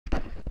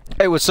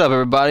Hey, what's up,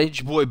 everybody? It's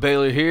your boy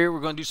Baylor here. We're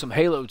going to do some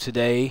Halo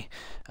today.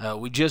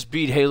 We just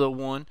beat Halo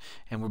 1,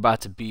 and we're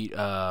about to beat,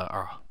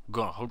 or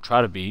going to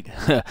try to beat,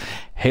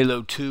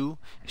 Halo 2.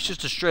 It's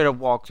just a straight-up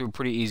walkthrough,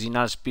 pretty easy,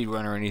 not a speed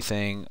run or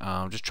anything.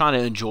 Just trying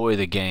to enjoy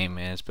the game,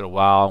 man. It's been a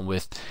while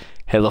with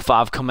Halo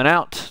 5 coming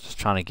out. Just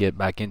trying to get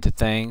back into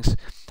things.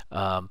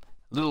 A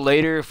little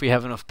later, if we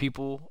have enough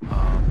people,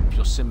 if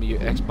you'll send me your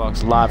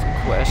Xbox Live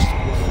request,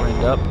 we'll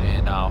friend up,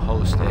 and I'll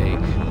host a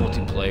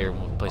multiplayer.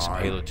 We'll play some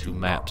Halo 2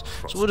 maps.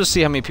 So we'll just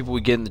see how many people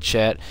we get in the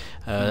chat.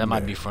 That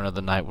might be for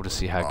another night. We'll just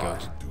see how it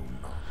goes.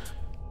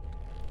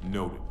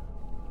 Noted.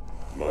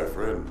 My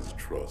friend's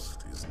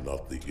trust is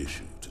not the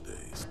issue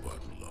today,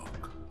 Spartan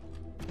Locke.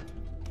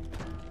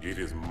 It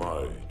is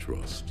my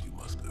trust you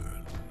must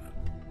earn.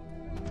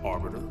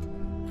 Arbiter?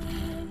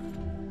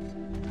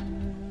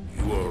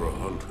 You are a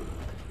hunter,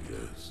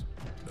 yes.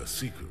 A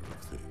seeker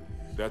of things.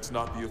 That's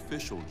not the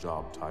official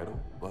job title,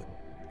 but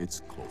it's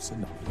close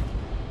enough.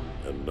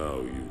 And now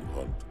you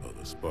hunt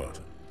other Spartans.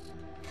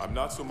 I'm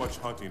not so much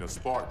hunting a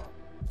Spartan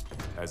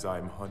as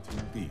I'm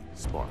hunting the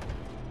Spartan.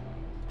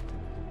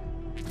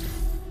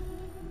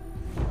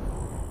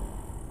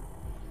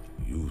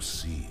 You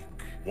seek.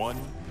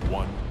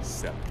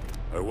 117.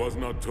 I was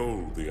not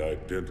told the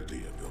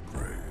identity of your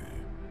prey.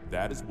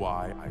 That is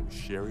why I'm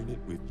sharing it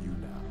with you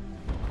now.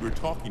 We're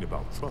talking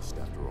about trust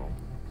after all.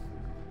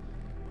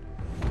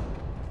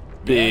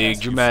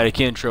 Big dramatic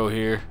intro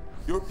here.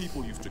 Your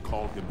people used to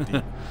call him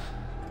Demon.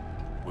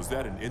 Was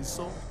that an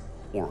insult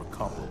or a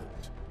compliment?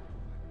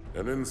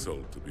 An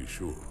insult, to be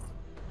sure,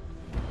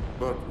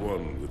 but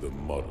one with a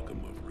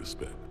modicum of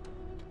respect.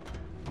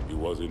 He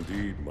was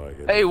indeed my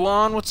enemy. Hey,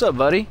 Juan, what's up,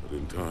 buddy? But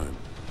in time,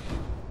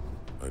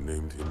 I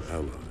named him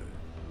ally.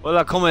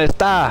 Hola, ¿cómo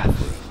está?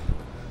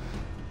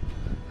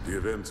 The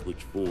events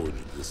which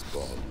forged this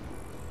bond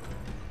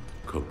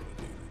were complicated.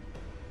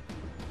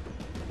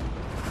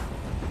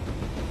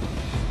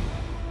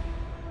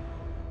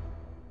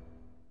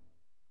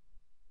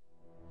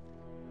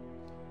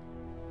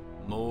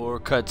 More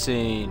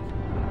cutscene.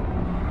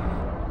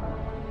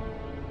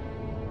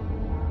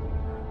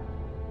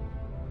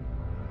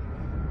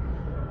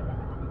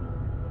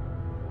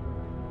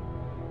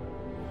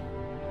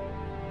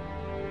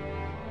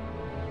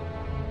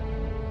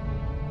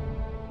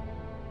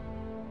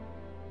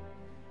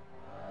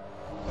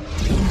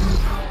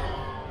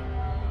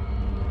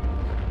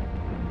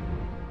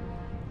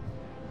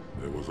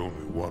 There was only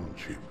one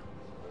chip.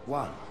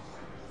 One.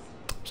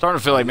 Starting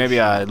to feel like maybe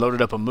I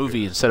loaded up a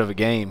movie instead of a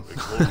game. They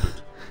called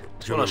it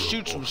Just want to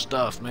shoot some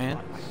stuff, man.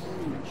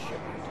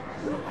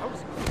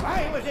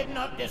 Why was it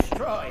not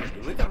destroyed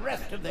with the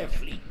rest of their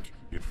fleet?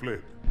 It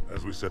fled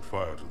as we set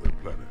fire to their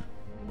planet.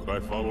 But I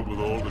followed with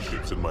all the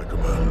ships in my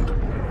command.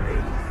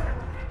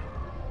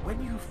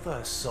 When you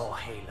first saw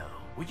Halo,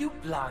 were you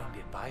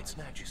blinded by its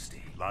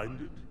majesty?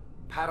 Blinded?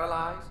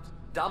 Paralyzed?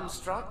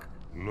 Dumbstruck?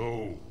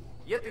 No.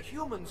 Yet the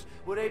humans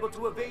were able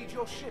to evade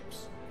your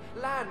ships,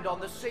 land on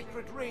the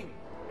sacred ring,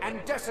 and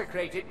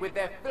desecrate it with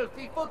their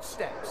filthy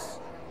footsteps.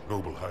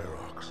 Noble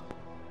hierarchs,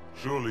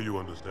 surely you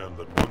understand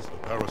that once the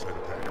parasite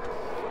attacked,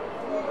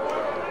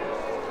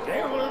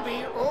 There will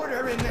be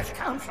order in this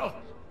council.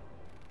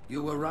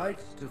 You were right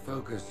to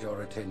focus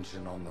your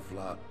attention on the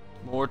flood.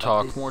 More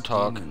talk, This more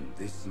talk. demon,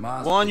 this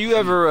master Juan, you chief,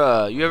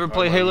 ever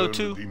play time I Halo learned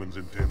 2? the demon's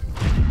intent,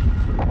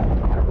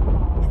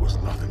 there was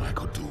nothing I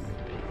could do.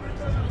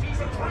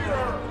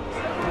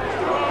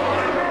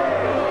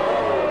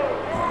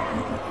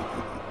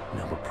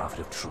 Noble prophet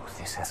of truth,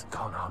 this has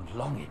gone on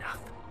long enough.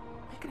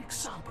 Make an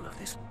example of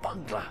this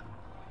bungler.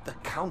 The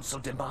council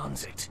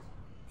demands it.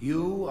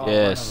 You are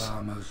Yes. one of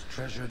our most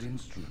treasured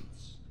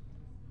instruments.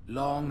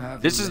 Long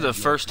have This you is led the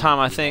your first fleet time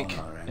I with think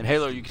honor and in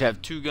Halo you prestige. could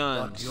have two But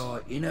guns.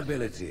 your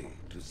inability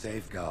to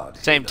safeguard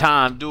Same Halo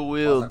time, dual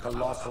was a wield.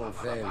 colossal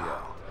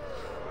failure.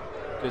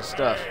 Good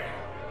stuff.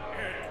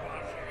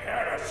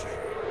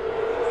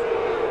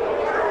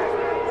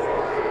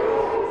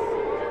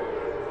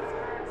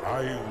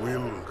 I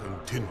will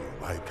continue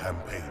my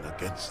campaign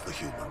against the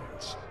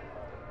humans.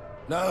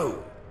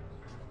 No,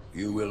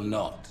 you will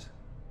not.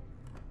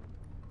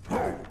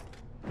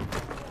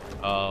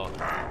 Oh,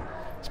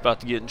 it's about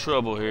to get in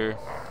trouble here.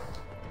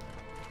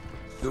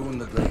 Soon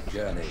the great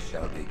journey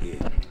shall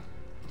begin.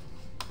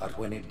 But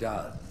when it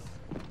does,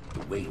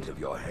 the weight of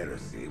your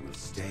heresy will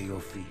stay your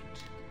feet,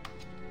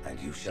 and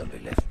you shall be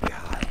left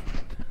behind.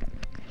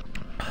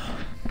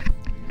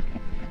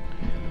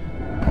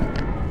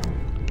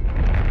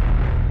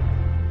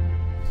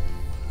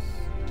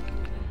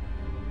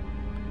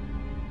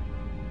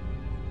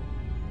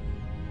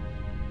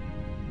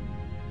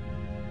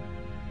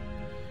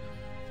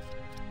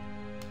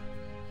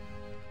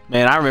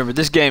 Man, I remember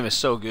this game is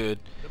so good.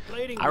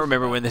 I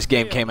remember when this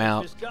game came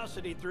out.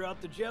 Viscosity throughout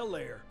the gel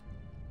layer.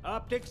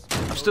 Optics.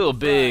 I'm still a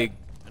big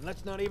And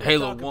let's not even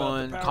Halo talk about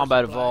 1, the power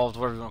Combat supply. Evolved,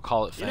 whatever you want to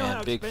call it, You know fan.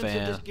 how Big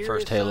expensive fan. this gear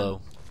First is, son?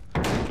 Halo.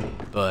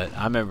 But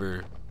I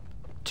remember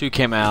 2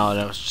 came out and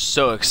I was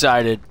so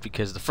excited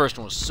because the first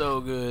one was so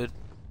good.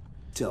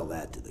 Tell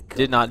that to the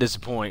Did not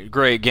disappoint.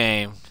 Great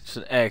game. It's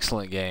an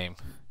excellent game.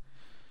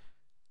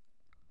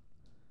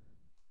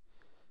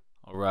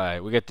 All right,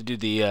 we got to do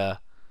the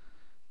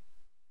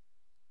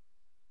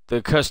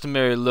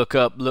customary look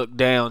up, look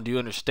down. Do you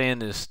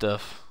understand this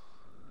stuff?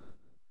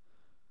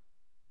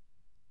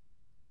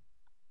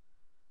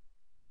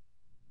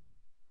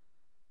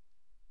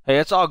 Hey,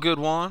 that's all good,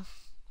 Juan.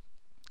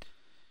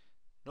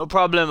 No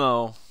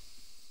problemo.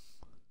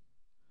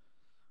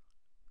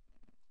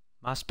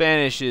 My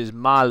Spanish is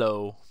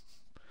malo.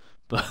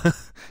 But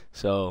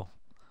so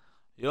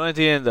you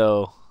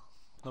entiendo.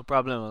 No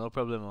problemo, no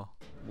problemo.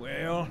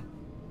 Well,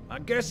 I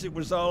guess it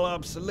was all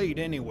obsolete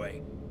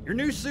anyway. Your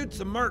new suit's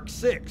a Mark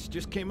 6,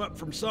 just came up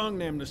from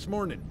Songnam this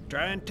morning.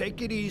 Try and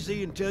take it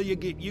easy until you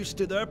get used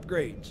to the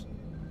upgrades.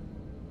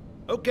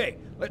 Okay,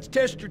 let's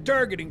test your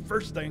targeting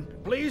first thing.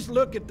 Please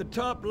look at the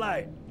top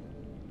light.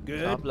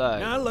 Good. Top light.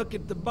 Now look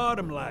at the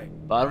bottom light.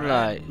 Bottom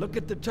Right. light. Look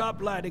at the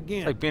top light again.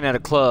 It's like being at a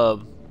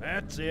club.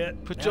 That's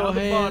it. Put Now your the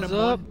hands bottom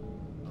up.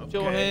 one. Put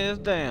your hands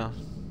down.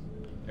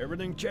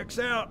 Everything checks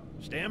out.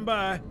 Stand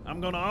by.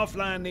 I'm gonna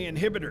offline the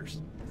inhibitors.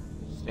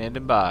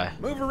 Standing by.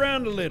 Move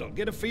around a little.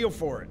 Get a feel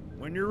for it.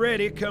 When you're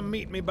ready, come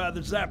meet me by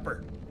the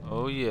zapper.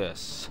 Oh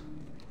yes.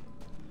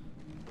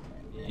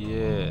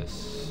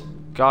 Yes.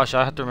 Gosh,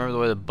 I have to remember the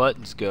way the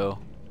buttons go.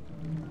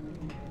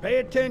 Pay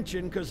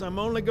attention, because I'm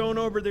only going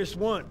over this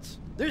once.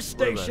 This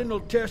What about station will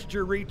test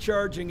your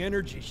recharging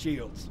energy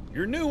shields.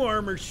 Your new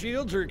armor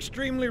shields are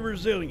extremely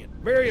resilient.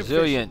 Very efficient.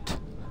 Resilient.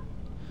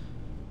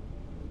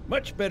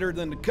 Much better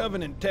than the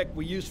Covenant tech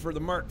we use for the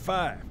Mark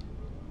V.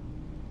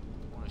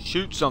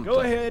 Shoot something.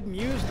 Go ahead and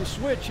use the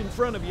switch in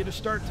front of you to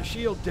start the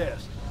shield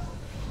test.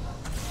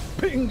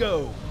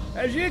 Bingo!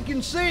 As you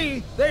can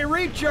see, they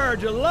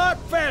recharge a lot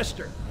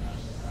faster.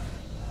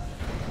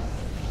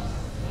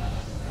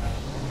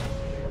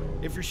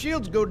 If your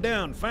shields go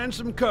down, find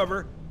some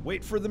cover,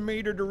 wait for the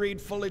meter to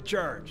read fully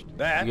charged.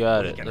 That You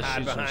got we it. can Let's hide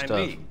shoot some behind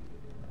stuff. me.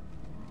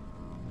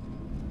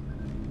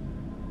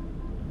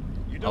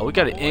 Oh, we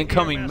got an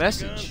incoming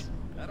message.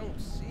 I don't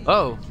see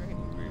Oh. training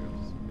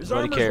drills. His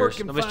Nobody armor's cares.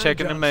 working Nobody's fine,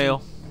 checking the Johnson.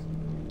 mail.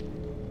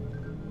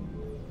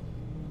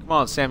 Come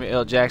on, Samuel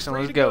L. Jackson,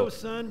 Free let's to go.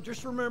 son.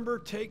 Just remember,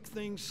 take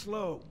things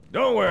slow.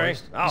 Don't worry,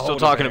 He's I'll still hold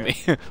talking to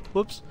his me.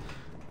 Whoops.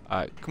 All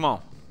right, come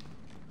on.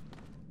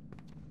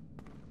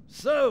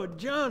 So,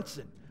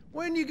 Johnson,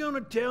 when you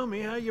gonna tell me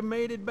how you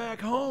made it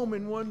back home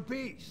in one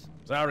piece?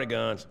 hand. Sorry,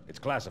 Guns. It's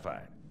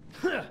classified.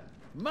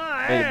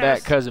 My Made it ass!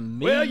 back 'cause of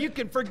me? Well, you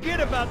can forget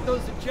about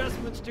those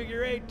adjustments to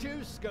your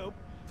A2 scope.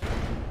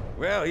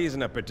 Well, he's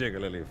in a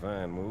particularly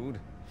fine mood.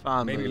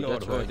 Fine Maybe mood, Lord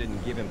that's Hood right.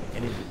 didn't give him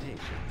an invitation.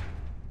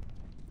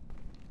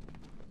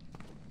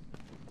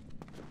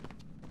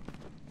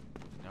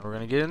 Now we're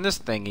gonna get in this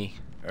thingy.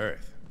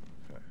 Earth.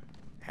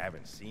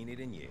 Haven't seen it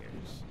in years.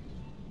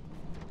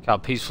 Look how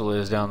peaceful it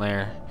is down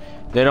there.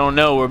 They don't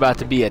know we're about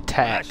to be I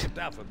attacked shipped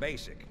out for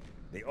basic.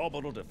 The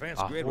orbital defense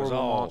by grid was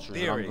horrible all monsters that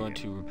theory. I'm going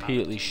to and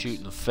repeatedly politics. shoot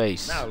in the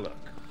face. Now look,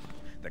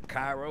 the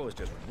Cairo is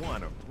just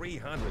one of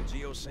 300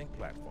 geosync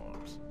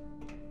platforms.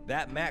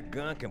 That Mac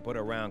gun can put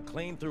a round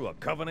clean through a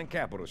Covenant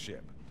capital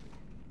ship.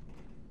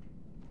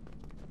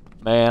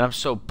 Man, I'm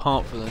so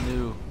pumped for the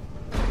new.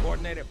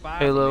 Coordinated fire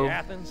Halo. from the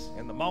Athens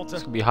and the Malta.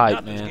 It's gonna be hype,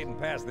 Nothing's man. getting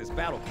past this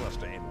battle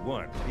cluster in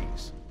one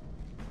piece.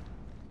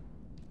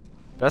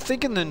 But I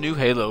think in the new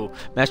Halo,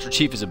 Master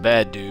Chief is a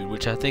bad dude,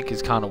 which I think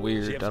is kind of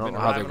weird. Ships I don't been know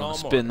how they're arriving going all to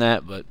spin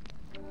that, but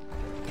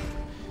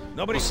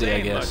Nobody's We'll see, I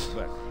saying guess. much,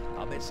 but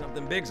I'll bet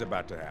something big's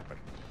about to happen.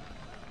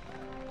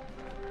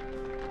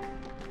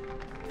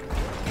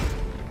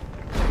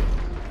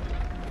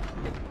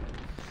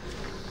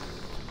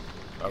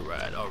 all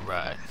right, all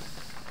right.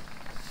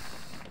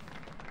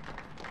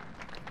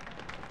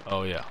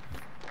 Oh yeah.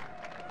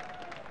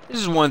 This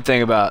is one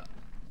thing about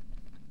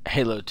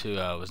Halo 2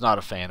 I was not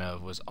a fan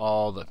of, was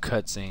all the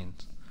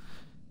cutscenes.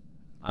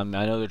 I mean,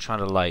 I know they're trying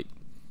to, like,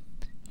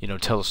 you know,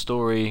 tell a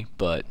story,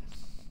 but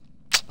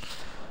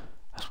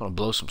I just want to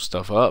blow some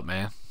stuff up,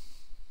 man.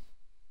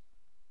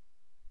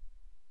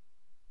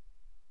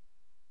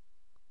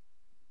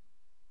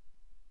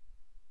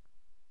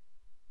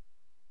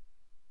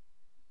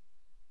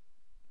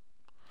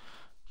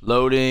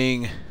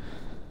 Loading.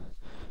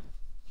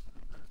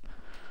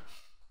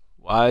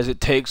 Why does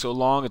it take so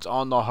long? It's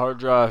on the hard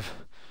drive.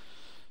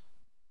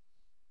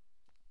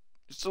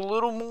 Just a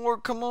little more,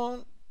 come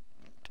on.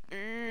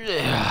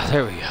 Yeah,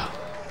 there we go.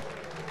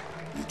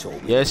 You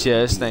told me Yes, you would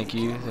yes, be thank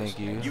you, heroes. thank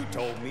you. You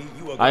told me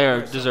you were I gonna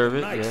wear deserve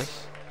it, something nice.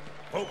 yes.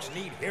 Folks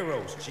need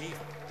heroes, Chief,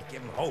 to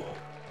give them hope.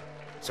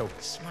 So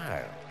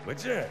smile,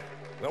 would you?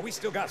 Well, we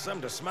still got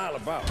something to smile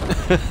about.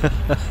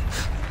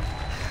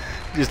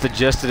 Just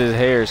adjusted his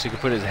hair so he could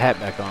put his hat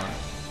back on.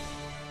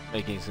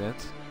 Making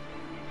sense.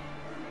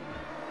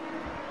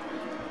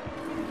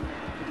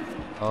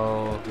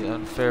 Oh, the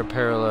unfair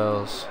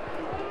parallels.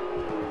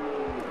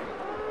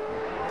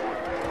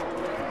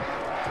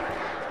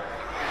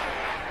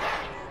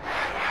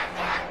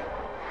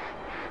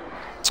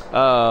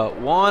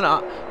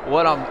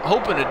 What I'm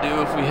hoping to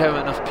do if we have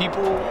enough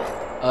people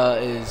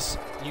is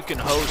you can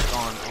host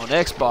on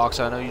Xbox.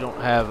 I know you don't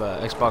have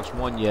Xbox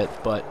One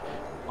yet, but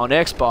on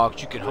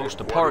Xbox, you can host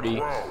a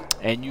party,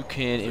 and you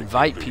can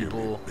invite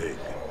people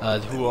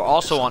who are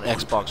also on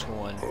Xbox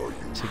One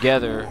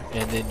together,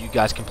 and then you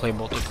guys can play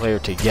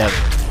multiplayer together.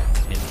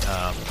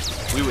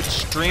 And we would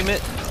stream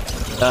it.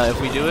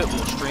 If we do it,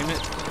 we'll stream it.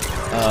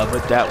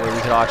 But that way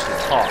we could actually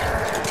talk.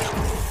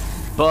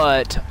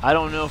 But I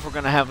don't know if we're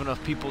going to have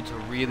enough people to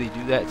really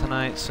do that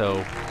tonight,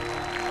 so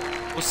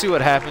we'll see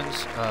what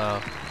happens.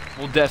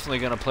 We're definitely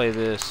going to play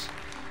this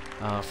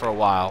for a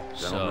while,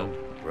 so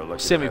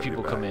see how many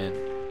people come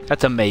in.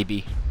 That's a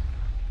maybe.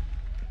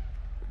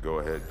 Go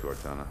ahead,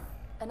 Cortana.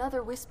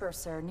 Another whisper,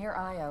 sir, near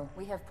Io.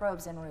 We have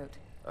probes en route.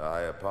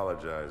 I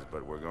apologize,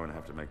 but we're going to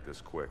have to make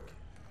this quick.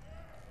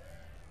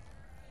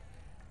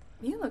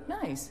 You look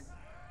nice.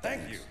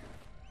 Thank you.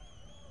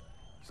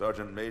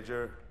 Sergeant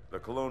Major, the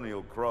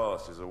Colonial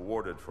Cross is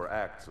awarded for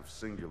acts of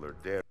singular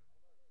daring.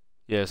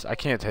 Yes, I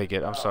can't take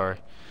it. I'm sorry.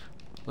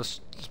 Let's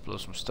blow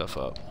some stuff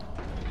up.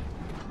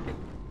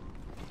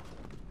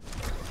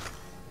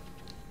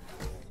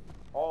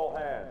 All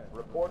hands,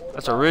 report to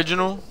That's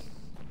original.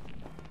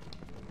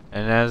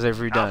 And as they've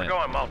redone How's it it.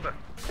 going, Malta?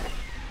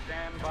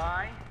 Stand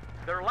by.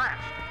 They're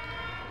latched.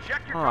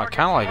 Check your Oh, I targets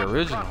kind of like and watch the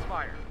original.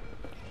 crossfire.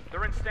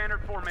 They're in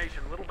standard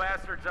formation. Little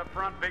bastards up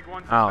front, big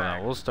ones in I don't back.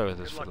 know. We'll start with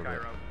this Good for a luck, little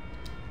bit. Cairo.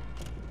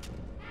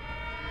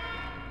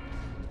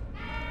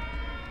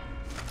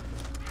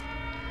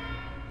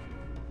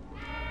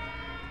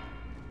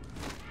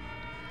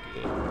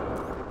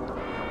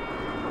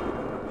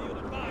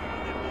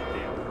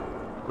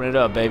 Bring it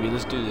up, baby.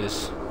 Let's do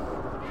this.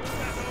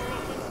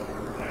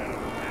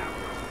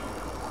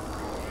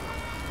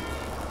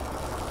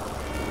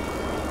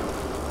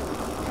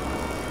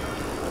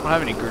 I don't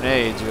have any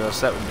grenades, or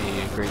else that would be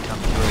a great time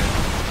to do it.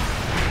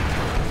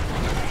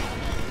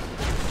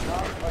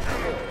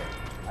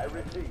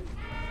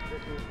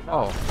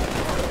 Oh.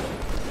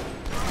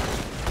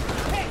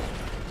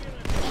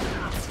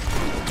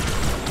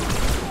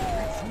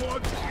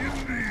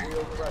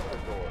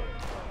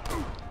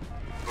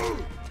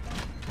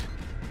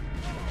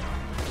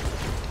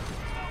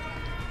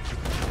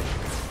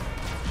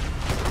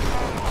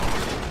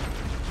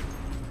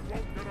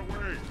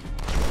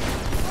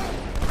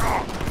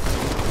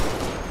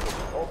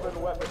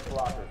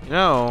 You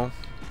know,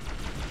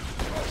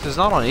 this is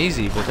not on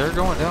easy, but they're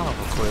going down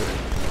real quick.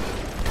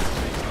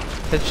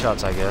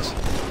 Headshots, I guess.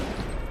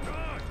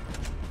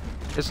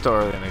 It's still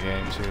early in the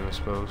game too, I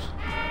suppose.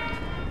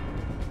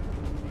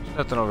 There's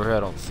nothing over here, I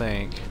don't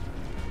think.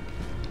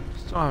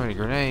 Still don't have any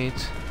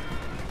grenades.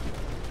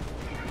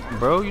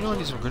 Bro, you don't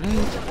need some grenades.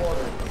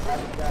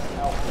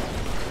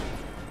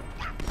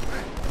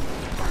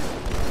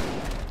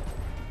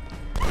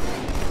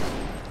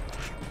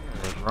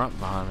 There's a grunt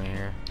behind me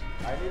here.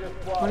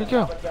 Where'd he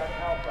go?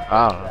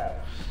 I don't know.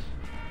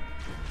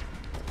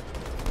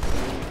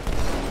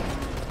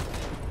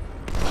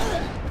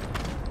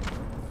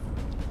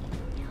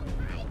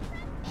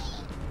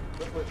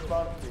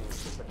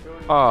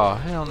 Oh,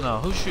 hell no.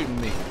 Who's shooting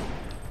me?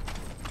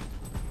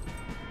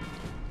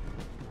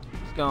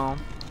 He's gone.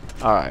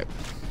 Alright.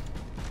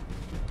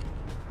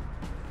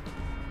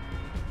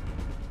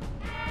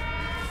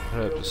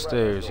 Head up the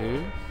stairs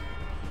here.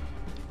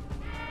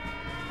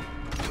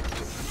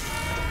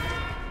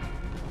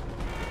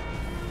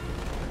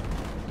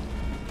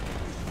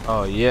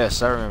 Oh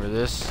yes, I remember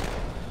this.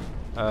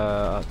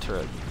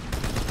 Turret.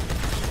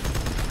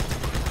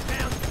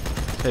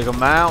 Take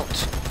him out. Do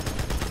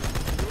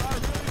I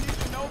really need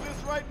to know this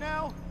right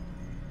now?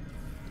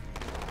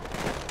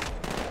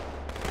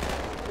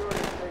 Security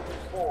Station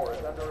 4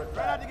 is under attack.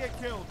 Try not to get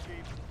killed,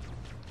 Chief.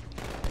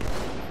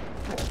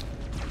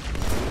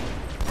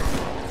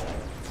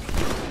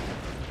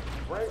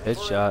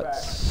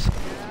 Headshots.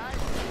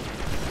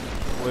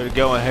 Way to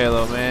go in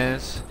Halo, man.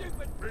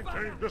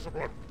 Maintain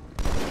discipline.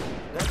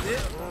 That's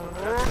it?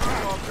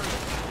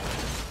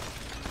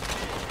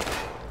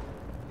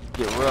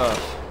 Get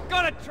rough.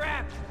 Got a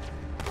trap!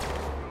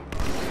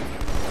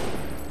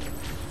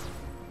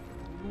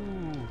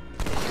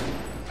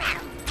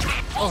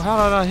 Oh, how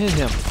did I hit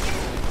him?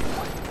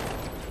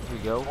 Here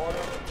we go.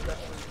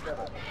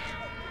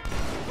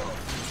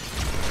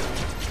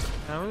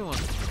 I really want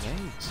some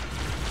grenades.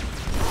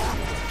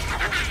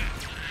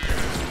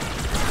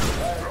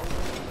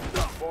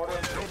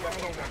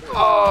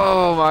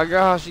 Oh my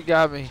gosh, he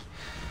got me.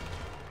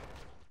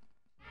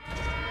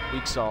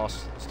 Weak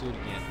sauce. Let's do it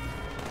again.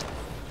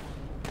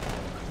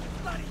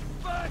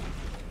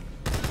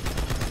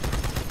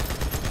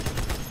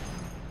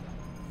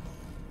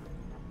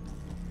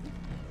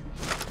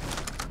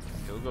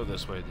 Okay, we'll go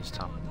this way this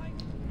time.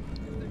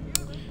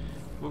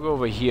 We'll go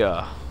over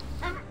here.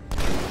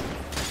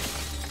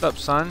 What's up,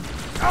 son?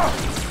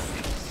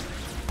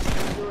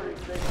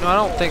 No, I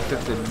don't think that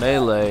the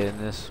melee in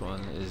this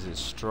one is as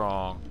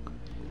strong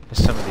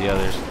as some of the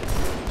others.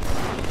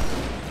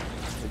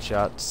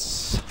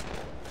 Headshots.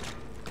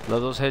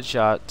 Love those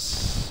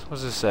headshots. What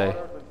does this say?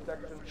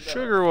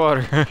 Sugar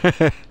water.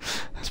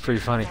 That's pretty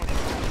funny.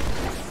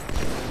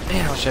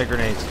 Man, I wish I had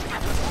grenades.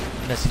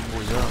 Mess these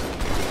boys up.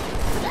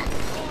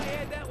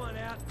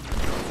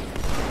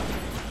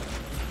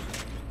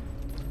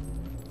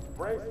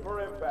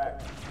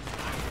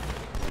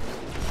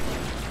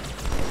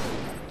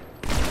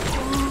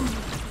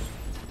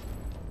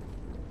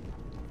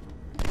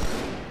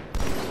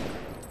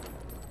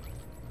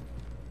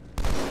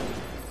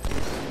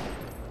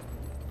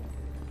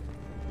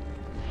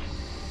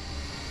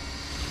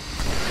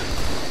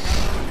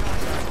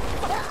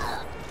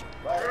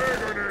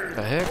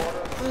 heck?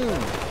 There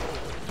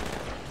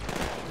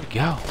we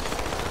go.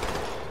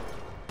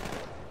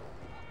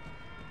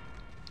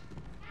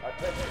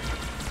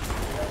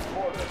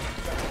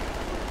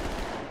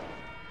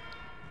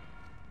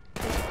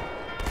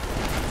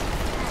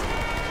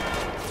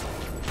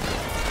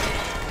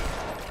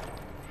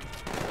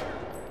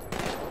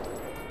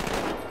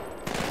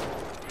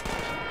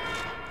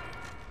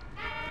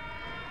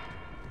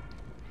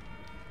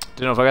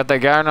 Don't know if I got that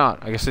guy or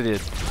not. I guess I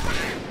did.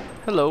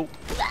 Hello.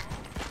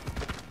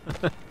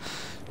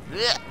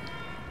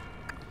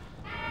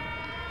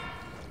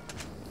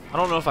 I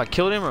don't know if I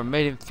killed him or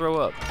made him throw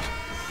up.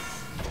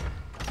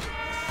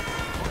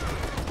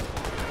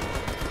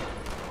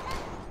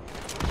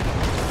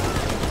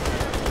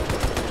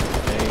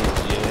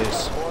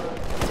 Yes.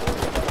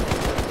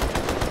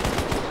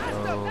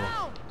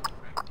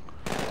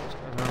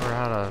 Remember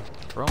how to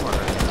throw my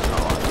grenades.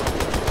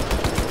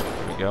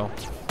 There we go.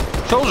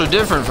 Controls are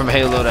different from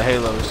Halo to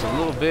Halo, just a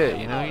little bit,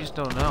 you know, you just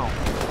don't know.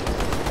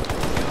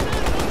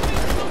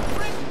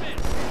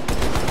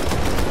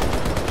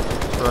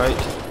 That's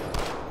right.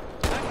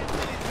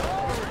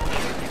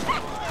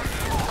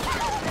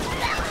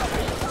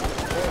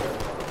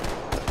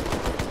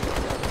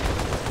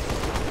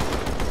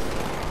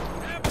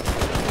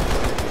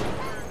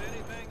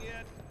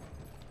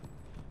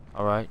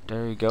 Alright,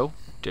 there we go.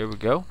 There we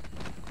go.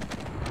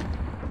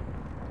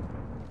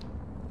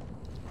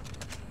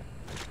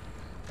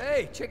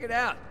 Hey, check it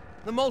out.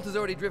 The Malta's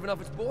already driven off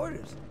its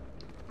borders.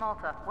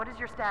 Malta, what is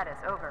your status?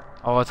 Over.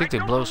 Oh, I think they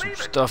blow some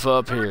stuff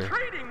up here.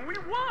 Retreating, we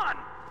won.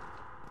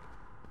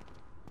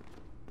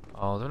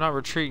 Oh, they're not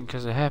retreating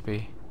because they're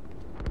happy.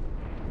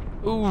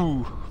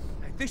 Ooh.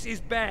 This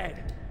is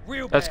bad.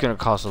 Real bad. That's gonna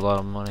cost a lot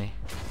of money.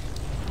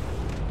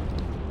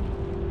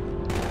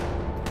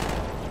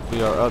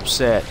 We are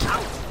upset.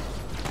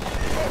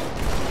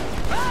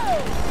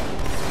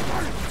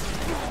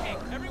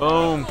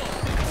 Boom.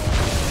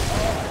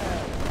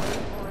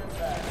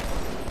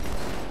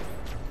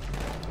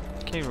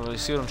 Can't even really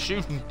see what I'm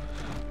shooting.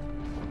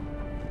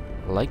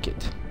 I like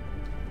it.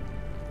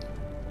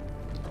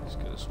 Let's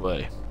go this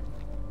way.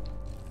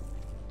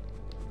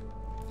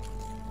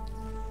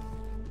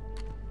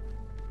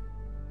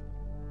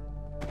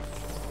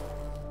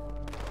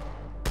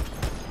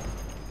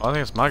 Oh, I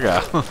think it's my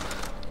guy.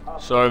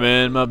 Sorry,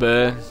 man, my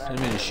bad. I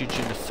didn't mean to shoot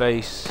you in the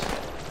face,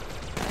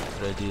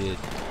 but I did.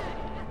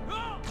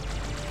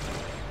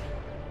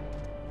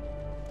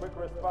 Quick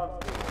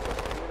response to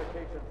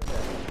communication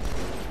set.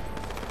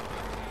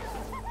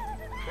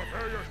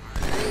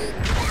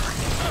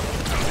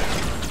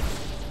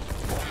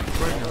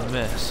 We're in a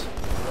mess.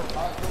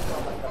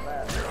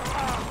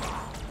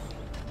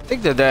 I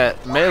think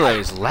that melee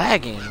is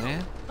lagging,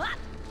 man.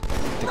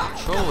 The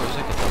controller's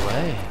like a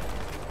delay.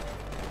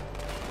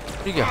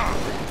 Where'd you go?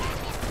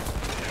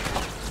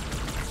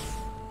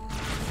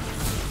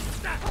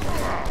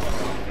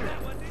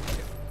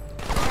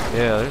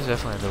 Yeah, there's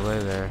definitely a delay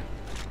there.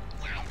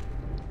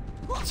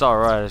 It's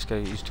alright, I just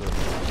gotta get used to it.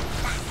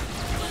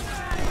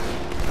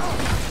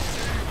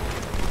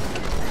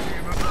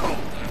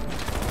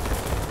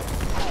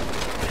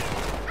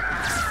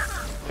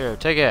 Here,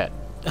 take it.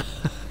 I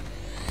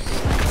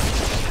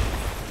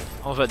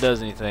don't know if that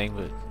does anything,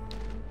 but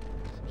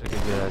seems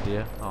like a good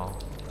idea. Oh.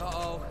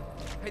 Uh-oh.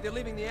 Hey, they're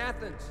leaving the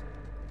Athens.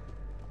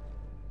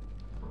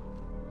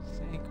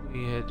 I think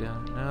we head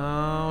down.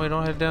 No, we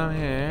don't head down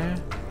here.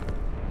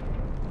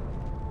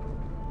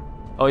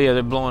 Oh yeah,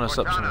 they're blowing us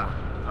up some more.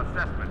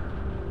 Assessment.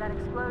 That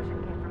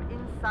explosion came from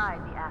inside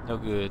the Athens. No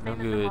good, no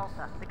Same as the good.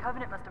 Malta. The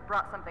Covenant must have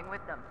brought something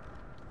with them.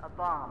 A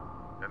bomb.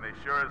 Then they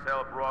sure as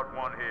hell brought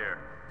one here.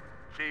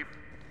 Chief,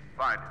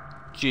 find it.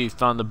 Chief,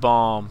 find the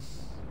bomb.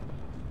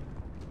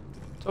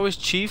 It's always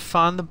Chief,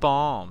 find the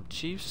bomb.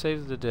 Chief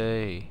saves the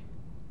day.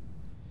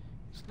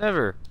 It's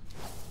never.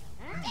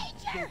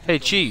 Hey,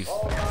 Chief,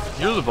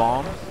 you're the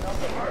bomb.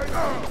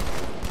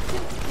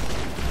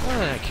 Why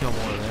didn't I kill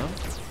more of them?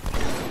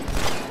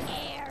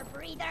 Air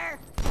breather.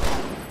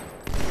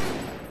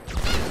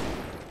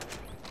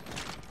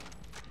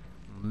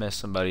 Mess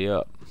somebody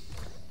up.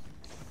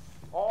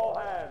 All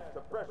hands to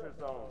pressure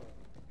zone.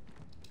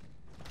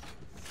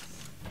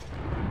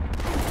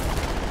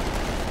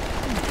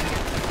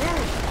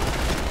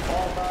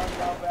 All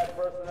non-combat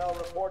personnel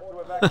report to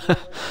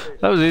evacuation station.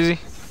 That was easy.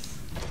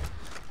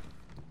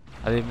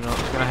 I didn't even know it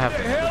was gonna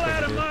happen. Get the hell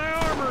out of my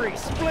armory!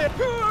 Split!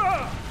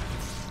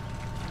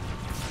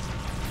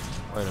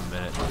 Wait a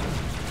minute.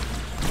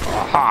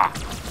 Aha!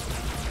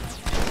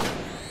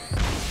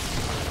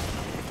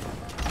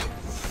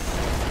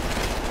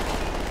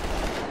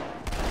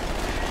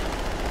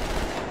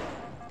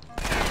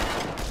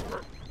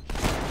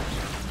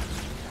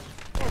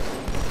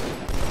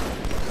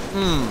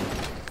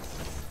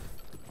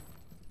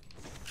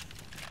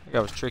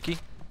 That was tricky.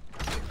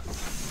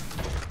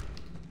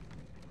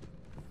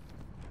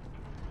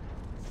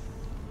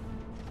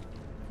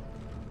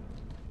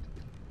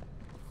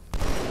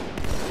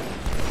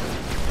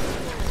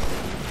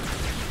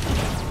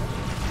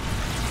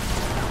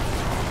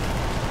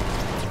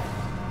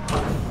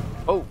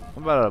 Oh,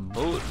 I'm about out of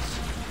bullets.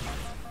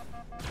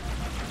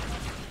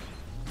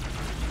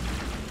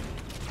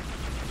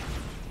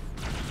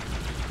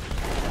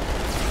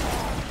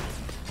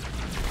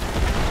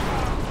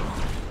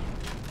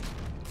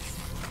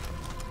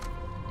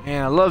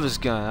 Man, I love this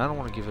gun. I don't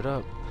want to give it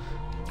up.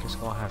 Guess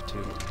I'm gonna have to.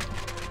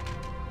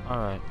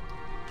 Alright.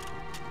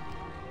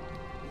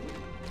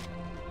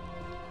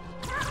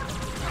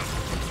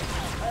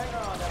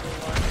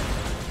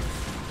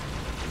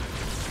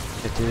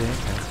 It did.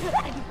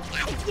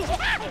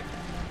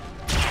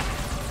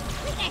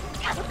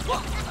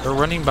 They're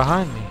running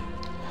behind me.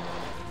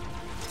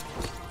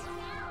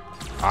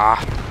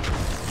 Ah.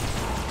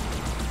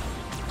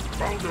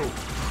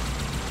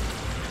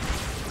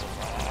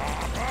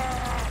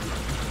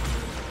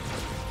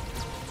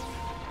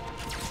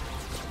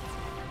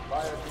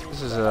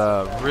 This is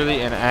a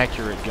really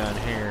inaccurate gun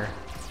here.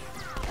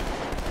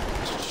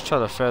 Let's just try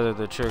to feather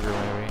the trigger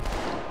maybe.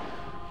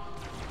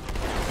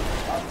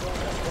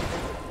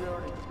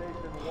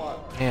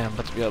 Man, I'm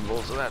about to be able to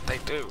bullets of that thing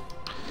too.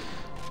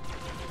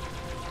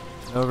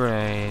 No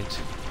grenades.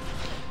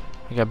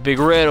 We got Big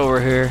Red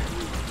over here.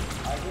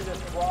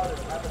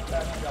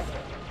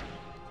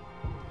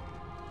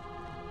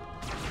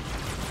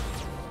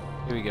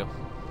 Here we go.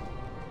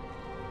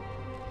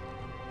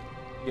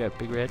 Yeah,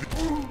 Big Red.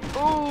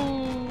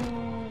 Oh,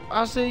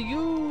 I say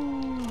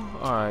you.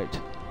 Alright.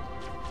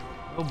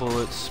 No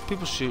bullets.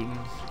 People shooting.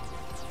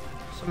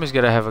 Somebody's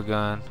gotta have a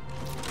gun.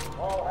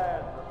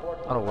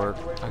 That'll work,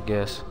 I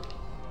guess.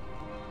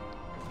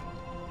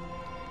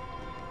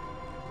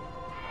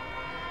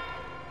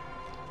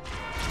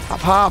 Hop,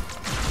 hop.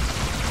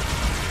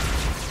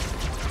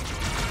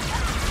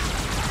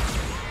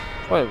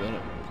 Wait a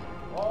minute.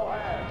 Oh,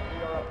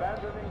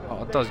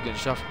 I thought I was getting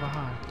shot from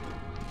behind.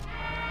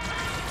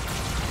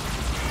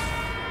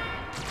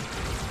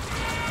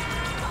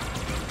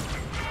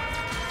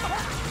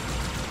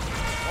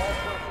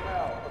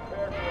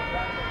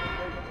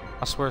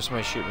 I swear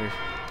somebody shoot me.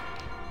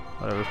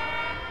 Whatever.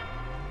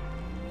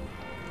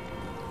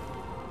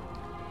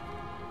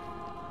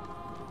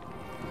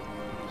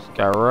 This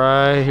guy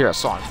right here, I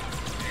saw him.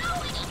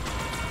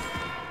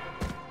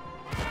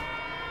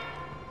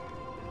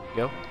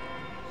 Go.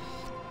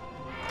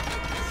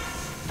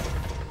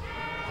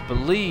 I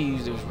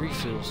believe there's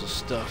refills of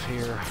stuff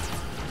here.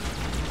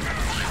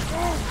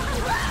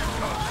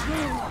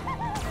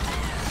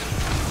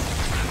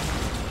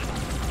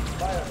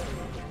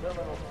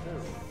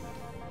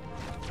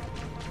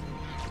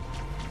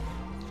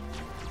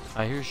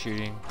 I hear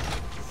shooting.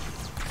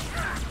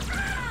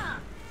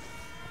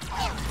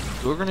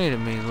 Door grenade at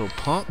me, little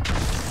punk.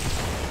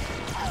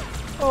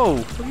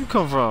 Oh, where you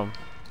come from?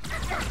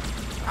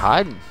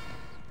 Hiding.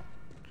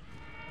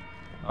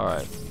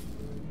 Alright.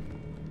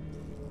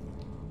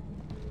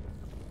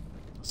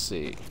 Let's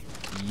see.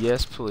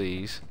 Yes,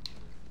 please.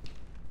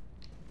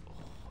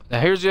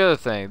 Now here's the other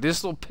thing.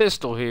 This little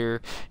pistol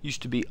here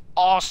used to be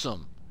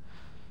awesome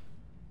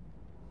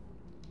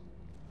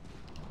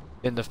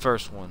in the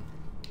first one.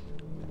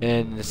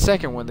 And the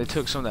second one, they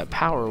took some of that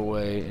power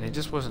away, and it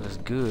just wasn't as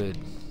good.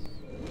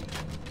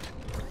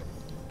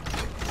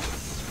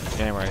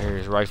 Damn, right here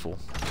is rifle.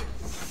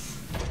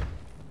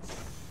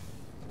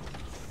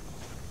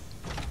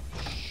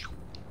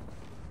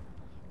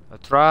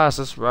 Atrás,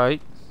 that's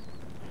right.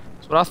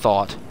 That's what I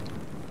thought.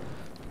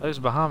 He was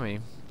behind me,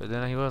 but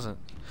then he wasn't.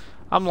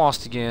 I'm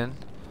lost again.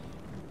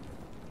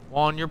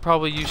 Juan, you're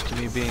probably used to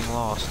me being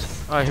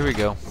lost. Alright, here we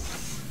go.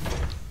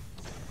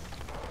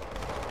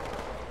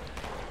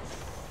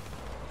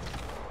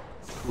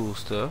 Cool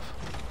stuff.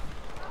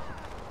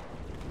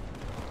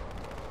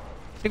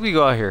 I think we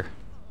go out here.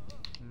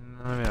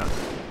 No, maybe not.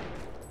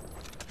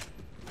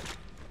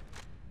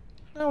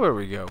 Now where do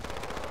we go?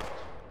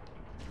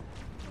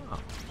 Oh.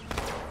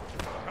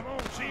 Come on,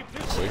 Chief.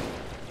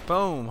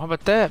 Boom! How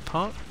about that,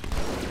 punk?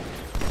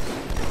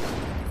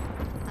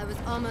 I was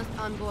almost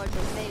on board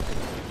with Mason.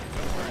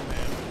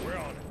 We're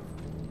on it.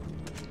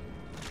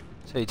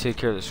 Say you take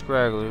care of the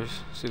scragglers.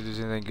 See if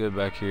there's anything good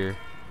back here.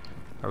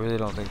 I really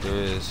don't think there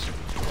is.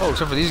 Oh,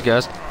 except for these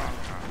guys.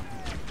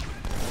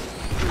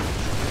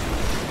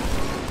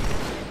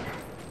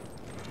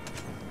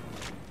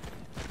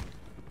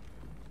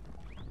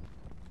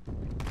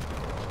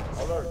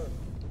 Alert.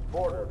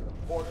 Border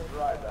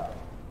dry down.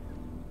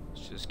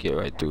 Let's just get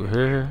right through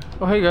here.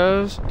 Oh, hey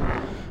guys.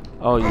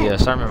 Oh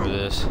yes, I remember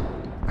this.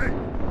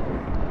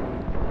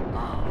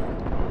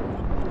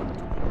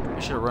 I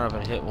should have run up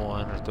and hit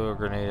one or throw a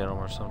grenade at him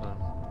or something.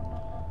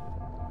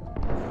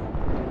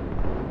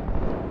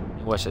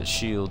 Watch that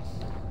shield.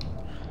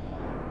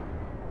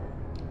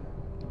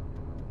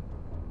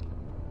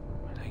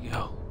 Where'd they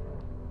go?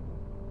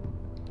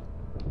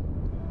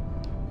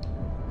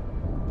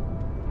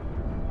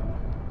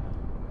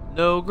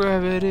 No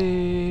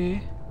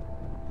gravity.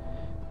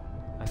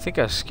 I think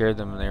I scared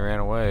them and they ran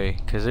away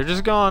because they're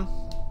just gone.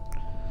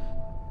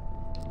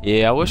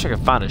 Yeah, I wish I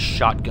could find a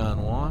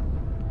shotgun one.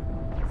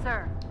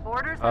 Sir,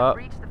 boarders have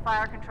reached the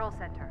fire control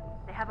center.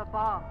 They have a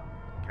bomb.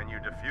 Can you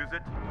defuse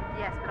it?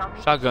 Yes, but I'll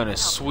need Shotgun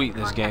is sweet in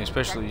this game,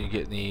 especially when you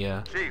get in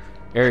the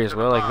areas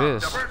well like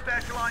this. The first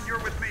echelon, you're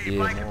with me.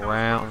 Yeah, more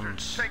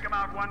rounds. Take them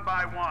out one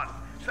by one.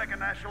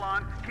 Second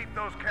echelon, keep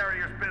those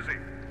carriers busy.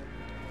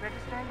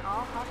 Registering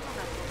all hostile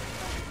vessels.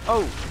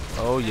 Oh!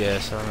 Oh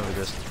yes, I remember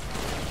this.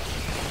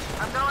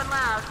 I'm going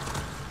loud.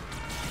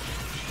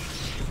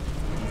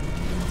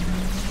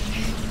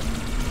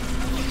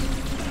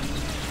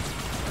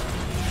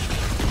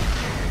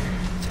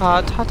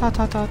 Hot, hot, hot,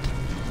 hot, hot.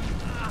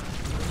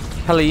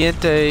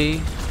 Caliente.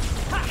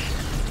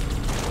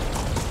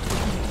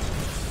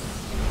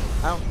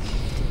 Ouch.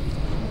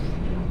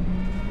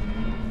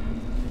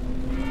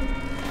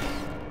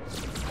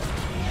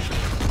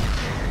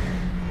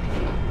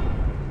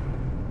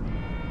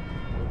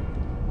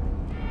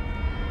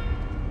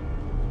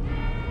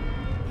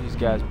 These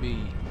guys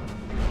be.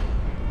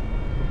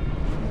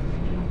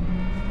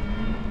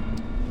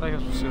 I think I'm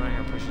supposed to go in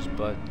here and push this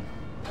button.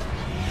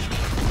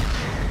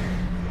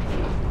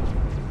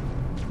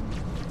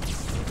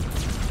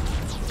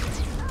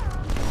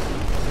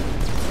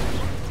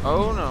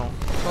 Oh no.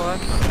 Saw that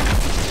coming.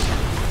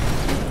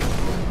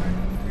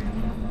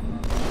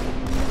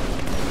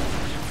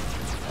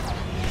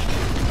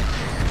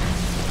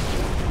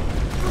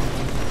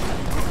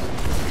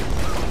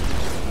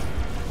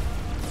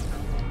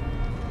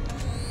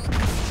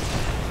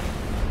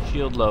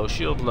 Shield low,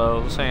 shield low.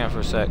 Let's hang out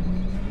for a sec.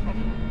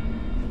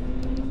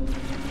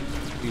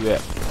 You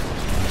bet.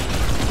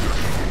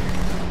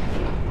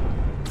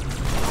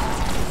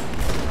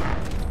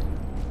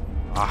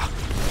 Ah.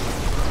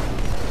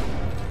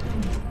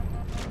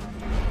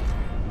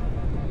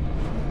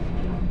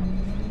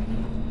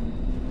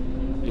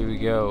 Here we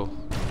go.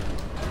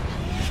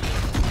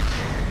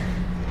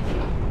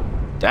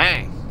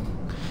 Dang.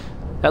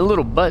 That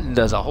little button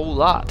does a whole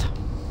lot.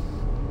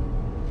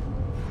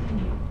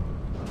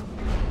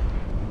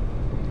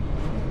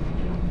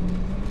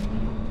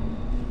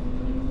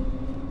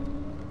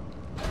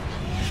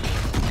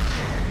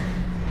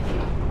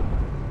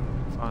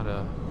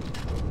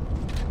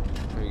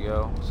 There you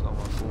go.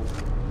 Someone fool.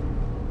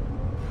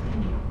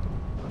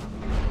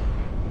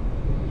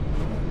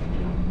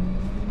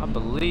 I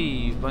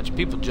believe a bunch of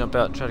people jump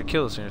out and try to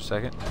kill us in a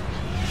second,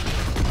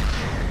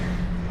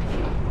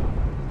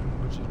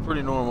 which is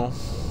pretty normal.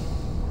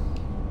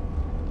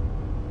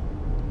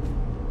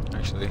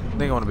 Actually, I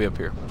think I want to be up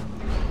here.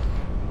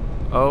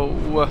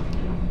 Oh,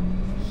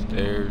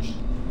 stairs.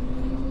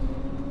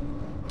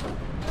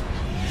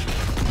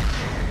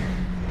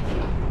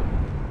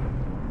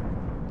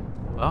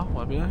 Oh,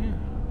 why be out here?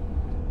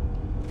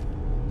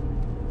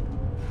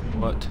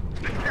 What?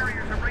 The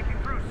carriers are breaking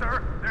through,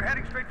 sir. They're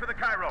heading straight for the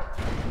Cairo.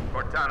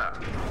 Cortana,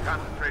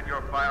 concentrate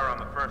your fire on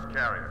the first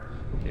carrier.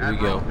 Here we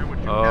go.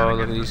 Oh,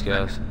 look at these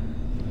guys.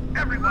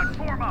 Everyone,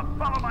 form up.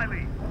 Follow my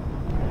lead.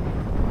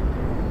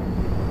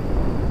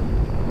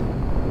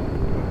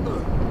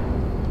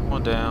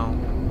 One down.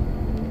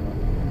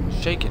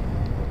 Shaking.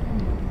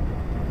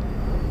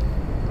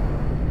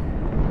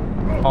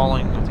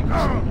 Falling. I think it's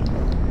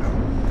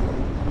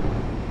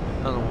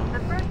another one. The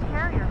first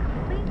carrier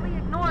completely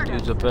ignored us.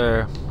 Dude's up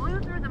there. Blew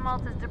through the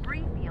Malta's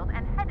debris field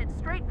and headed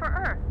straight for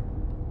Earth.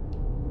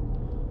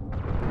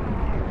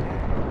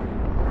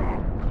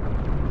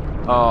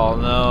 Oh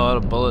no, out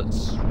of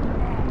bullets.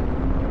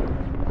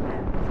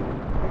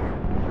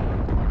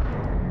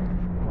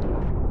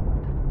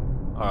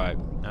 Alright,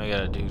 now we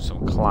gotta do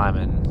some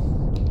climbing.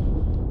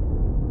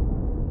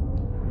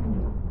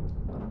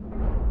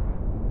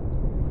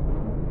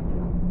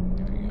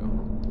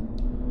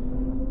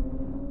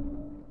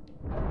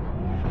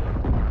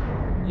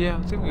 Yeah,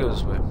 I think we go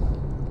this way.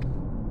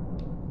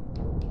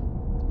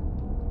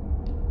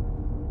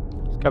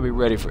 Just gotta be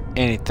ready for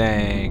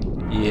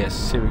anything.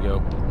 Yes, here we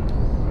go.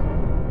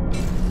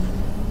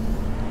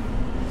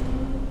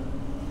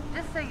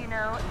 Just so you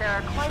know, there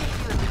are quite a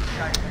few elite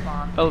starting the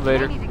bomb.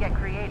 Elevator. We need to get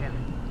creative.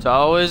 It's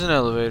always an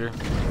elevator.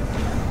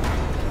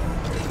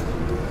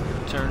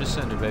 Turn to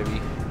sender, baby.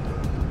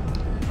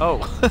 Oh,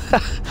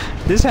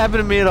 this happened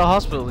to me at a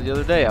hospital the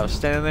other day. I was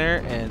standing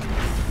there and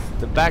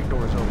the back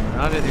door's open.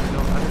 I didn't know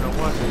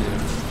what to do.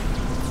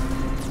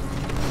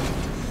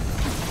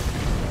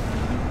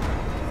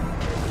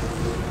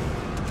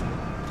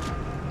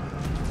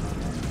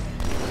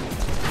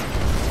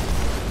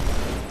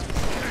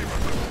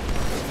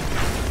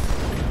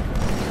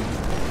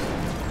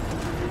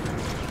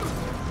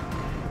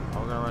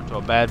 We're gonna run into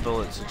a bad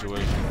bullet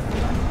situation.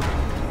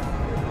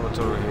 What's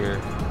over here?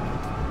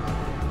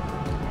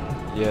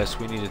 Yes,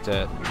 we needed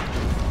that.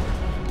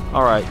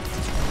 All right.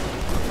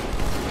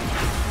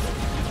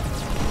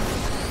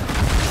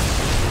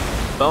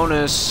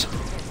 Bonus.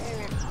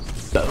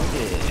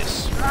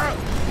 Bonus.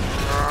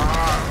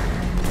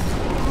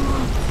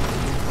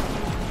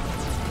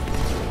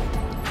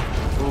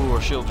 Ooh,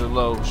 our shields are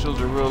low.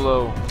 Shields are real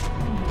low.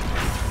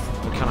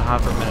 They're kind of high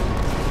for a minute.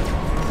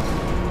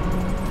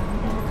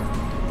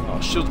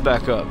 Oh, shields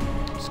back up.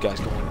 This guy's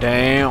going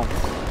down.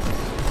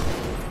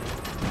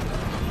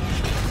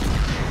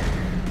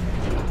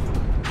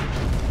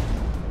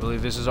 I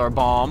believe this is our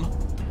bomb.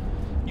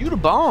 You the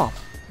bomb.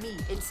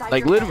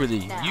 Like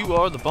literally, you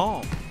are the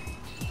bomb.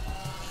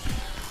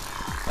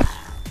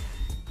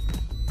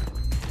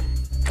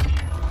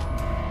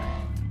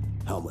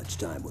 How much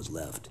time was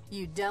left?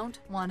 You don't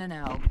want to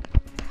know.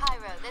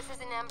 Cairo, this is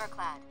an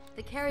Emberclad.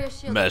 The carrier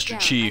shield Master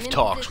Chief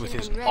talks with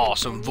his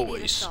awesome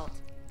voice.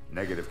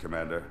 Negative,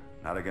 Commander.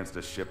 Not against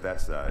a ship that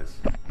size.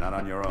 Not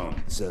on your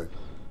own. Sir,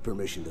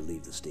 permission to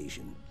leave the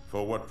station.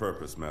 For what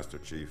purpose, Master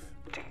Chief?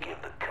 To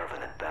give the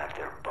Covenant back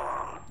their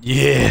bomb.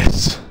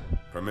 Yes.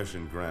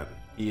 Permission granted.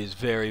 He is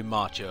very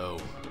macho.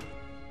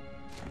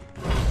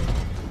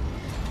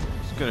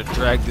 He's gonna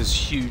drag this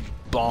huge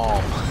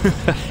bomb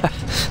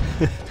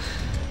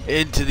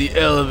into the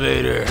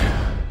elevator.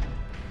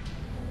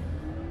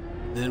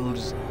 Then we'll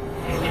just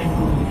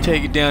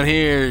take it down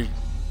here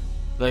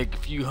like a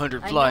few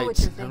hundred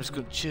flights. I'm just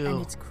gonna chill.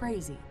 And it's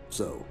crazy.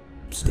 So,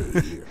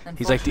 stay here.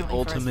 He's like the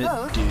ultimate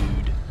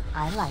dude.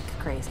 I like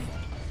crazy.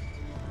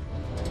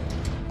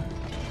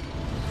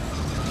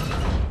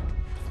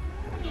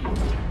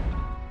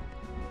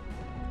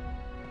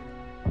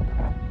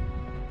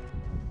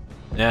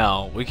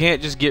 Now, we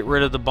can't just get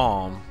rid of the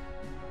bomb.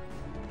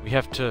 We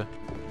have to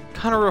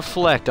kind of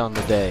reflect on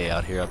the day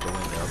out here out the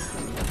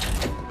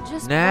window.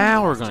 Just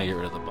now we're gonna get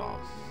rid of the bomb.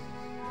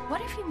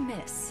 What if you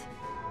miss?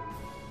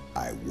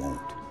 I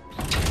won't.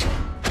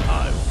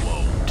 I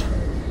won't.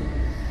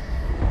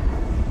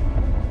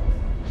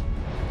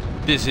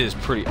 This is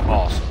pretty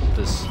awesome.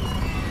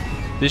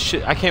 This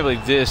shit, I can't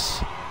believe this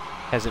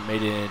hasn't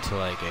made it into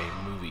like a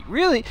movie.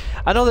 Really?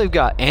 I know they've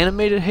got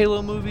animated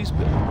Halo movies,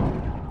 but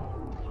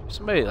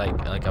somebody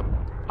like a,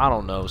 I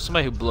don't know,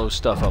 somebody who blows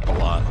stuff up a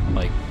lot,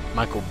 like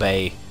Michael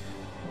Bay,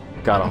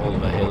 got a hold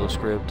of a Halo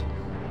script.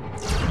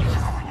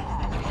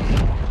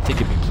 I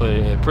think it'd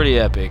be pretty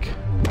epic.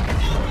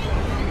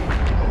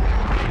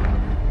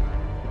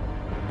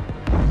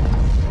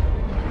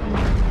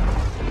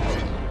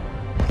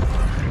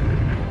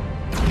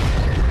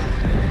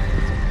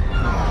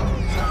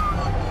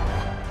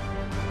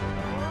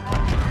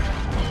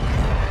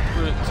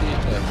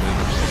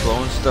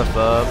 Blowing stuff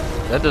up.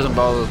 That doesn't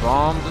bother the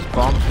bomb. This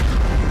bomb's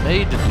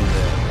made to do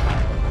that.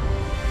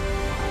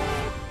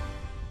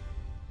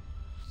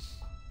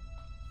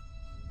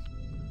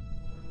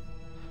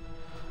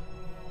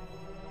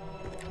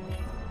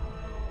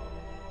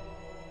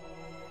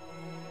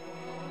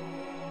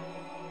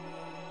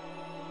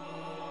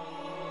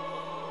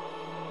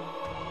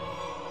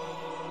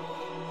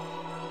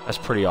 That's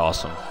pretty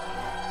awesome.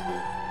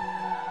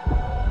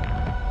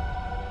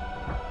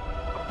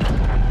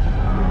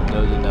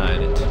 No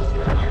denying it.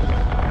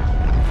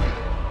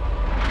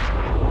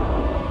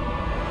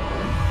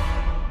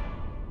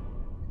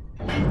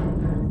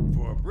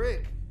 For a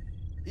brick,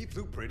 he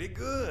flew pretty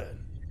good.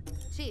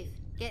 Chief,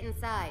 get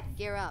inside.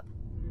 Gear up.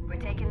 We're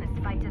taking this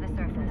fight to the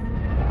surface.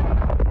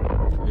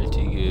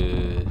 Pretty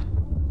good.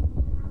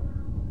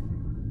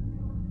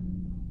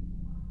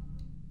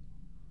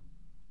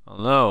 Oh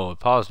no, it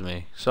paused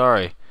me.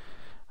 Sorry.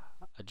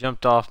 I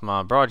jumped off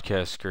my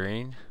broadcast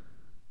screen.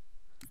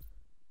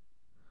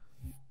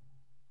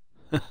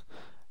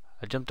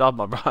 I jumped off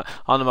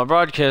onto my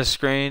broadcast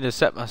screen to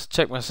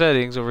check my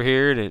settings over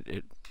here, and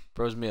it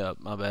froze me up.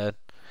 My bad.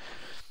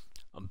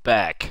 I'm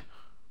back.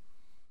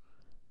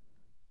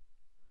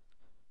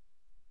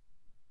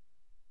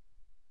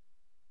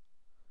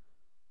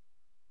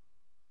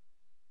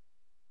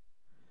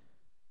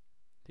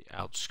 The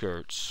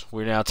outskirts.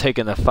 We're now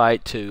taking the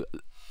fight to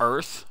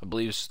Earth. I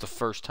believe this is the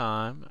first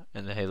time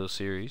in the Halo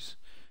series.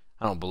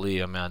 I don't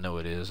believe. I mean, I know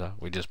it is.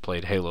 We just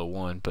played Halo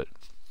 1, but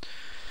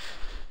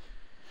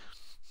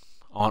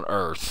on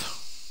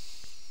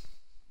Earth.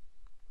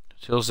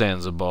 Till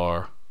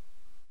Zanzibar.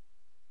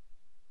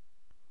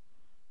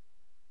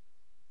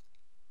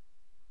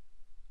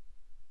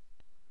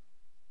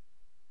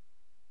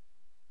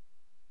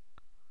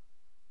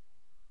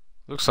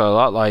 Looks a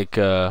lot like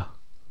I've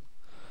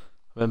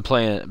been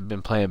playing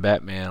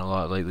Batman a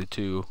lot lately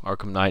too.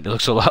 Arkham Knight. It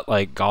looks a lot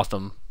like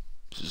Gotham,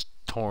 just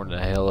torn the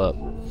hell up.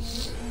 The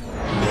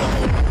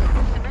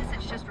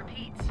message just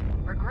repeats: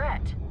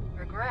 regret,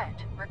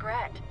 regret,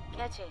 regret.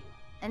 Catchy.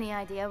 Any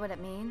idea what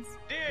it means?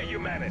 Dear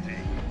humanity,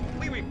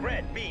 we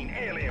regret being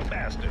alien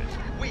bastards.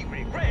 We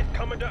regret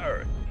coming to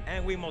Earth.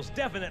 And we most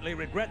definitely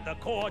regret the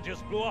Corps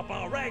just blew up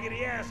our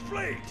raggedy-ass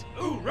fleet.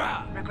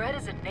 Hoorah! Regret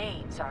is a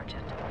name,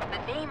 Sergeant.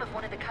 The name of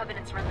one of the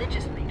Covenant's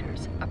religious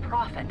leaders, a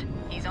prophet.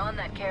 He's on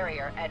that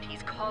carrier, and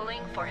he's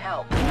calling for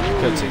help.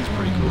 Cutscene's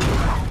pretty cool.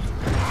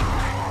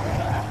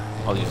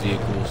 All these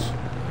vehicles.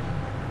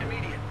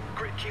 Immediate.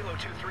 Grid Kilo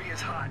 2-3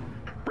 is hot.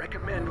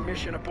 Recommend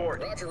mission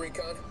abort. Roger,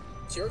 Recon.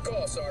 It's your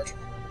call, Sarge.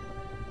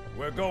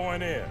 We're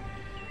going in.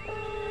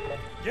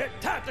 Get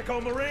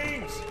tactical,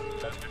 Marines!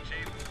 Chester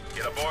Chief,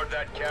 get aboard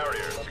that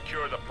carrier.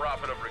 Secure the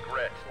Prophet of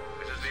Regret.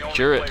 This is the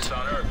Secure only it. place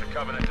on Earth the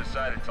Covenant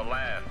decided to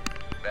land.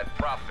 That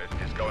Prophet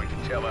is going to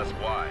tell us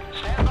why.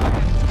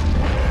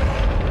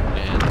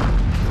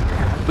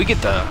 And we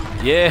get the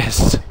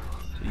yes,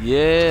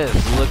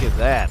 look at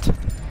that.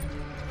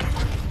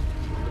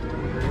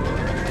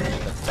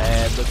 The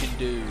bad-looking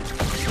dude.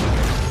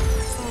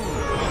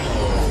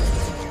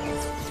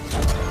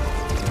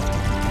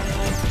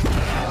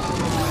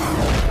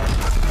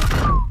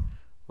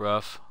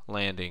 Rough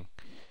landing.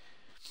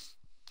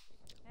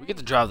 We get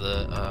to drive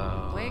the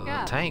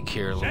tank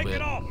here a little Shake bit.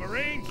 it off,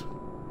 Marines!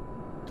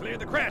 Clear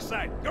the crash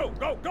site. Go,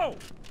 go, go!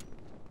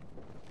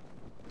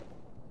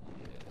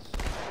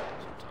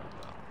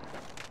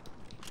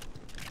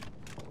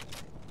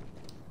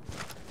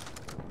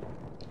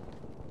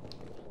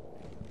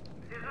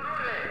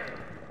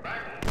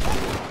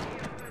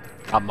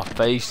 Out my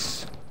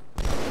face.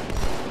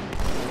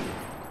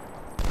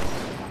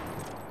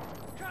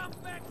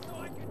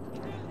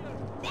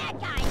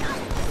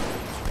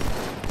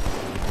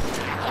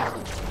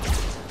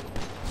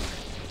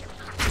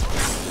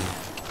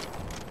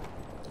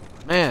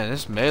 Man,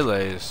 this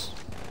melee is...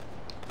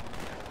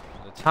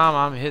 The time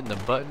I'm hitting the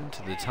button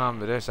to the time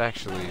that it's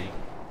actually...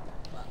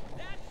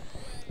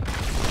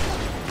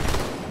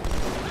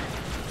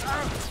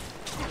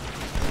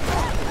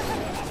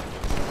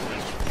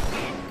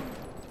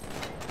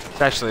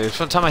 It's actually,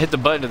 from the time I hit the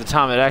button to the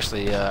time it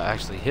actually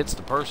hits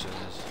the person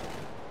is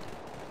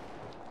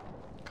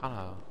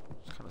kind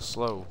of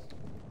slow.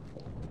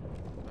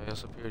 Anything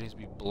else up here needs to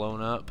be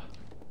blown up.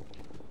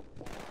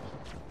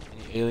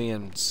 Any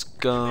alien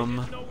scum?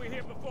 They didn't know we're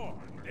here before.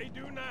 They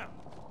do now.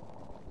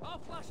 I'll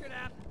flush it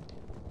out.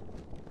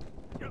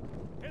 Yep,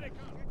 here they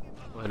come.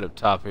 We'll head up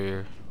top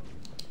here.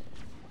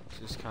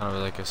 This is kind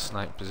of like a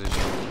snipe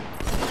position.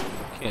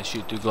 Can't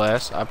shoot through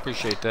glass. I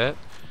appreciate that.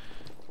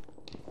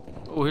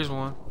 Oh, here's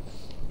one.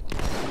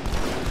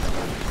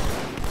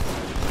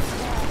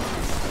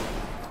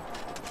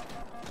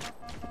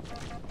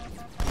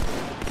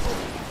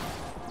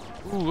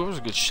 Ooh, that was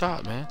a good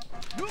shot, man.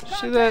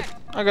 See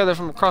that? I got that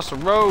from across the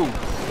road.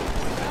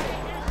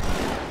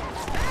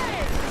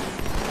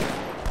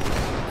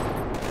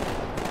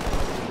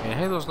 Man,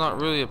 Halo's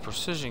not really a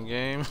precision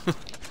game.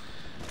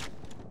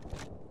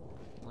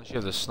 Unless you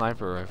have the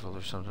sniper rifle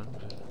or something.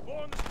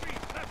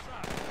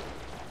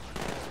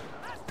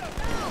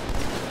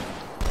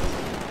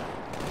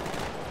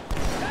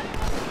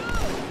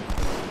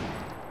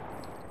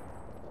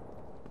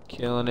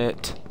 Killing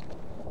it.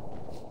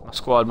 My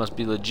squad must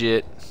be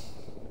legit.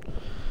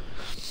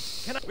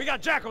 We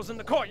got jackals in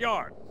the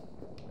courtyard.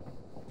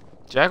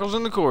 Jackals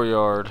in the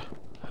courtyard.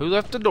 Who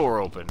left the door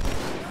open?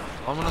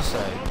 That's all I'm gonna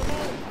say.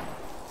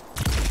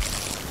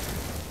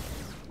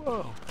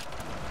 Whoa.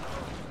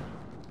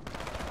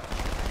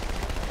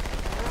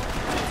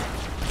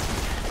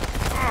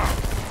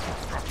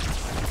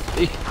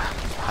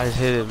 I just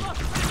hit him.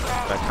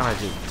 I kinda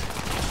didn't.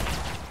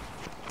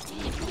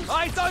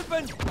 Eyes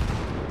open!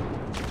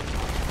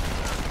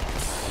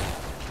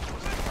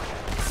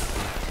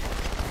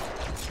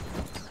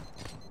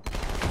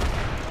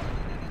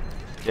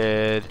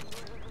 Dead.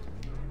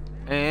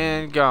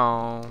 And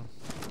gone.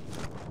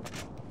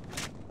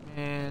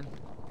 Man.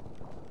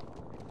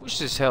 Wish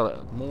this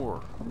hell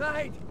more.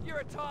 Mate, you're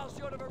a tile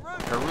short of a room.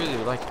 I really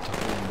would like to do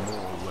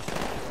more with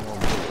more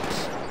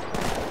bullets.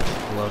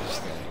 I love this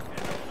thing.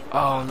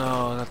 Oh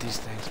no, not these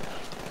things.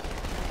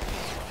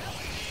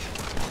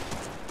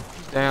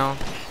 He's down.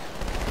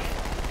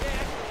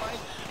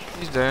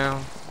 He's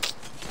down.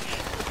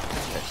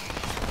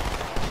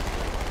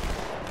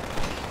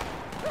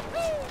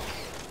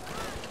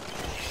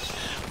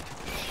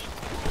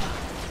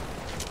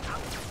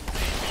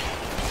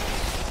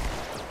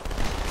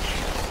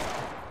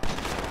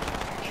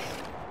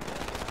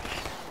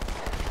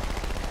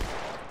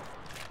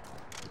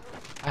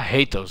 I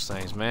hate those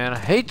things, man. I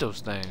hate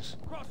those things.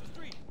 They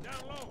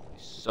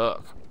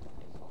suck.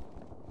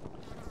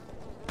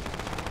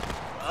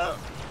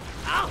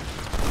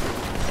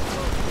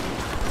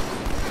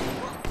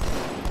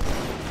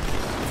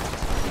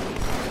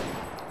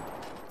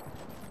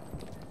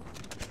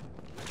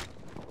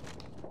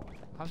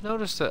 I've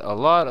noticed that a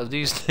lot of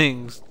these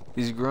things,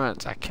 these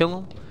grunts, I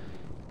kill them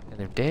and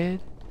they're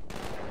dead,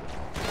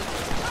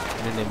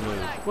 and then they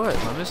move. What?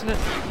 Am I missing it?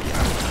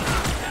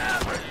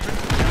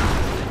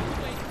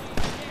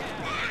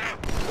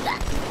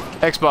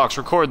 Xbox,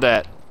 record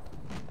that.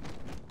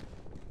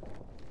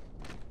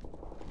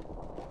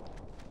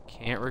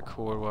 Can't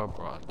record while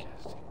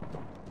broadcasting.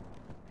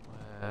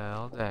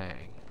 Well,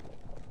 dang.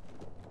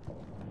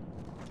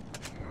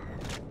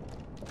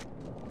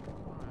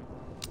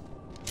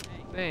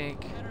 I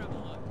think.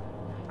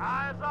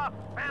 Eyes up,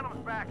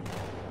 Phantom's back.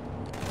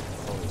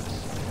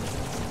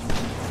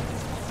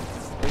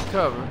 Take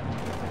cover.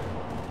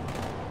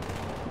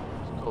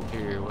 Let's go up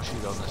here. We'll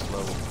shoot on this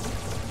level.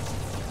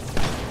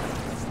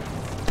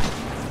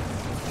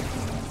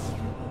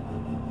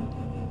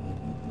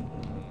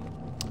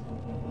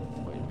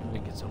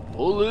 Some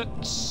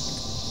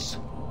bullets.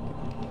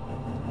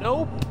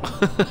 Nope.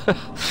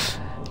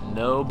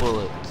 No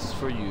bullets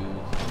for you.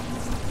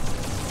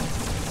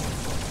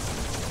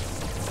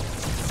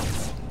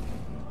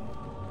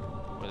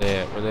 Where they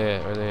at? Where they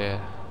at? Where they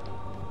at?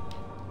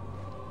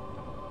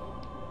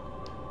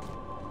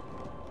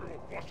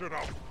 Watch it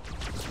out.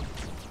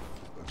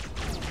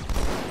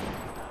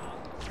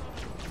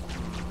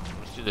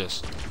 Let's do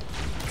this.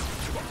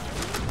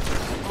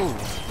 Oh,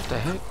 what the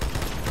heck?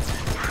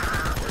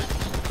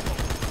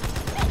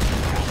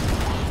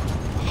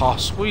 Oh,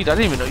 sweet. I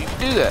didn't even know you could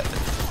do that.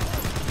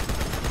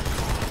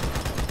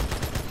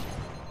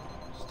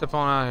 Step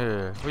on out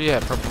here. Where you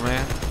at, Purple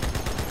Man?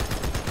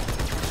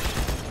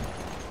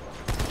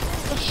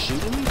 That's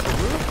shooting me for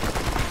real?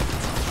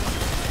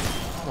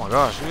 Oh my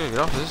gosh, we gotta get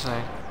off this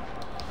thing.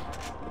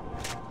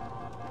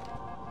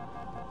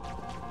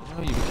 You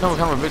know, you become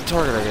kind of a big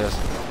target, I guess.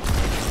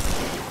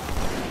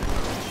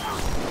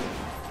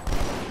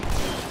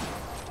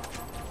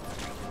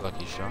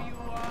 He shot.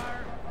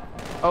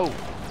 Oh,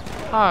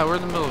 hi, we're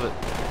in the middle of it.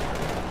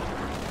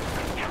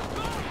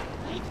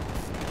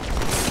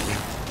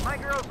 My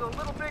girl's a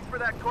little big for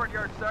that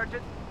courtyard,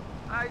 Sergeant.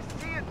 I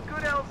see it's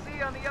good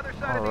LZ on the other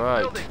side of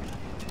Alright. these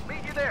buildings.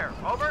 Meet you there.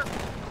 Over.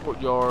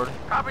 Courtyard.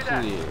 Copy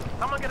that. Clear.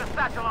 Someone get a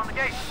satchel on the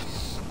gate.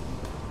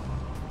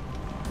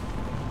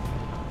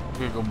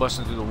 We're gonna go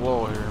busting through the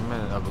wall here in a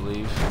minute, I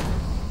believe.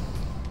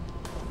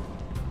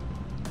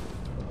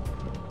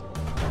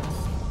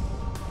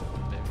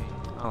 Maybe.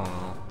 I don't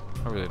know.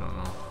 I really don't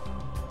know.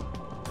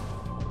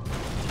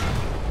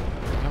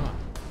 Come on.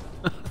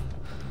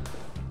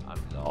 I'm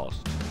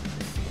lost.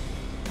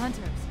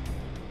 Hunters.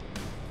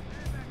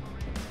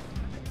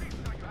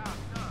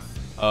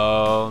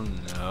 Oh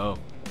no.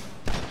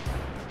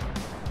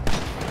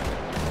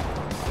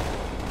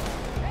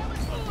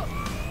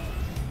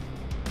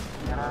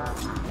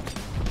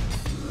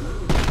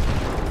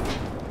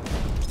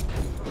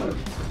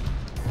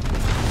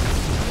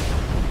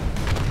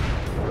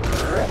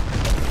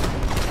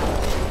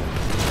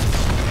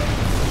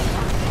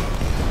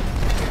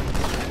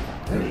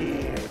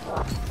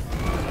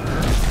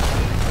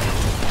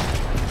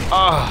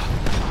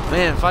 Ah,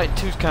 man, fighting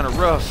two's kind of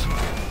rough.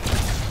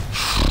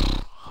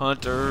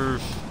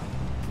 Hunters.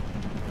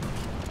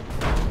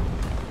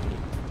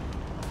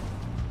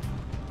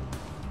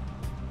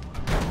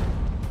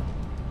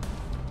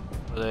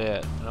 Where they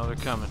at? I know they're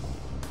coming.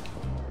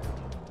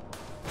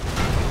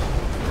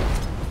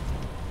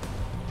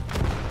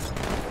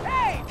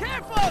 Hey,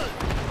 careful!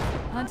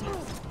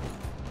 Hunters.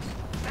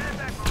 Stand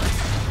back,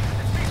 Marine.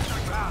 This beast's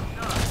not your house,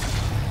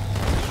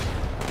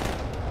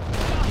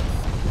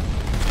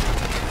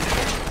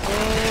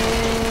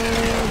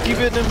 Keep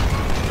hitting him.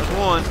 That's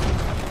one.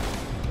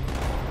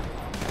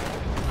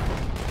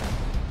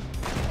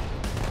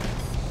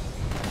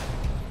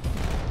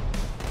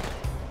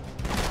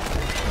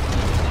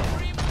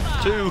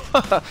 Two.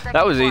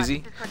 That was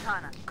easy.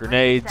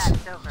 Grenades.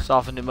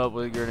 Softened him up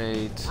with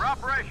grenades. We're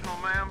operational,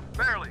 ma'am.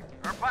 Barely.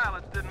 Our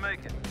pilots didn't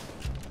make it.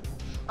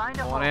 Find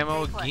a On hole,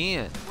 ammo stay put.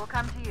 again. We'll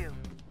come to you.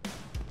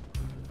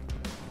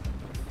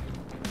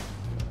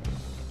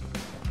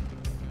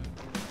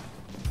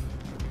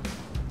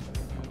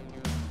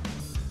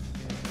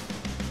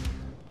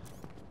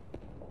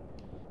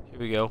 Here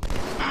we go.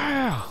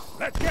 Pow!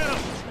 Let's get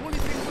them! The only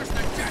thing worse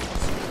than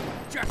jackals.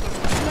 Jackals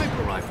with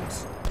sniper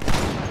rifles.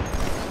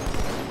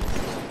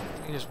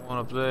 There's one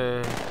up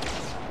there.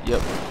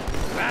 Yep.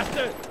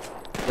 Bastard!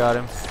 Got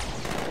him.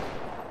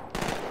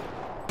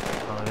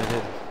 Oh, they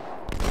did.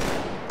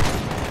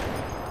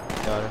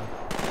 Got him.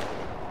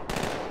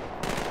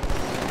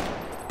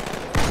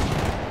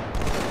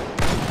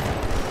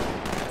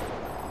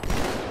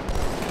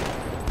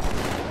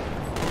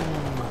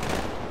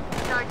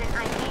 Sergeant,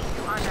 I need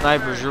you on the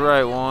Snipers, phone. you're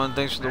right, Juan.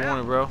 Thanks for the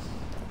warning, bro.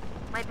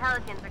 My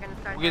Pelicans are going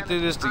to start We'll get through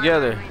leveling this armor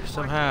together, reinforcements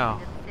somehow.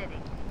 into the city.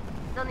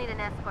 Still need an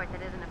escort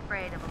that isn't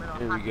afraid of a little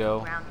Here we hostile go.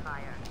 ground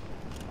fire.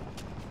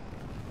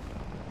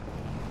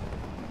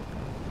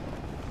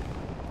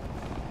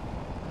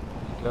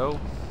 Go.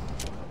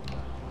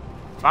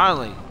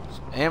 Finally,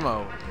 some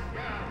ammo.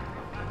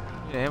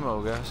 Need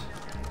ammo, guys.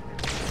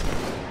 I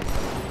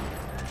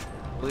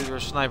believe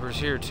there's snipers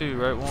here too,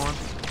 right, Juan?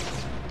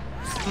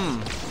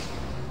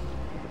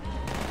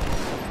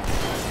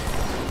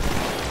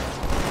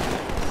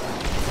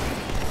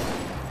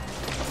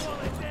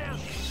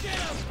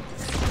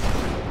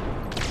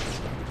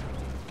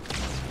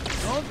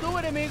 Don't do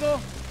it, amigo.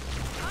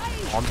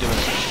 I'm doing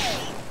it.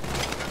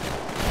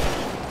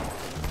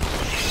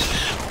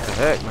 What the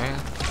heck, man?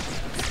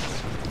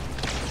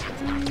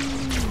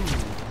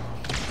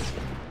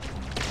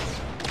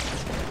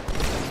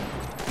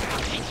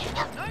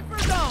 Sniper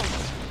down.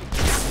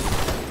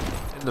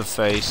 In the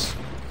face.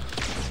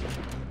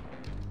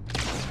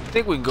 I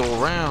think we can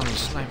go around these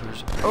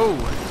snipers. Oh!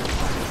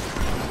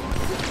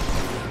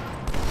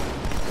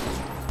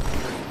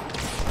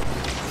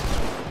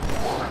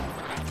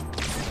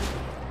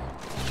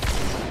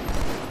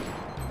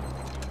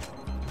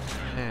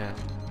 Man.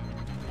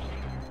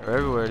 They're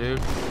everywhere, dude.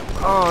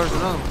 Oh, there's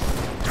another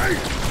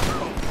one.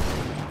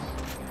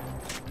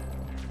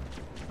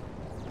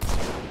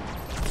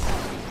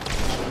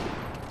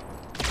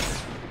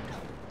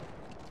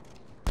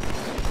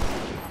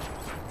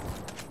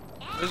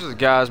 This is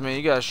guys, man.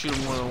 You gotta shoot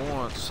them more than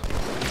once.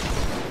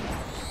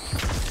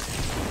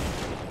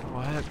 Oh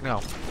heck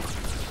no!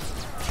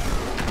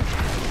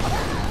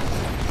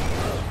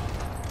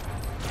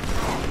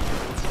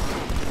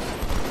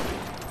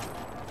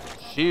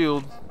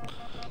 Shield.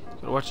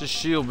 Gotta watch this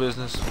shield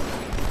business.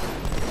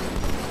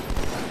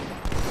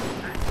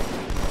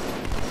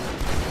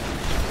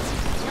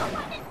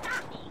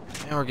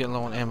 And we're getting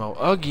low on ammo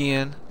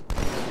again.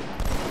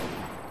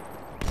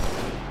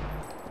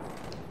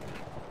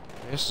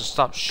 I guess to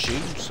stop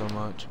shooting so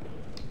much.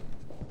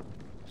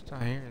 It's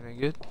not here. Anything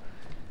good?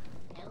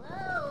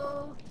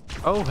 Hello?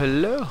 Oh,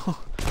 hello.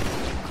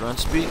 Grunt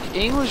speak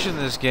English in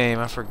this game.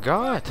 I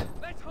forgot.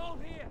 Let's hold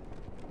here.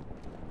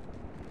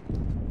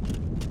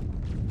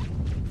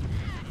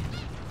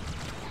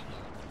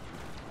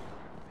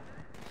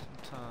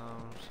 Sometimes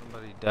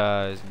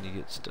dies and you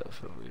get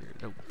stuff over here.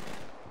 Nope.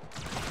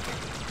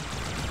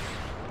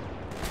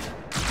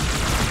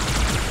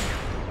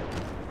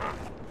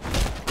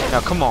 Now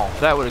come on,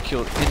 that would have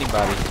killed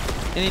anybody,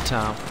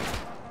 anytime.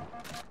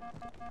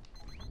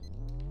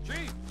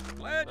 Chief,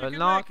 glad you But can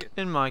not make it.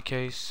 in my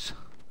case.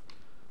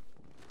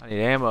 I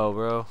need ammo,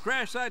 bro.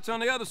 Crash site's on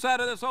the other side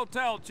of this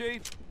hotel,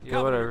 Chief. Yeah,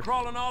 Covenant whatever. are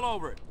crawling all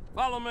over it.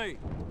 Follow me.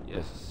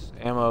 Yes,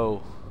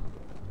 ammo.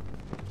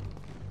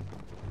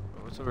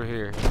 What's over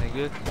here? Any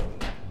good?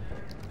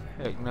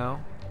 Heck no.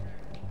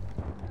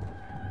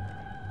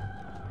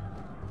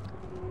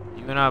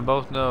 You and I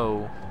both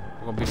know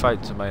we're gonna be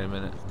fighting somebody in a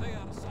minute. Stay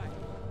out of sight.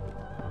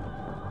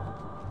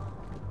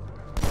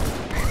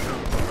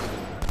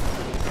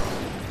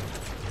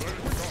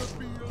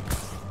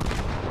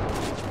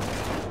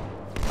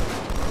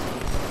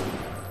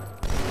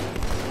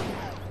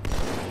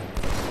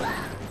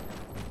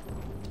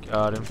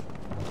 Got him.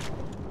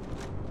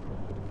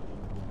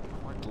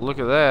 Like the look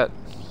at that.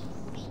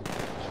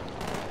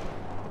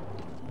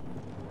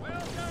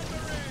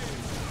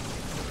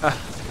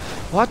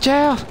 Watch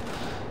out!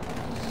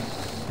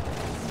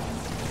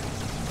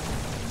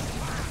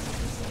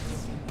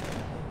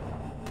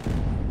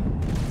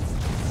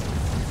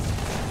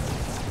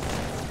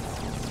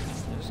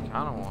 Just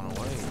kind of want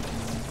to wait.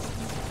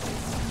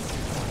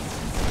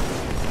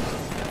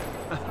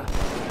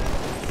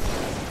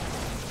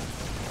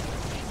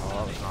 Oh,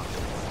 that was not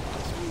good.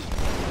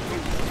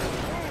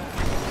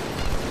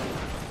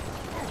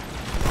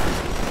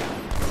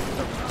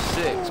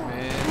 6,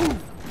 man.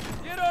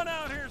 Get on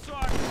out here so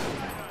I can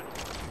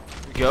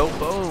Here we go.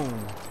 Boom.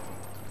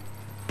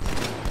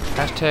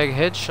 Hashtag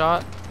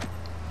headshot.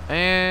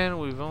 And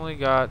we've only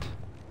got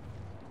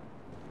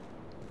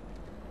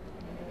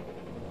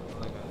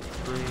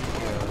 3.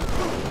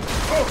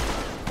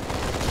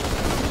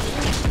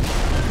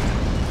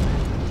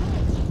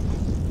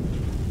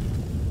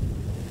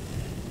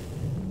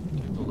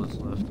 Bullets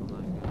left on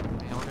that guy.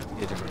 Man, we're gonna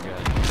get a different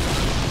guy.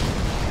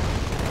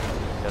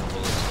 Got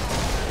bullets.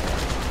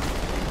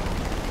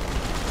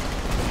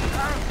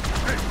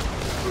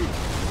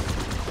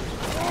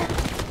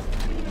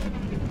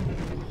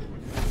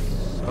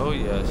 Oh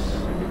yes.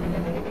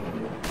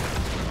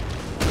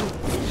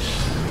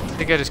 I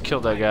think I just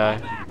killed that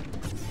guy,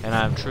 and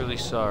I'm truly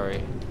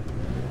sorry.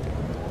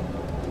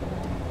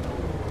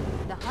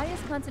 The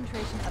highest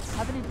concentration of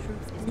Covenant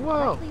troops is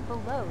Whoa. directly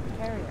below the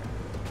carrier.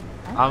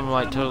 I'm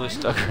like totally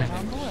stuck right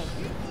now.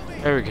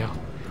 There we go.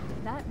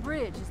 That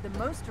bridge is the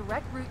most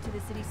direct route to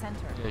the city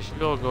center. Yes,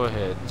 you all go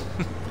ahead.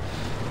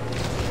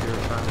 You're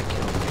trying to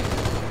kill me.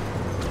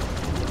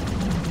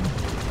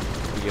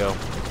 Here we go.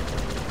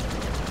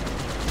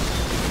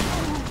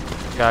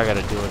 I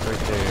gotta do it right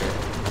there.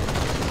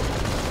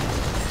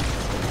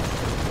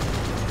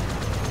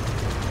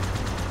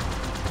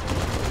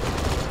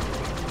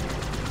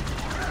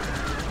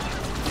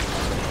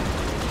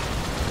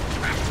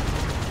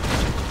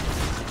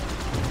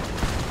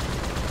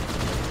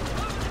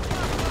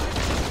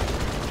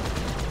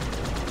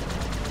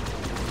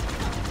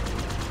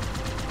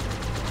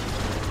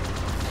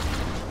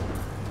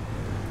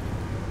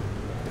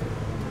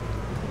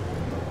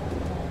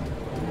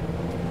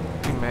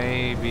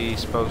 Maybe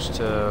supposed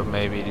to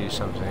maybe do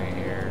something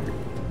here.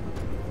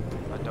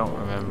 I don't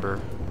remember.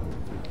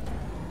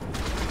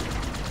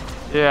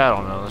 Yeah, I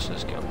don't know. Let's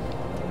just go.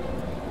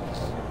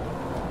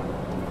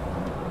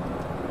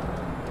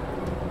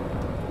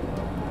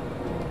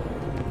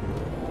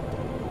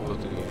 Go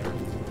through here.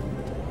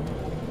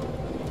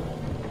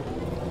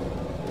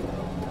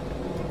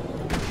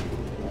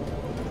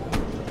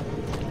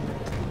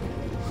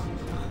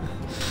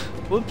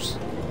 Whoops.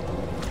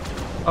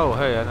 Oh,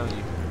 hey, I know you.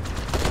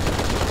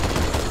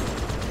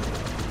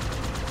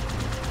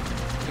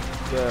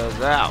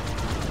 Out.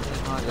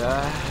 There's my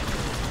guy. I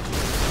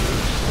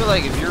feel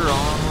like if you're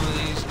on one of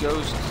these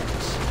ghosts,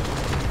 it's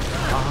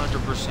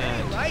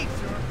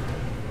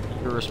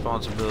 100% your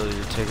responsibility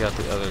to take out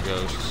the other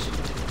ghosts.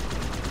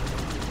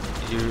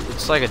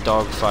 It's like a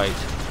dogfight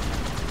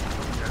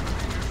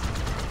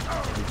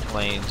in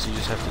planes. You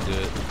just have to do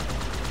it.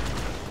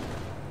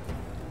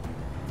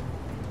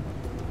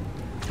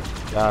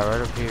 Guy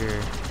right up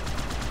here.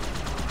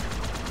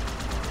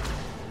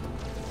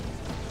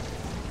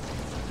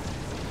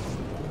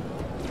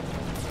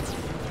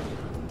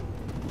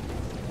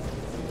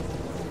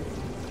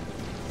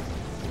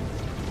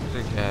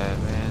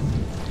 Man.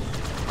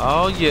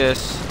 Oh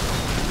yes.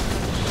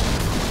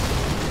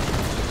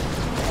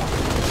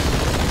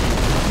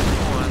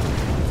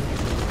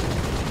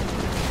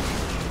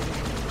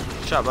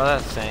 Shot by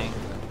that thing.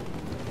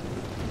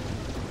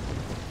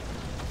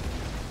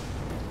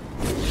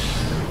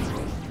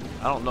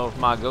 I don't know if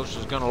my ghost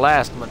is gonna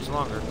last much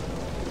longer.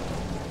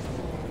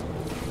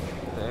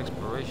 The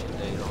expiration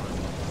date on it.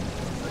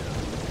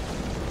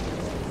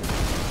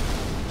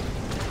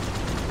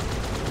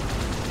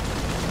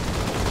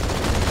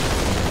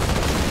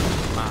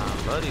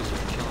 Buddies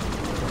are killing me.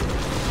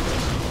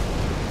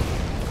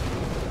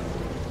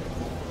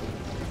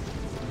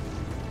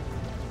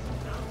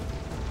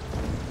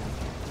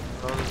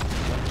 Oh,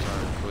 I'm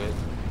sorry, quit.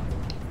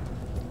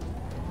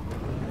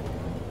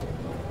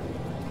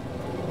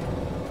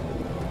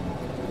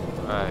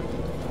 Alright.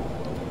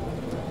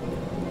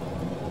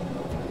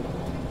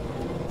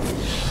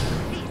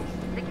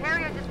 The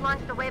carrier just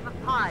launched a wave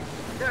of pods.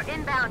 They're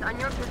inbound on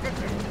your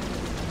position.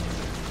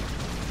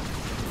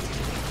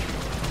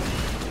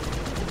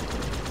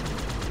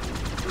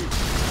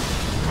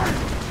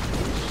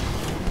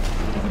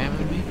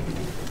 Spamming me?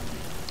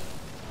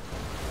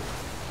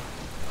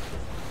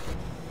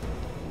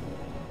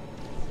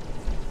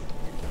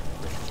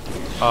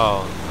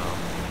 Oh no.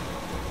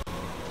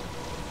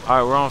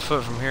 Alright, we're on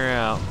foot from here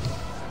out.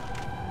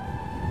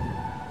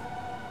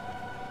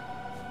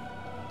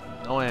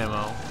 No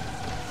ammo.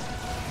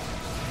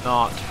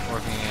 Not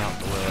working out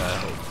the way I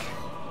hoped.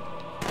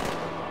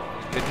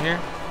 Good in here?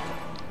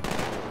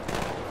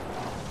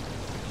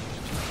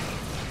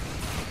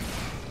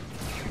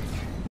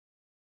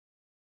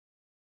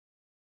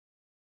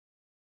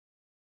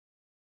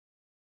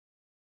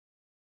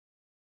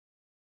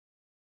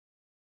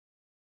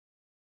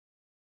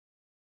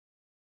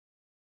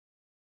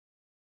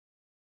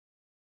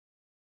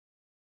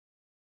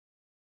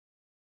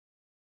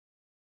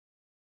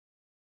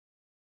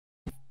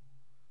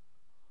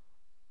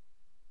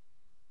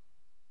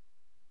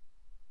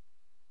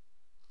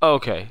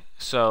 Okay,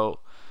 so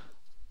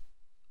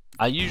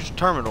I used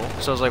terminal,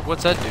 so I was like,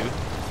 what's that do?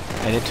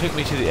 And it took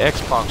me to the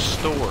Xbox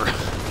store.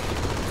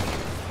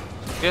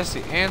 I guess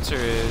the answer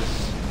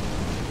is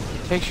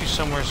it takes you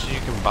somewhere so you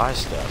can buy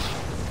stuff.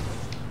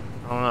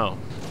 I don't know.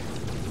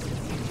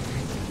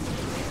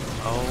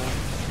 Oh.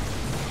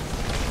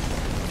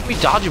 We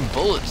dodging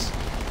bullets.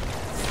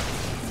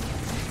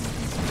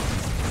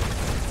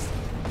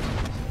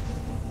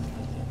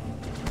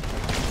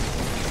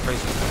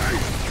 Crazy.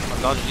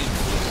 I'm dodging these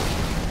bullets.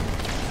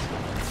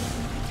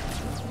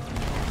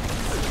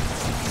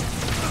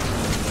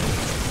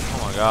 Oh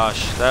my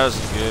gosh, that was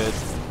good.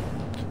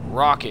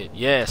 Rocket,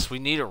 yes, we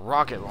need a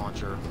rocket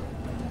launcher.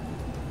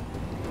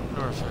 I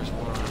wonder if there's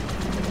one.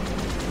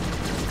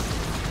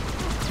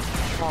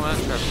 Come on,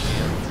 that's trapping me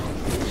in.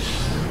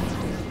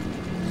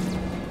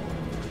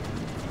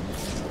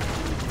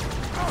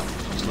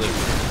 Just leave.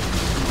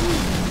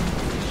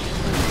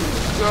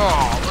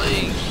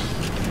 Golly!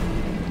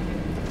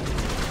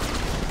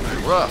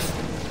 Pretty rough.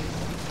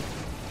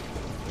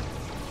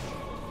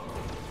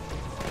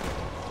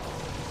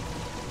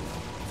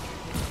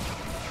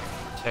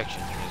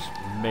 Protection is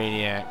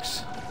maniacs.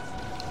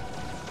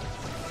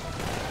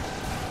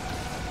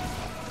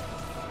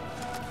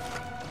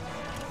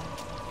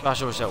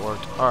 Gosh, I wish that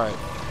worked. Alright.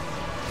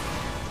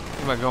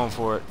 Am I going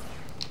for it?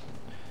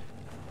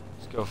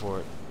 Let's go for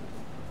it.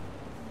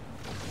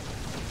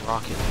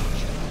 Rocket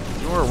launcher.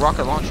 You know where a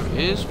rocket launcher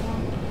is?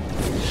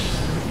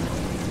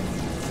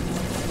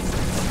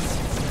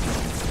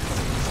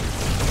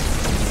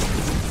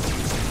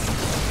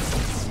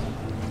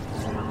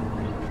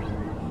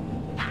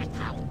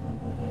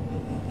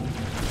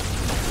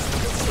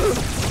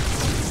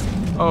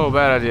 Oh,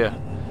 bad idea.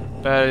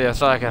 Bad idea. I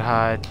thought I could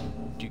hide.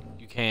 You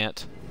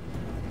can't.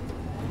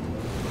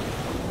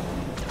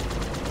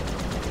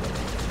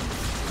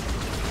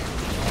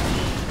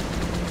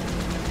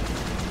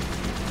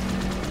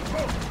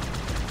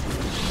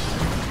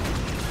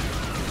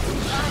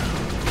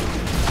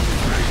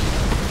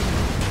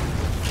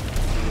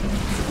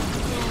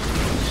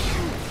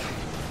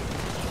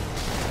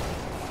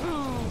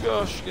 Oh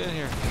gosh, get in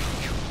here.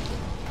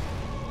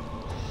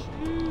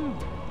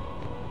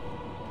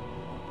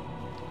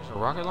 A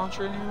rocket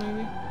launcher in here,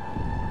 maybe?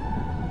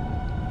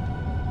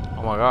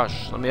 Oh my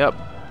gosh, let me up.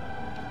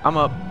 I'm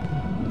up.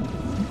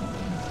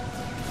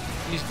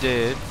 He's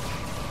dead.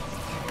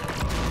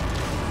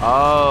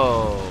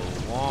 Oh,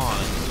 Juan,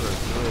 you are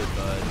good,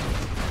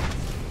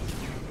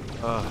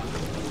 bud.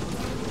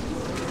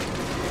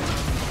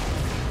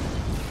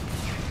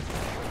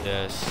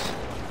 Yes.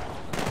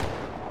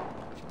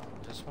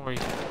 This one where you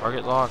can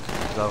target lock?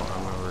 Because I don't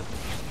remember.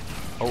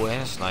 Oh,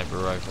 and a sniper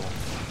rifle.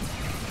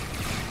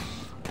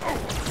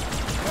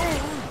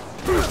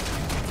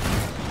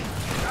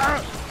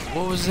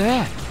 What was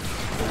that?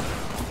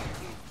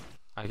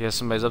 I guess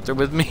somebody's up there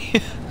with me.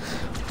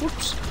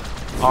 Whoops.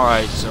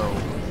 Alright, so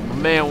my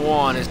man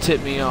Juan has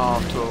tipped me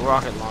off to a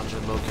rocket launcher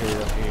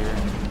located up here.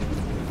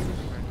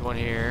 We're going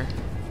here.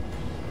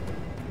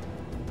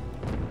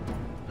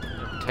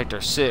 Protect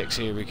our 6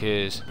 here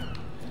because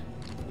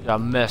we got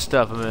messed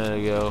up a minute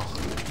ago.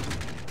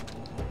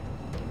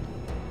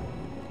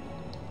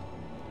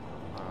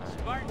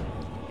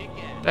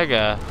 That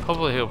guy,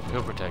 hopefully he'll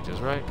protect us,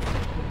 right?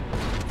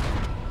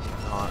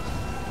 Not.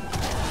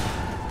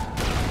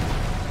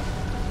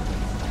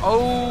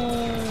 Oh!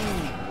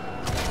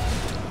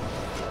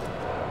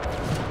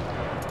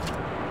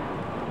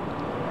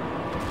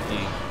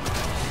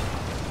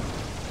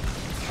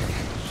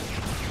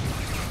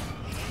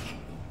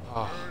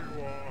 Oh.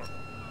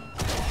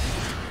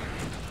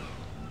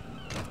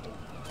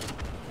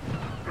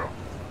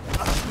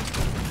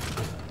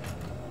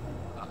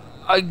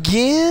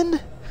 Again?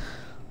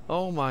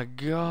 Oh my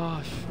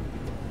gosh.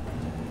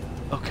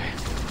 Okay.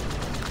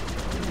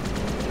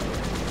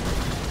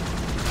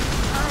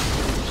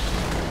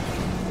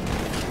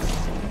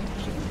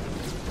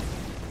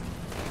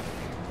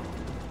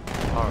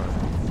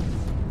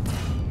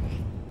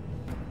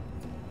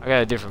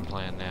 got a different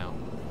plan now.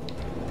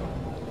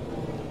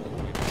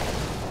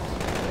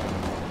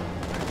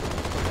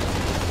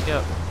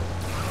 Yep.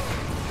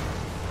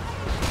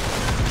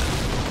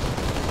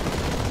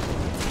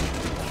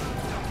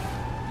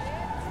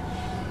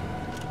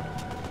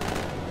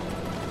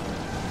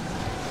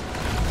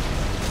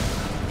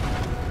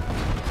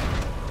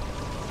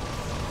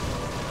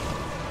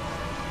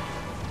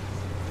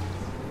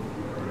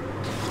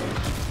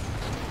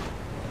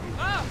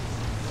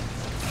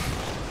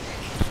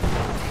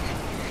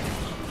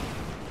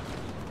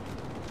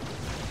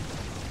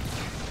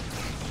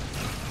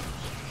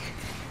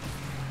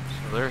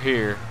 They're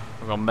here.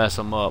 We're gonna mess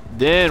them up.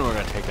 Then we're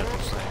gonna take out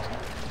those things.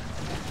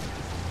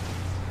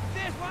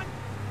 This one.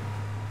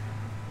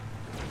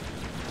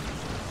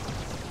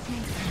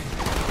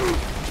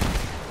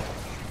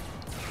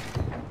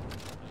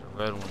 There's a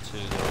red one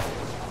too, though.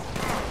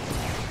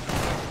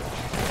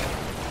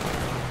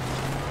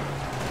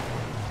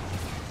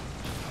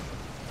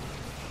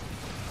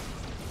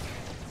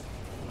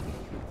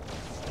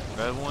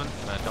 Red one,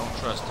 and I don't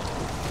trust him.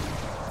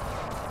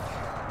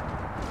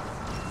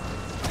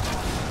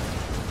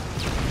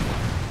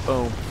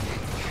 Boom.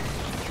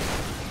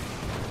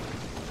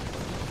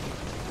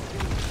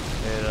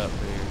 Head up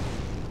here.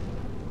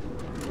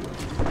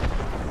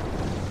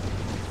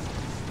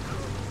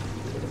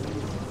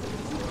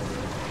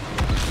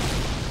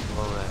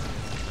 Blow that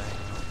thing.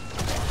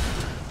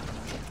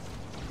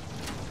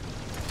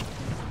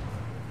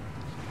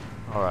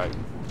 Alright.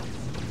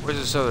 Where's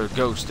this other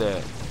ghost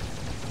at?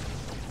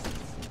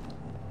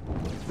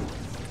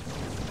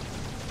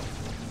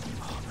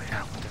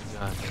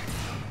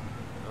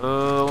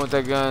 I want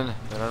that gun,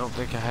 but I don't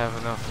think I have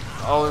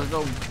enough. Oh, there's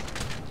no...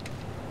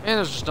 Man,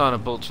 there's just not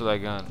enough bullets for that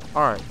gun.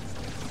 Alright.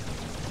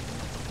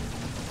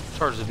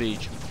 Charge the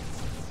beach.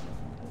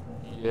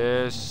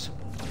 Yes.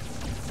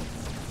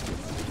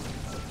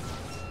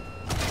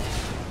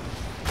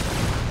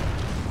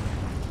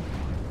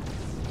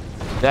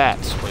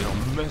 That's why you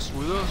don't mess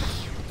with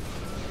us.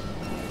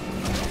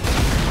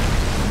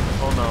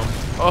 Oh no.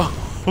 Oh!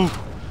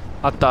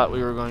 I thought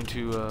we were going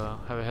to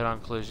have a head-on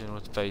collision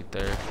with Fate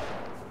there.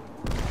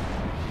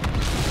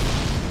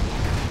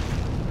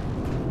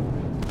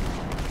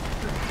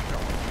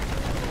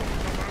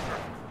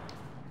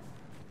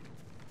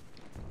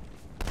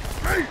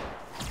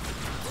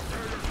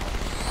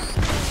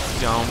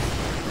 Down.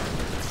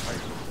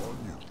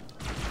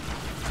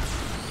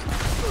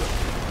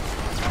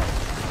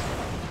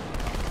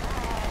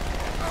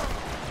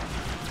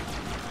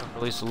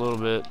 Release a little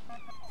bit.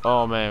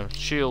 Oh man,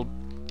 shield.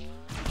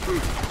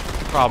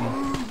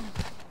 Problem.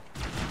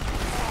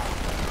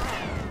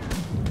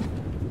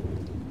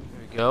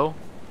 There we go.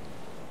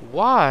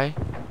 Why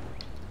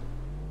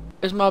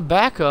is my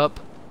backup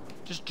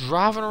just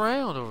driving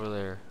around over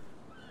there?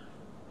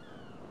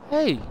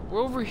 Hey,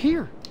 we're over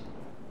here.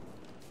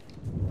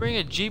 Bring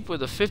a Jeep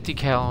with a 50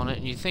 cal on it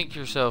and you think to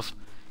yourself,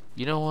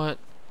 you know what?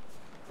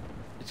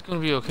 It's gonna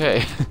be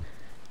okay.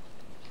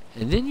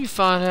 And then you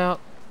find out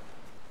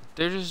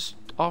they're just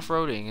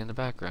off-roading in the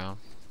background.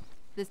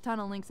 This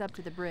tunnel links up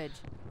to the bridge.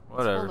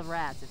 Whatever. It's full of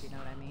rats, if you know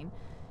what I mean.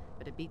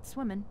 But it beats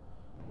swimming.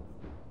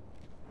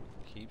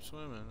 Keep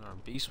swimming, or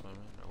be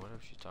swimming, or whatever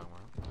she's talking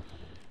about.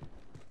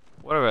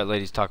 Whatever that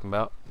lady's talking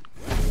about.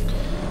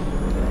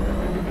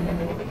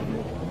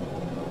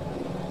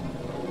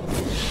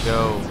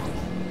 Go.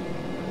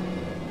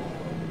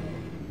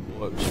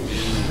 What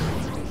speed?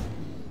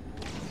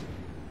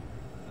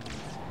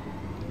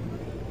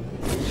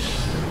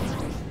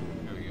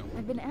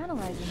 I've been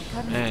analyzing the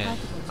Covenant Man,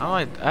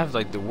 I have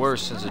like the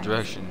worst sense of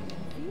direction.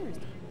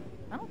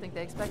 I don't think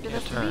they expected Yeah,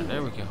 us to turn. be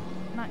There here. we go.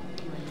 Not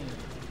you and me.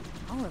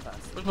 All of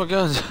us. Where's my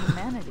guns?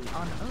 Humanity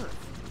on Earth.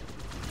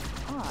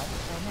 Odd,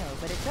 I know,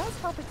 but it does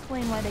help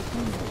explain why they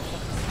came here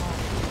such a small.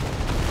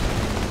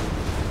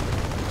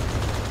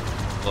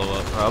 Blow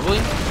up, probably.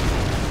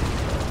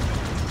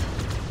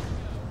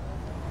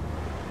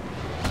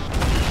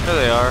 There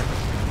they are.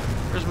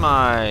 There's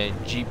my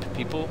Jeep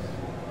people.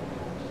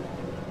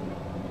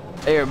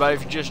 Hey everybody,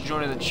 if you're just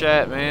joining the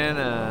chat, man,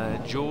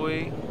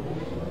 enjoy.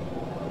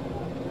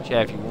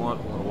 Chat if you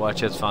want to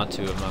watch, that's fine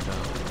too. I'm not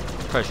gonna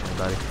pressure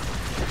anybody.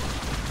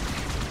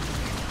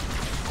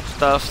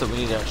 Stuff that we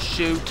need to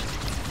shoot.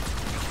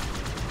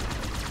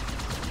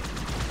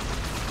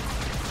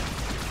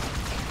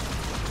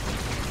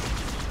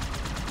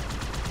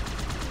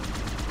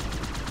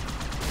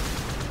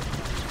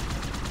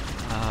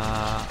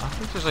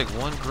 I think there's like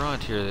one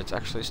grunt here that's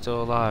actually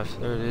still alive.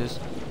 There it is.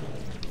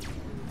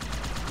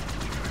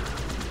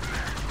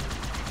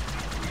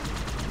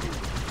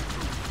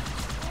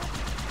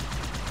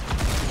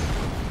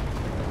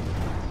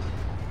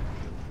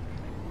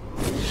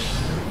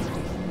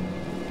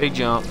 Big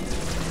jump.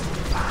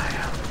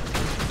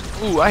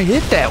 Ooh, I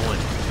hit that one.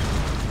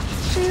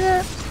 See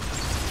that?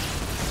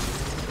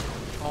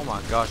 Oh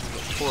my gosh,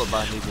 poor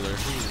binocular.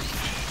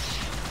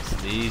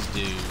 These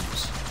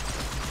dudes.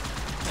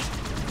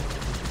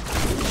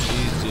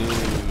 These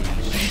dudes.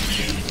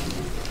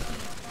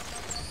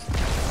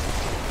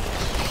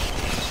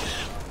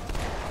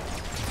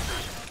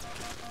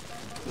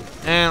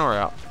 And we're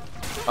out.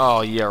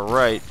 Oh, yeah,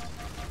 right.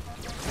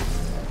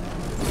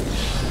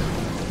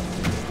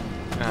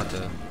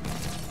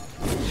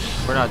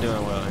 We're not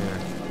doing well here.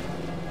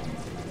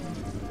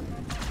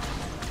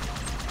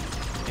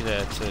 Need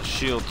that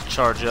shield to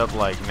charge up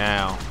like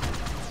now.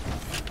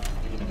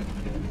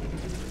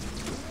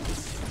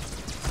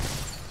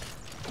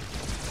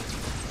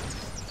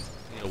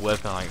 Need a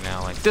weapon like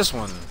now, like this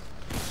one.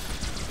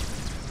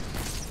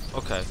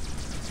 Okay.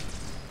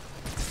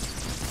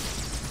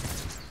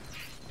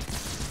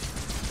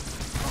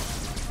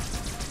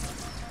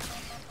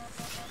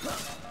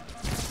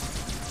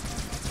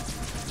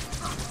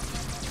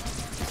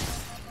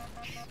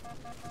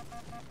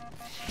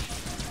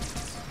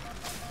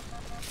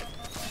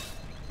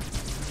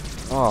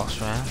 Oh,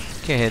 man.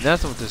 Can't hit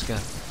nothing with this gun.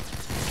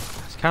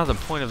 It's kind of the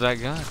point of that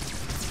gun.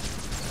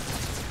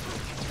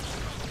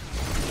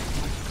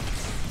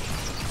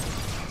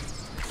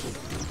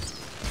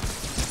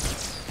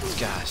 This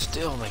guy's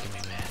still making me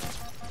mad.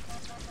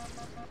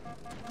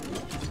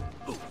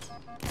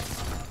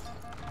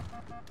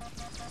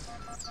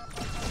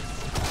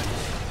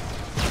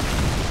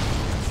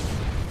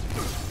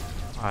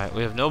 Alright,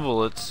 we have no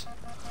bullets.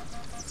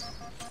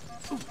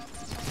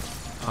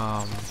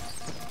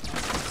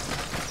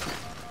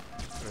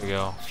 There we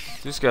go.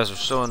 These guys are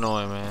so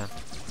annoying, man.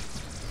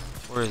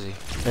 Where is he?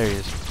 There he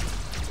is.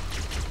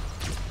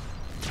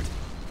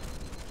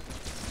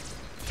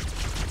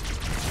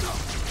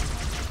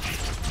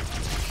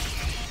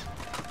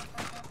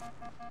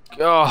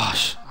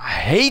 Gosh, I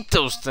hate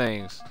those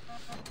things.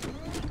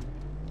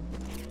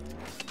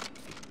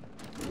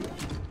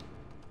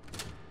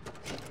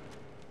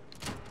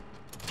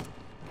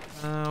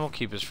 We'll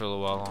keep this for a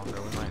little while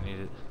longer. We might need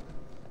it.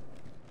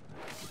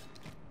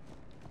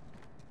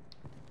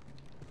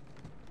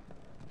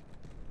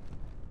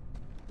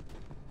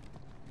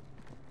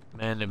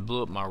 Man, they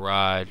blew up my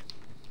ride.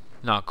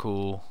 Not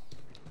cool.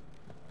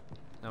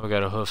 Now we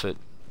gotta hoof it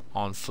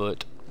on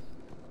foot.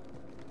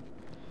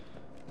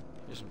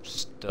 Here's some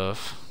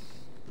stuff.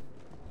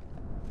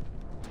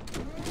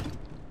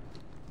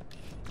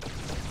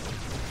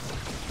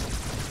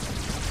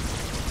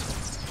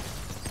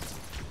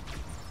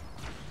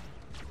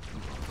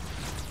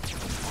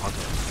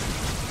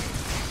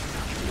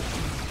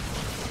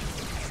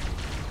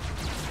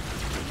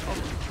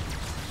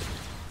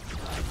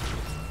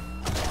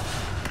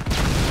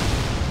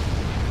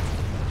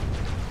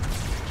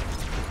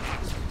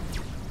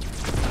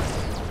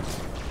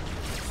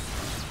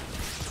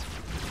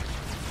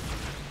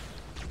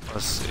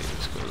 Let's see,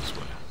 let's go this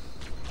way.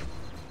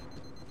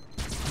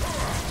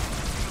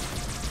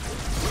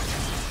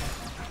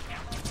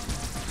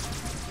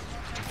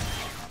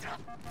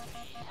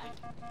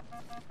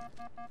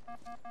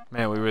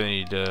 Man, we really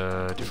need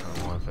a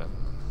different weapon.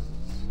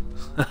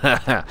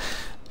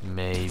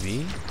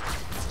 Maybe.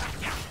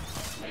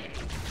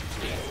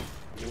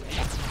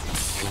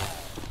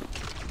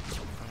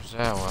 Where's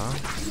that one?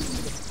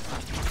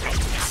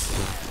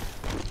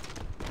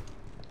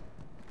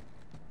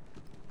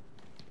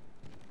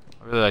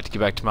 I really like to get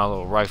back to my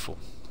little rifle.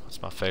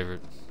 That's my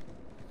favorite.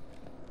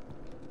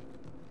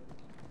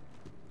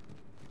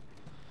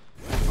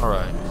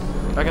 Alright.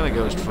 Back in the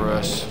ghost for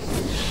us.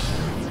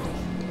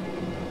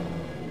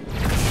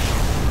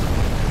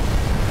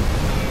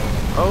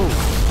 Oh!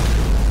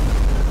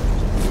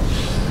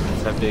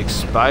 That big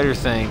spider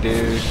thing,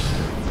 dude.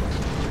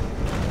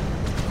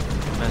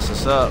 Mess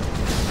us up.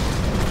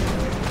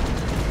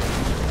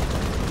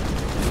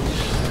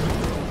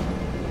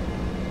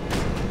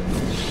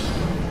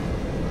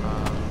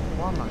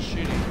 Why am I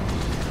shooting?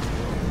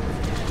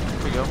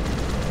 Here we go.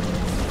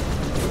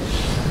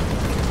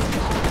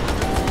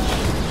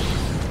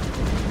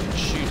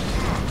 Shoot.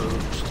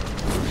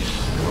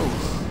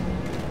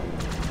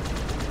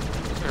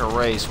 It's like a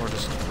race. We're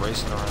just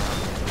racing around.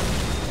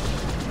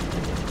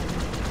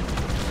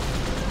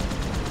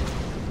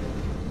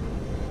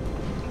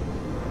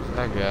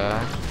 That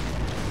guy.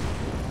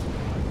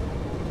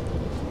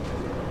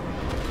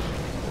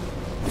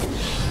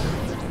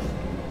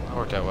 That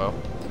worked out well.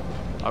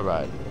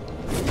 Alright.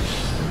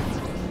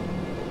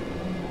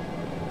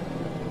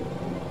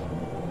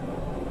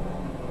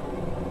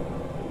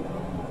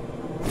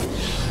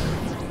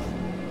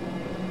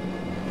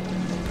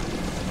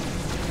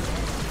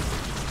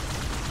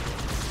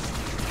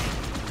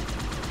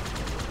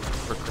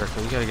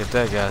 We gotta get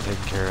that guy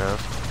taken care of.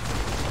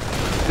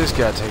 This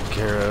guy taken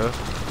care of.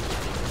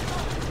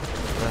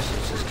 The rest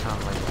is just kind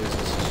of like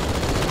business.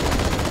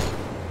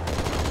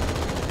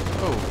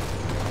 Oh.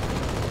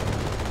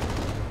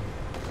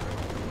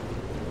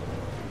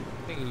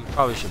 I think we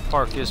probably should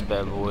park this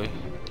bad boy.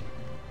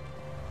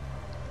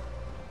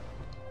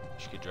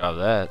 You could drive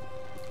that.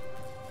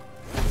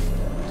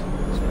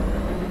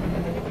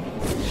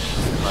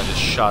 I just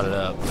shot it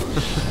up.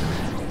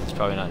 It's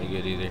probably not any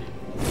good either.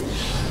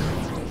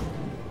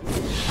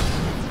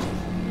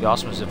 It'd be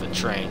awesome as if a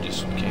train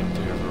just came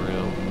through for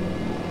real.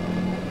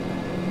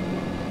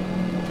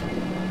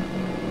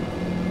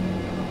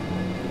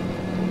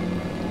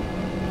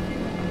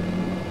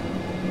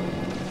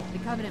 The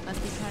Covenant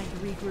must be trying to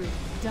regroup.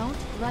 Don't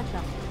let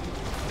them.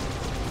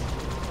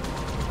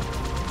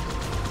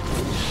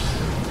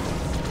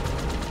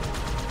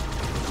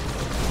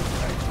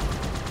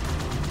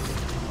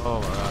 Oh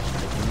my gosh,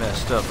 I'm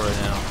messed up right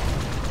now.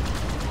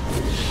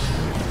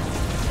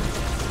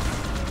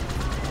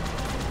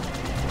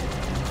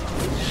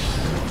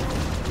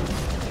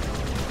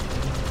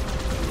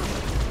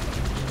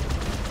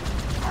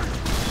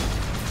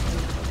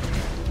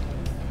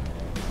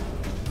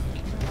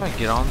 Can I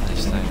get on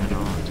this thing or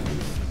not?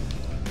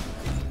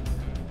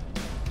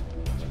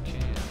 You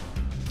can.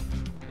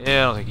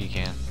 Yeah, I don't think you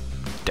can.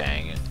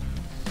 Dang it.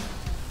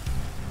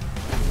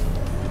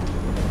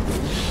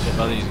 Get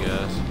by these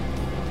guys.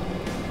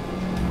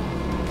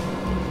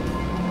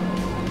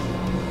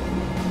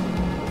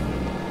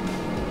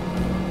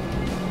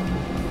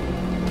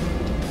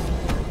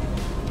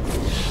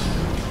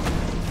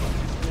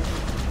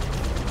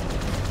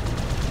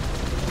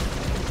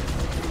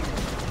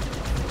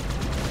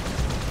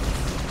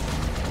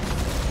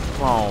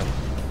 Come on.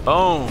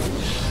 Boom.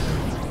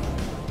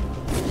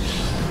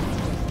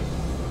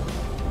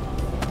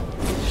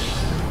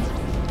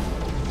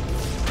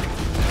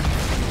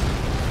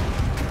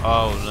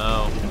 Oh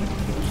no.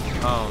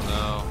 Oh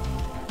no.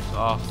 It's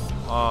awful.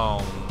 Oh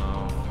no.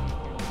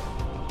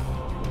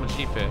 What'd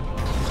she pick?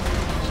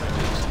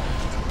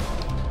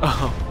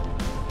 Oh.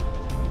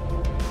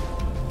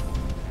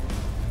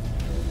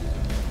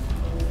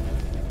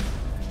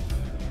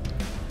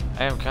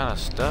 I am kind of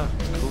stuck.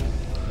 It's cool.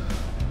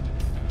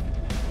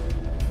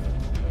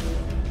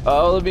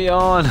 Oh, let me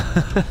on.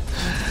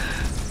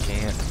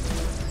 Can't.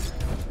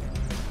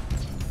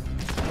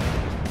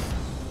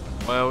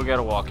 Well, we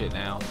gotta walk it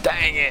now.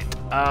 Dang it!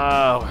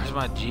 Oh, where's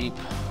my Jeep?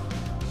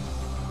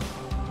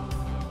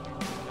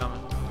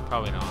 Coming?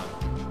 Probably not.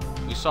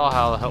 We saw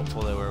how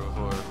helpful they were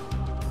before.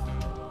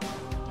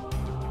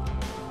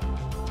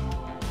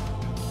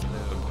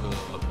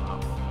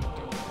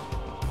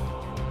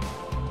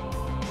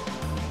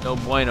 No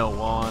bueno,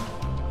 Juan.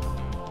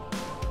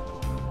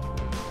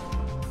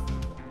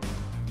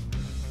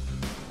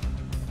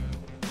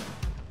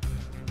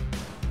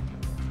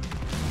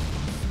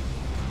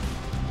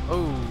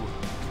 Oh.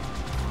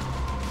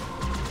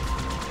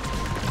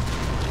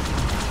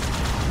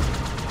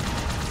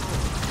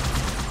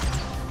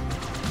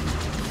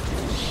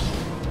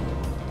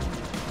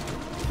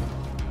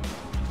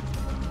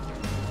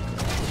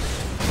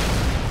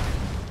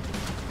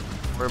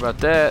 Worry about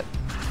that.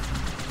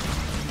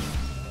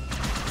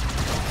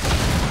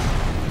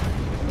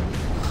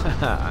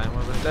 I ain't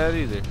worried about that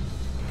either.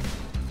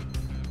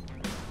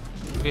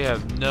 We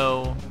have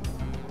no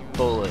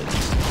bullets.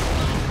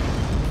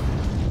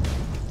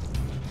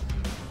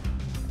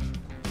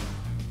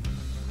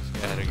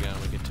 This guy had a gun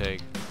we could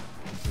take.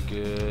 We're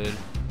good.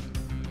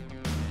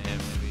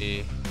 And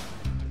maybe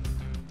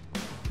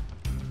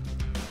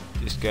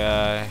this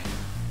guy.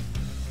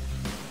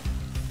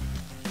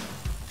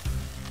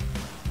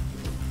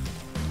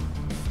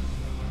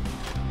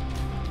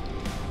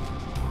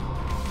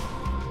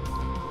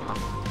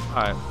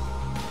 Alright.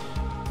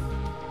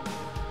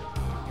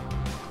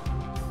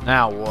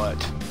 Now what?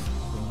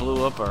 We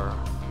blew up our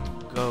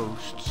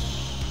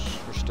ghosts.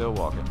 We're still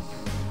walking.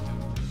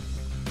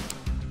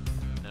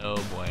 No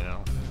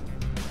bueno.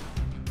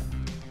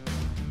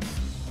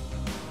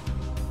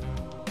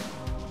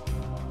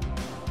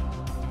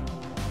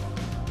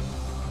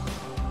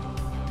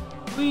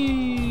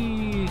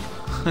 Whee!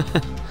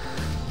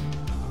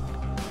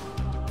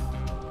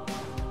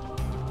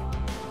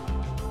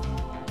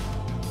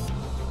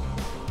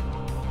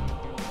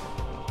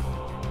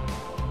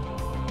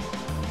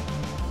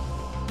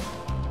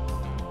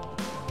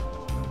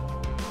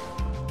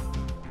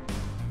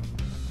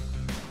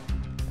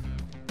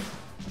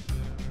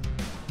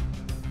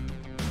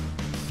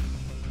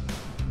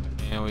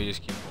 And we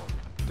just keep walking.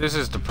 This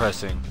is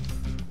depressing.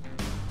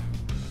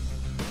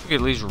 You could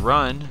at least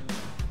run.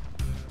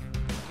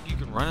 You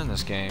can run in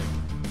this game.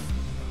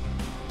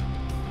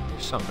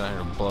 There's something down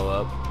here to blow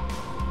up.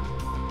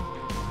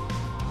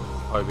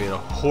 Probably be at a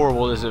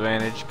horrible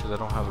disadvantage because I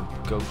don't have a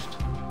ghost.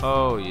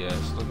 Oh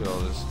yes, look at all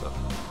this stuff.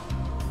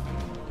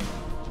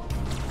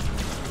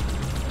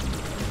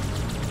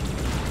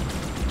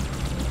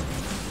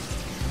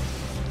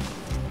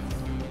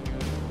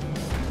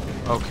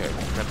 Okay,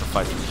 we have to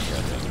fight this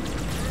guy thing.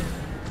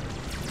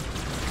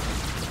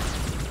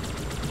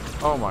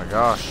 Oh my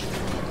gosh.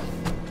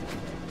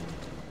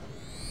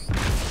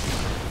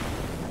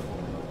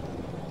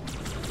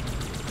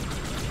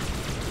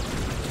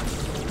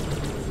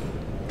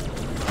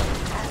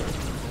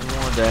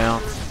 One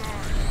down.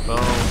 Boom.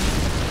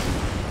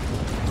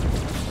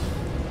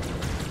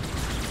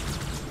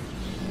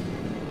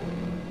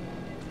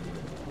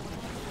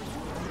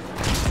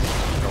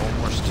 Got one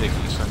more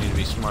sticky, so I need to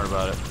be smart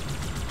about it.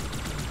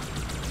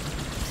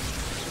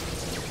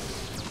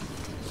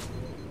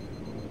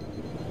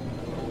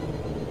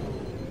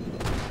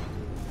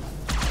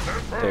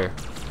 There.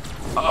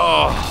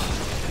 Oh.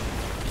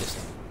 Yes.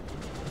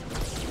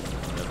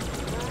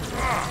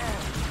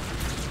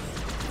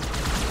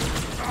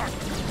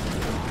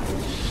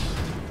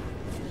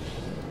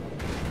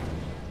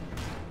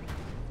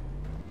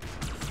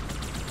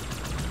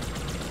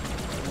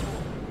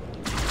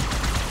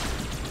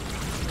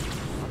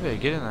 Okay,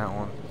 get in that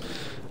one.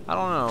 I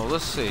don't know.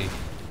 Let's see.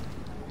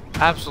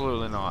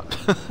 Absolutely not.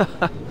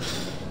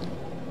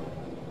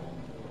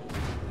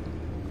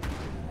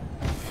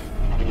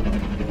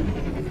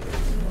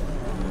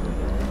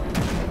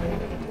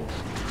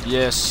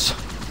 Yes.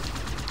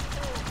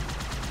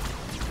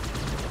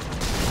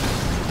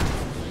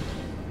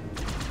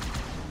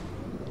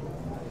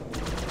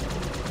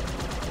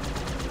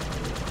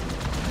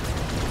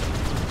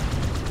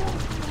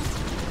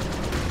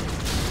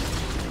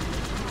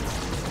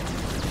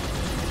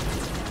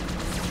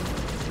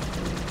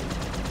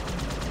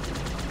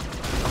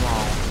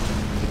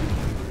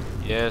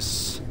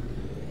 Yes.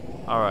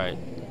 Alright.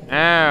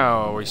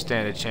 Now we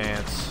stand a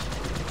chance.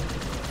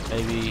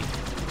 Maybe.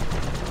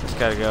 Just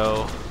gotta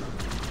go.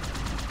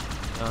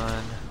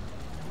 Done.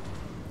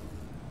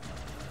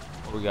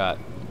 What we got?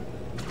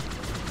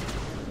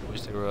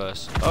 Wish they were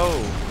us. Oh!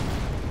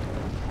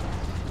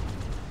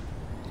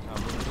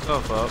 I'll move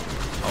myself up.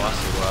 Oh, I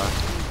see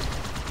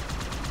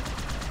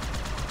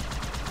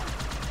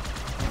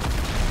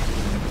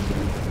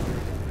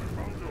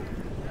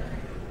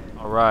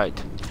why.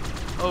 Alright.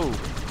 Oh!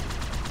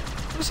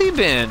 Where's he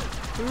been?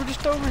 We were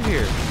just over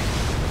here.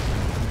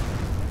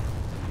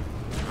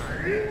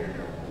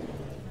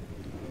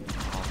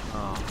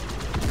 Oh.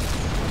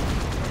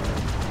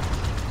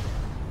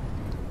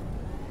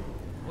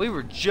 We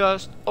were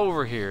just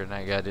over here and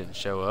that guy didn't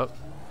show up.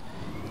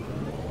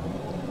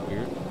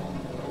 Weird.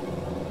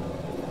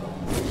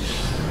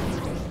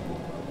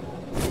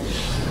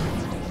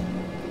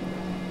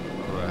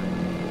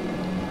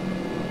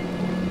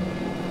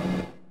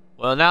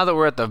 Well, now that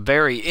we're at the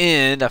very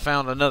end, I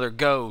found another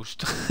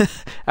ghost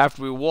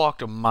after we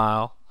walked a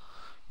mile.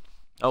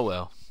 Oh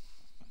well.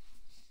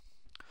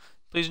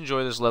 Please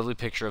enjoy this lovely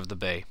picture of the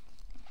bay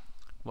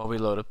while we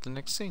load up the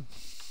next scene.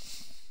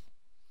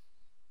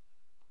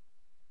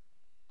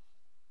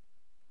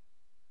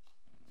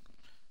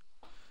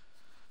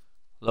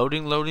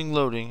 Loading, loading,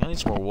 loading. I need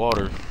some more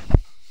water.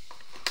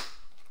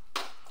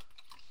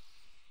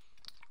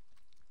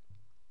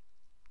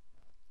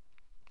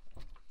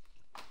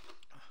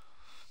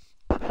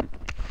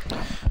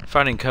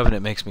 Finding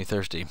Covenant makes me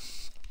thirsty.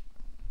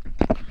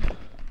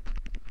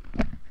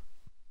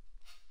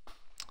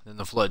 Then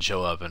the flood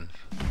show up and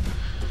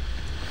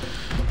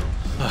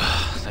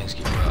things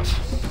get rough.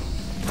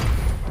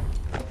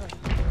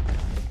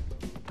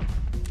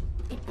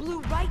 It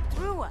blew right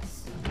through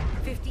us.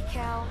 50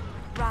 cal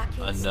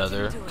rockets.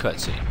 Another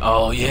cutscene.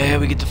 Oh yeah,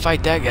 we get to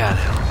fight that guy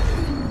now.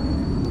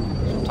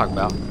 That's what I'm talking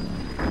about.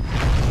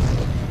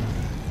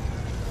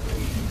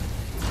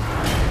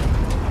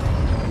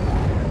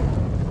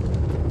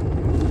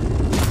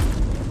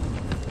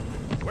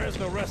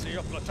 The rest of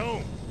your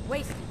platoon.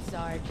 Wasted,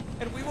 Sarge.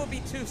 And we will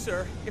be too,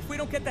 sir, if we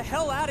don't get the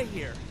hell out of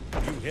here.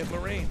 You hit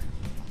Marine?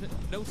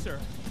 No, sir.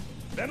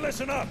 Then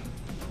listen up.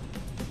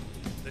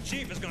 The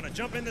chief is gonna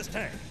jump in this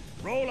tank,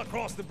 roll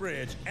across the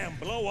bridge, and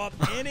blow up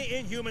any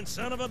inhuman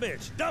son of a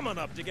bitch dumb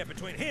enough to get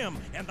between him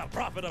and the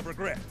prophet of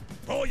regret.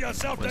 Pull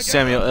yourself When together.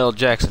 Samuel L.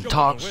 Jackson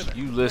talks,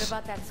 you listen.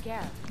 What about that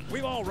scarab?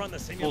 We've all run the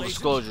Full simulations.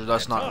 disclosure,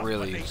 that's They're not tough,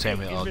 really but they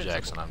Samuel ain't L. invincible.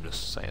 Jackson. I'm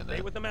just saying Stay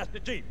that. with the Master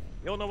Chief.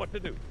 He'll know what to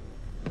do.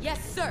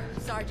 Yes, sir,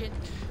 Sergeant.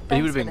 But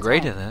he would have been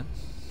great in that.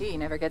 He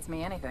never gets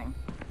me anything.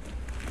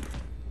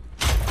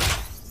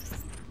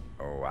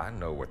 Oh, I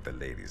know what the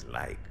ladies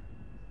like.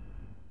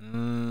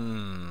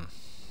 That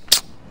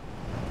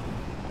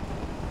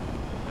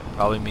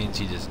probably means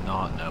he does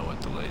not know what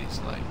the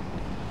ladies like.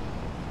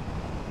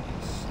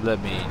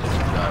 Let me just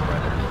drive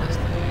right into this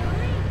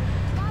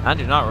thing. I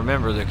do not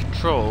remember the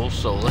controls,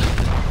 so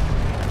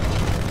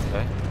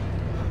okay.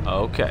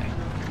 Okay.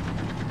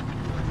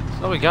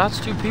 So we got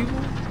 2 people?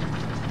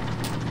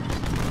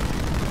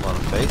 A lot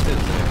of faith in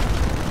there.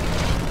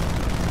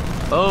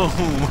 Oh!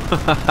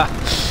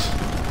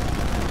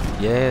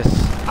 Yes,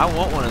 I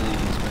want one of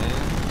these,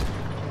 man.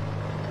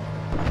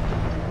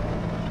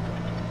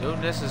 Yo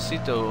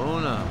necesito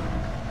una.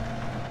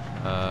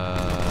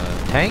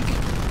 Tank?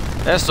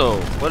 Eso,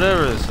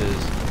 whatever this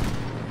is.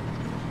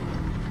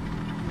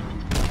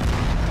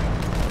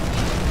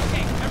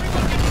 Okay,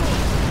 everyone get moving.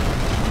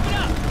 Keep it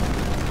up.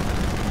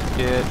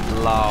 Get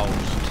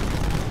lost.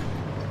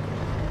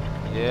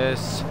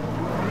 Yes.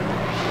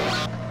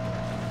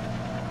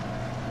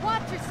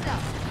 Watch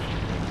yourself.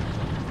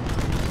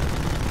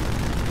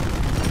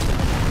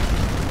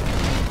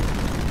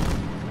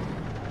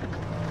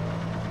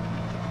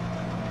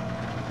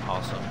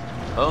 Awesome.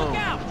 Oh. Look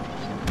out.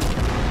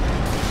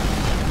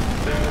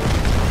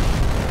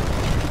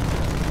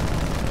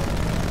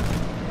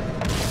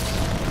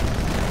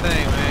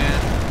 Thing, man.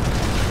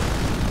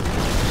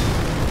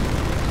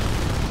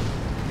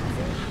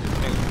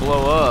 Things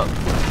blow up.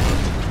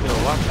 Yo,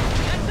 watch it.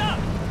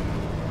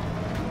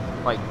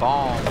 Like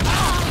bombs.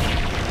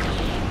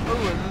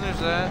 Ooh, and then there's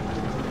that.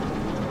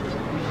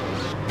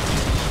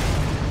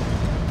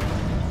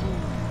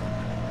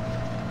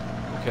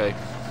 Okay.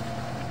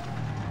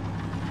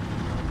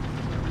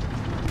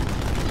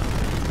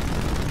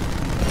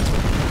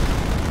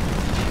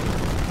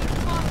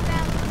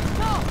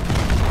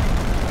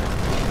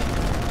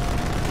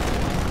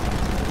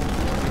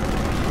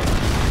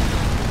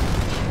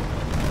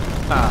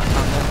 Ah,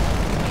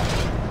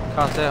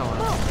 caught that one.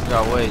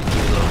 Gotta wait a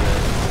little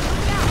bit.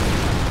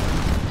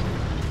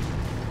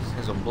 This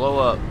thing's gonna blow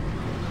up.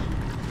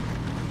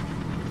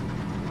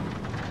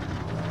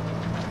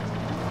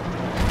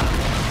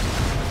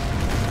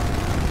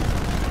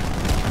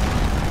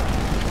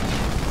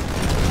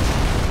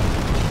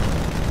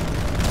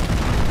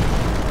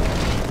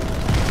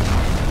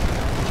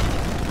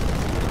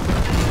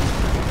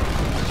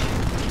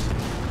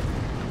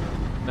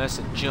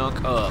 Messing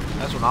junk up.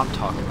 That's what I'm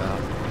talking about.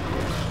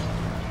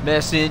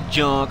 Messing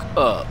junk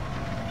up.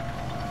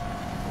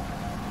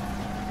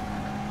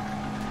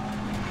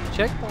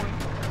 Checkpoint.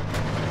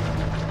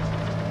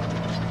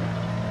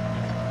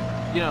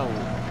 You know,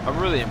 I'm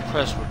really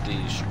impressed with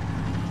the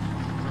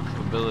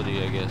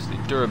structurability, I guess, the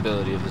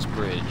durability of this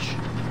bridge.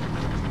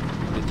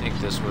 I think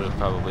this would have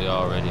probably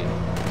already.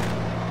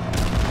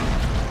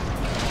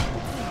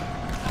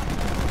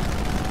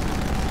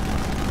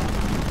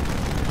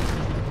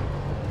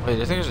 Wait,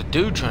 I think there's a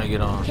dude trying to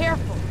get on.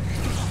 Careful.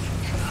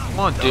 Come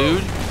on,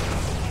 dude.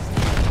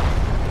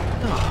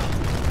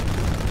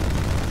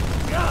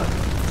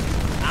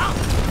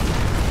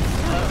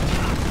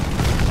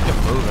 Get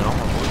moving. I don't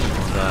want to lose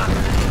on that.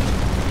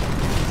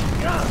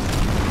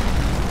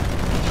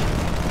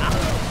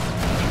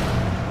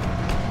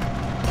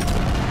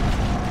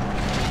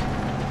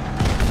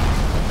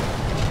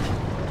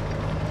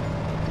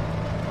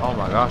 Oh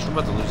my gosh, we're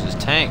about to lose this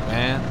tank,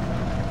 man.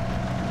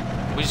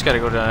 We just gotta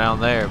go down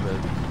there, but.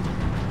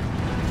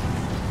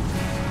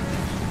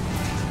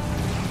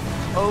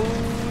 Oh,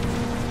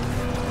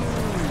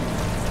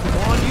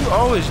 Juan, you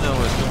always know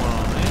what's going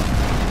on, man.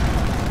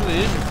 It really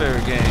is your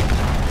favorite game.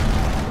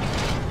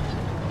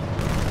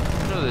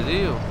 You know the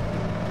deal.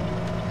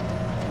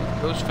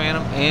 Ghost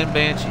Phantom and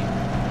Banshee.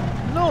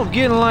 No, I'm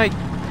getting like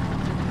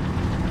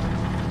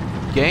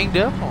ganged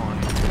up on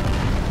you.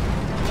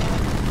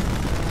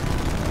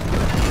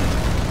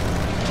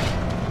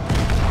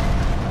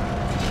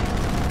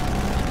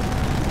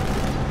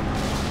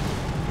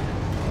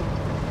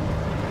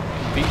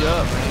 Beat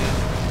up, man.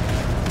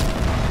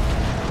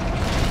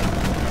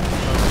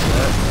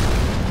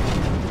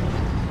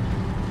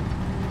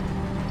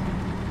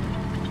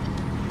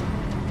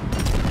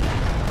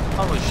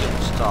 Probably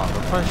shouldn't stop. I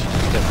probably should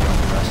just get going.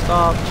 I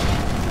stopped.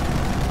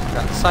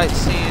 Got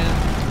sightseeing.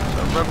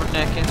 So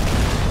rubbernecking.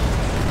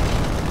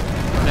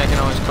 Rubbernecking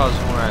always causes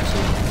more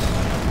accidents.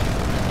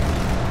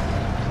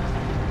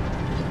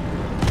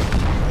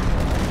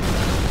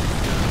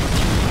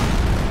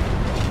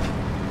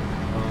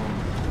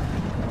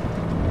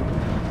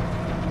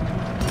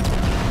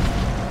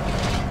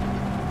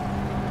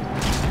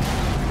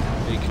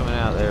 Coming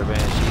out there,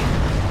 Banshee.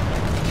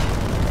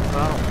 I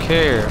don't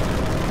care.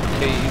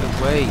 Okay, either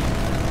way.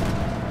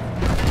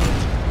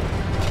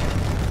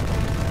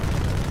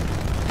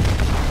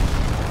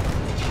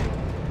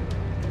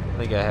 I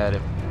think I had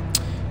him.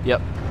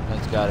 Yep,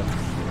 that's got him.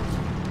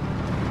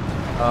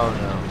 Oh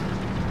no.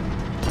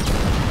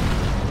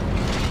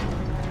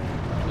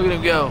 Look at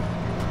him go.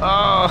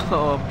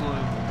 Oh,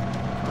 blue.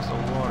 Across the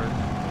water.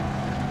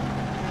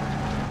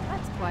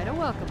 That's quite a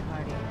welcome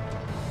party.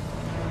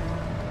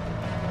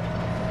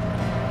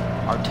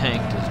 Our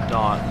tank does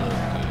not look good.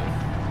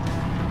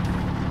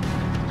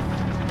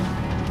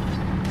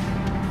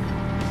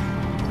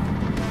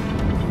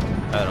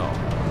 At all.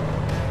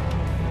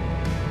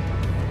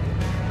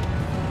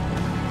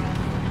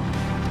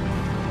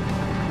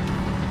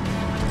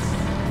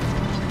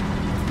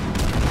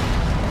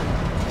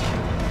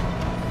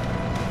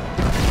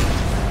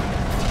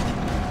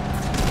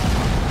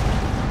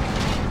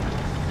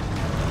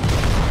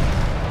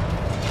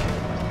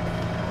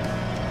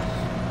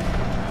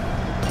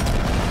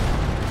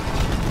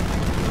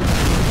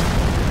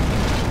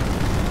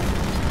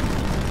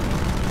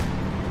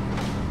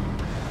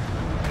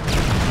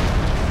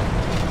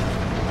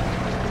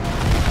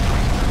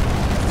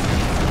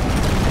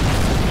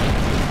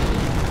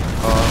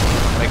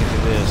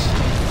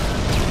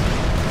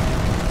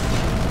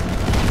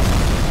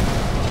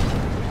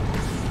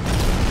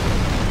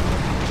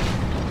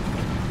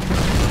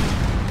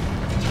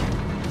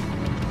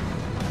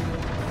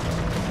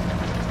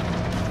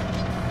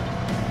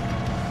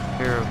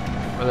 Here,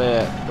 where they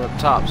at? They're up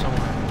top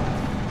somewhere.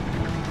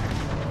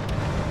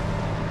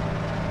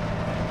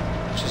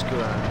 Let's just go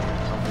down here.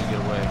 Hopefully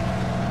get away.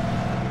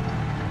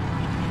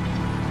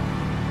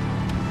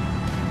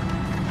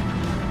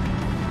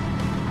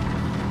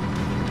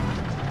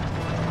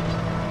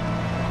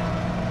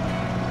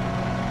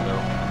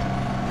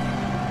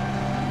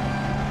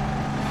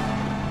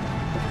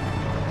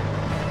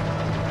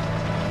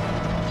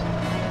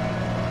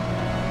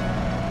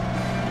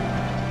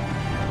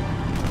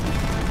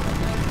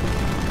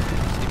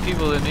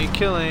 People that need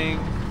killing.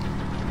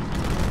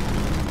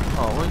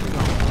 Oh, where'd you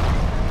go?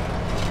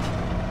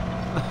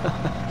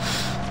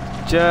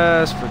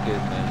 Just for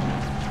good measure.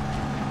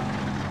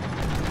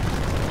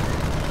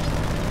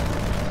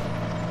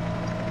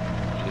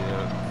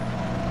 Yeah.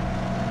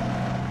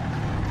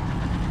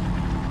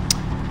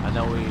 I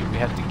know we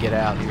have to get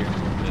out here in a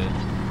little bit.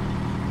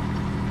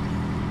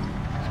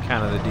 It's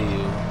kind of the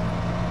deal.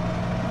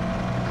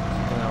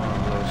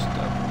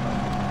 stuff.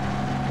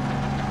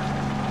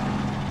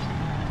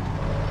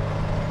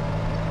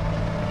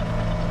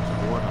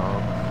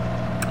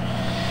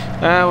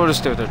 We'll just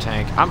stay with our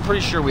tank. I'm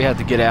pretty sure we have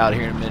to get out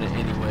here in a minute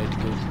anyway to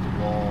go through the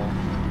wall.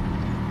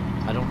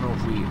 I don't know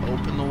if we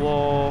open the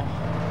wall.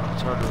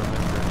 It's hard to remember.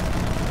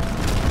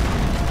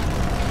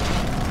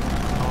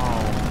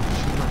 Oh,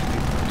 shoot, must be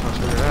tough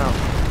to figure it out.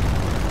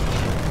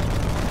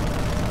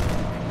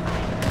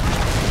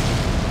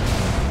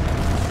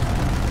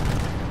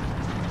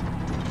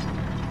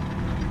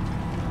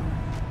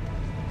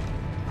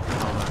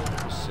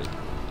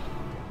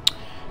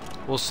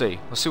 We'll see.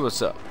 Let's see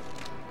what's up.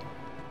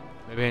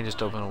 Maybe I can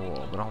just open a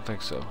wall, but I don't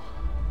think so.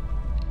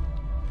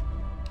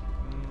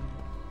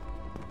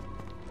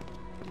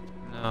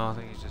 No, I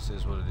think it just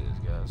is what it is,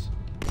 guys.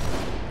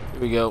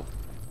 Here we go.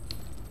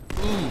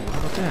 Ooh, how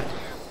about that?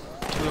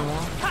 2 in 1.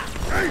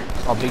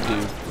 Oh, big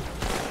dude.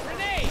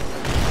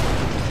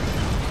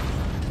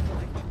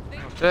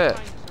 How about that?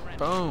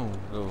 Boom.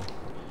 Go.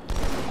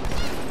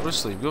 Go to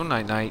sleep. Go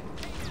night night.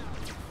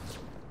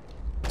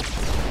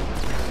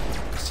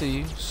 See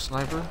you,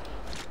 sniper.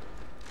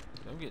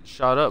 I'm getting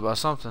shot up by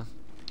something.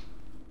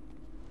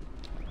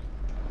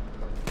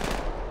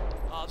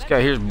 This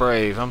guy here's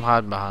brave. I'm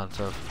hiding behind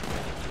stuff.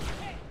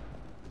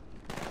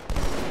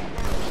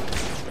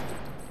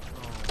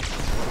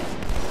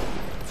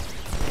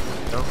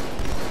 Nope.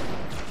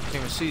 Can't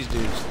even see these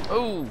dudes.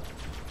 Oh!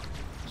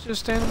 He's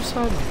just standing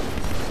beside me.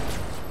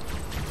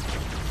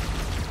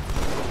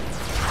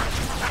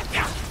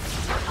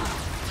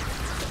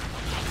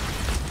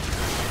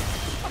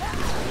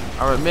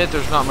 I'll admit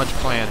there's not much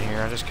plan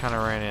here. I just kind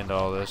of ran into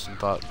all this and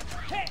thought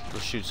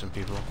we'll shoot some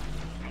people.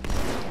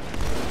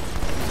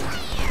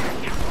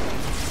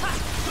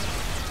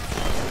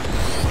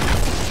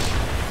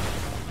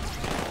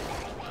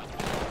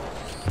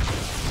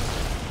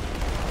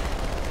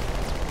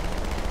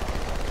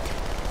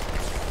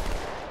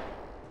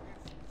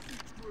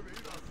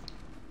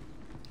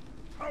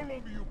 How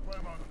long do you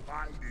plan on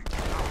hiding?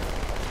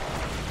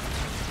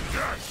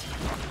 Yes!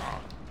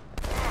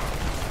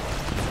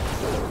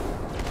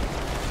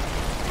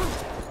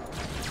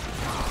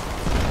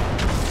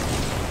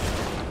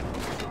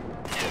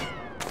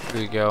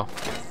 There you go.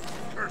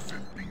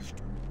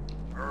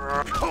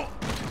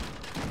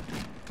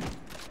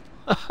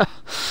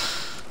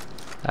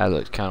 That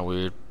looked kind of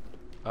weird.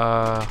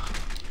 So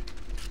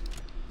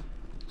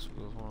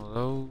one of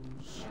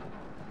those.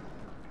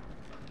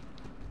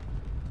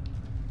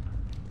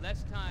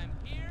 Less time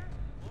here,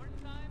 more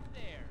time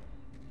there.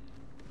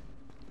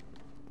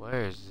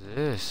 Where is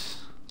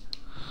this?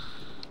 I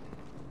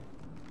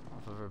don't know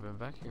if I've ever been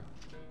back here.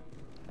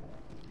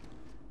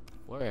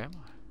 Where am I?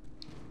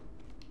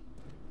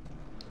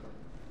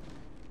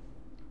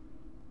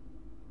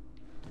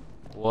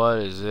 What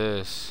is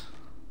this?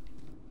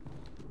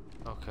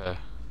 Okay.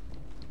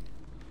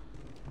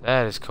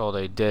 That is called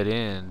a dead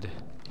end.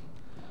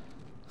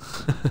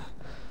 I'm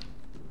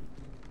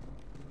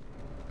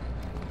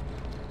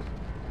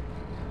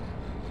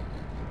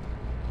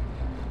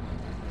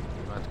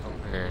about to come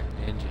here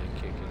and ninja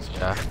kick this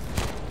guy.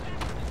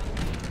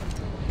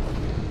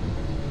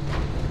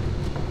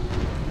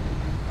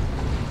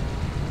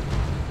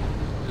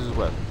 This is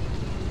what?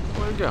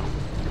 Where'd it go?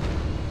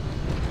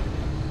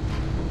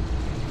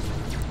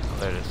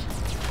 There it is.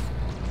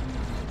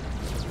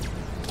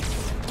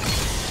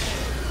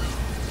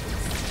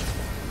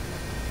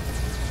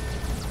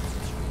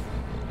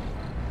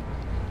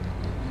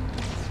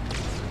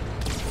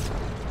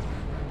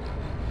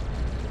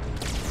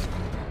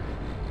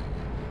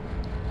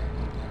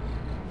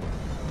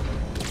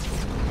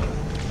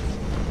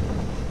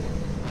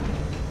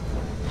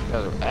 These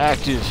guys are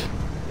active.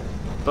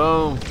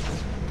 Boom.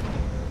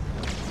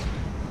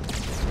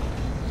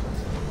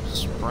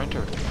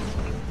 Sprinter.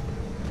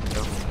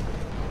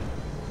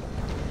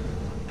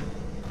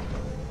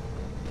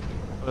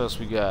 What else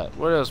we got?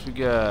 What else we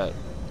got?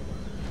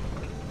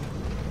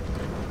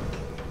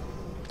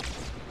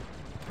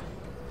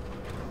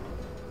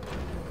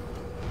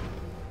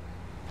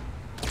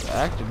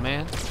 Active,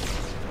 man.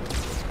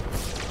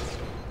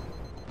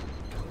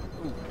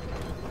 Ooh.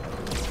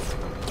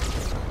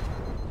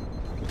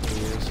 There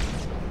he is.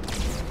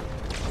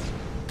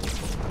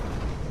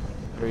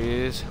 There he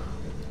is.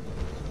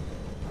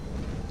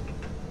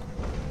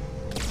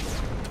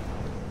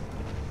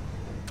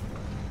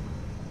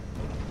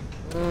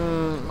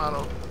 Amount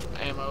of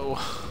ammo.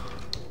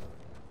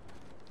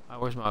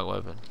 Where's my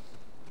weapon?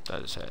 That I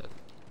just had.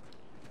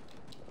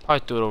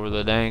 Probably threw it over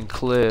the dang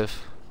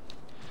cliff.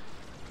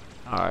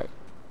 Alright. At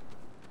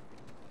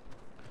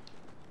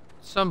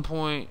some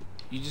point,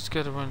 you just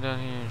gotta run down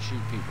here and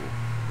shoot people.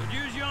 Could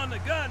use you on the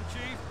gun,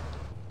 Chief.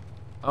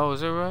 Oh,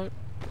 is that right?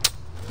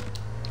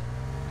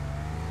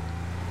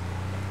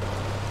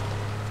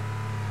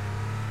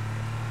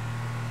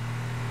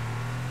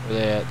 Where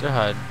they at? They're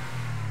hiding.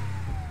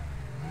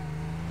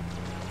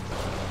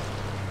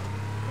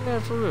 Yeah,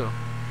 for real.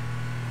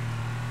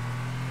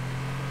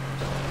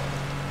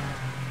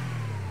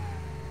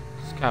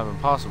 It's kind of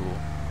impossible.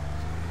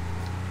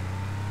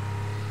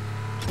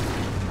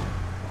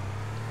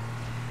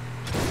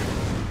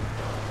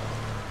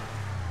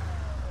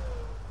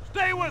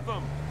 Stay with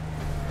them.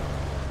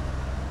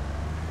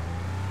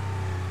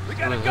 We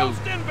got a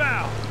ghost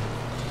inbound.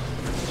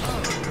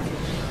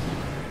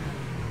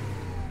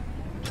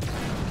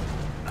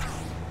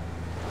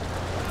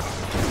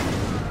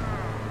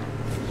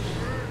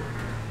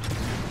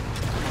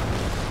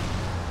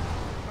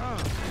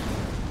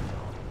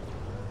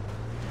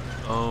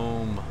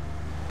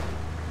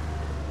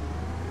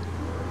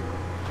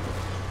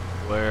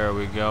 Where are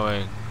we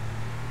going?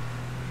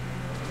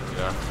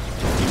 Yeah.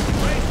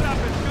 Race up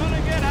is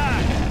gonna get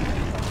high.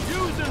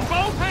 Using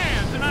both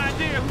hands, an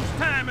idea whose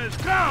time has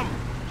come.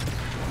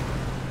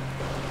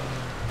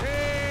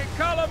 Hey,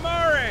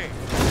 calamari.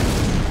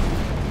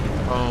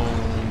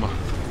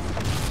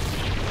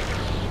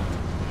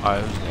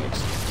 Alright, who's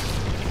next?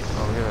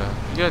 Oh yeah.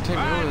 You gotta take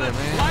me over there,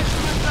 man. Slice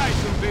them and dice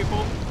them,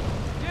 people.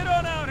 Get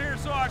on out here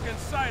so I can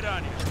sight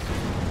on you.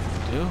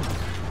 Dude.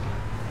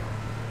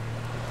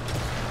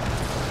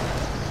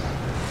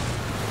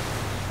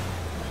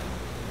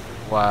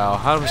 Wow,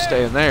 how do we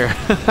stay in there?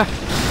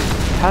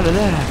 How did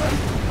that happen?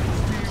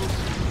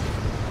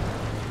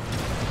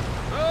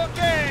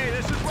 Okay,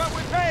 this is what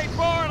we paid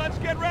for. Let's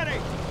get ready.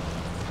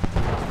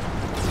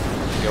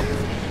 Yep.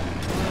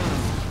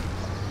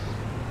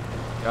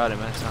 Got him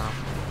that time.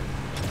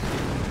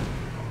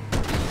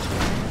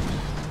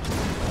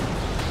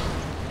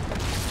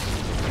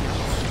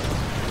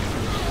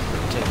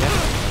 Take that.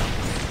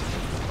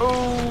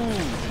 Oh!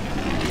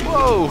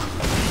 Whoa!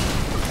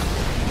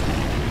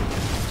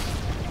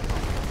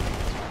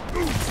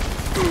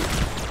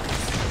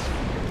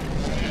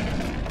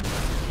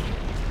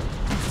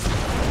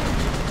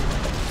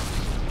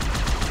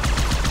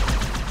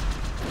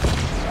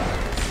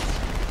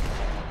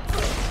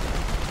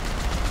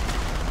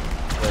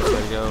 There we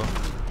go.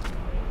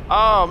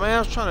 Oh man, I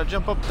was trying to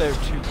jump up there to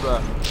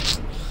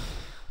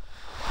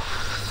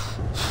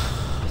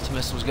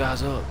mess those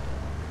guys up.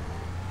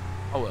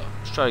 Oh well,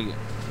 let's try again.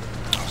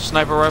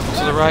 Sniper rifle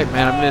to the right,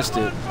 man, I missed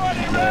it.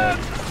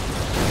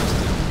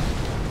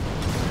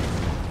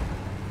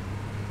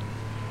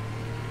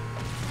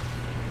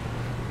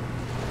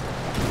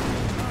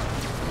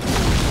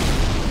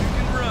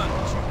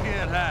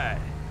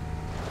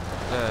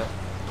 Bad.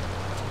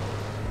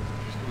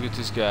 Look at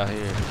this guy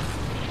here.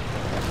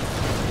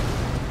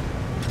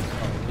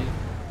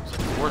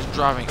 Worst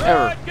driving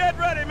ever. Get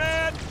ready,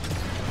 man.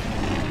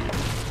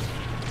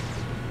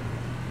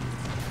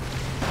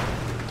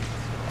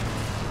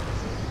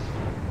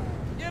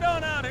 Get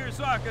on out here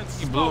so I can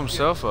He blew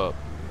himself up.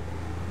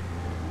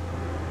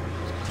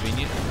 It's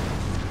convenient.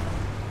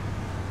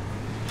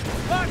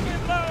 Lock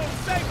and load.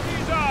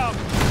 Safety's off.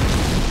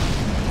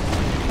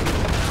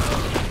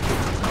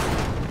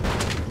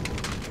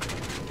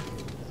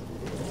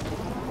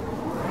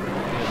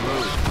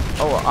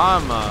 Oh,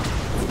 I'm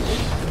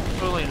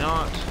totally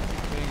not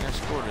being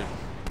escorted.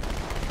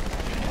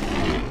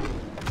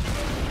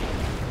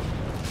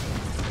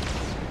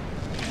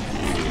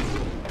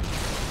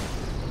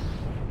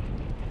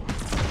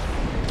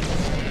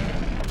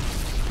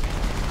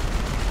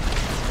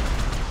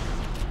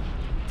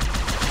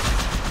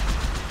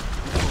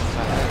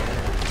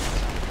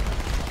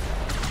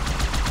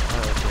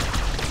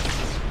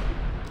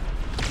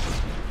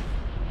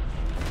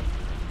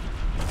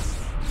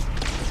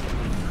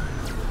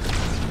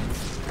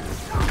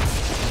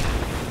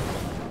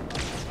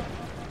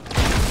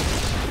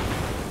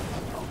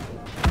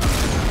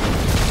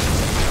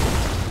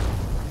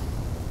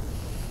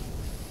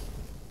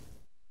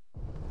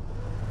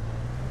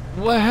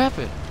 What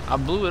happened? I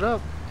blew it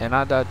up and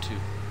I died too.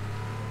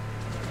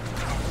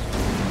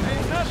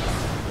 Ain't nothing.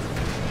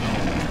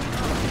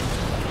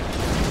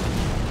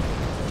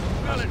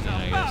 Well, it's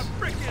about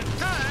freaking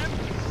time.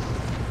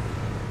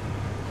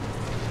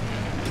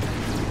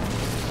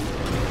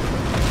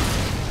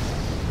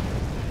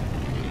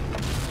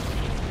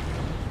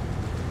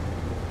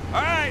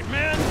 All right,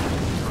 men.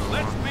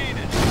 Let's beat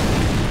it.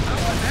 Now,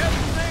 what the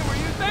heaven's name were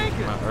you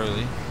thinking? Not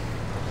early.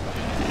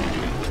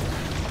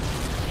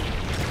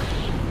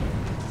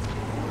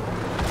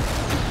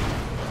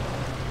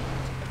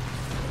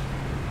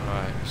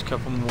 There's a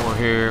couple more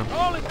here. The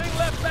only thing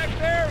left back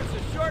there is a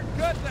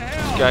shortcut to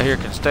hell. This guy here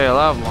can stay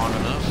alive long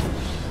enough.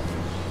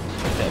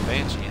 Get that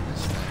Banshee in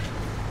this thing.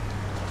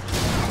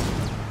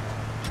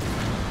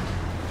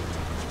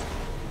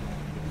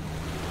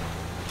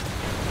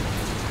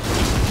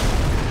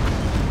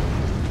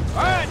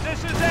 Alright,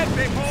 this is it,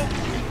 people.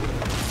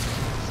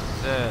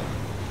 That.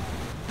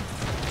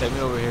 Take me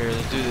over here.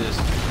 Let's do this.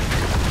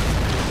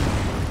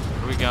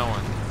 Where are we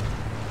going?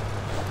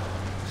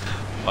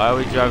 Why are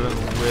we driving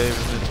away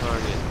from the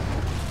target?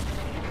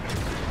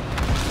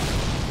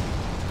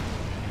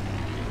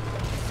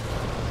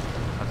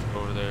 Let's go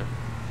over there.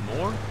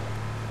 More?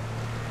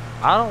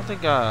 I don't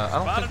think we're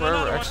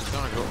ever actually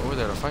gonna go over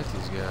there to fight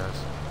these guys.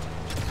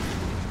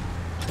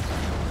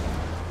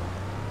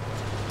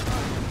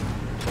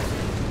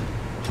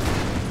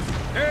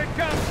 Here it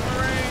comes,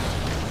 Marine.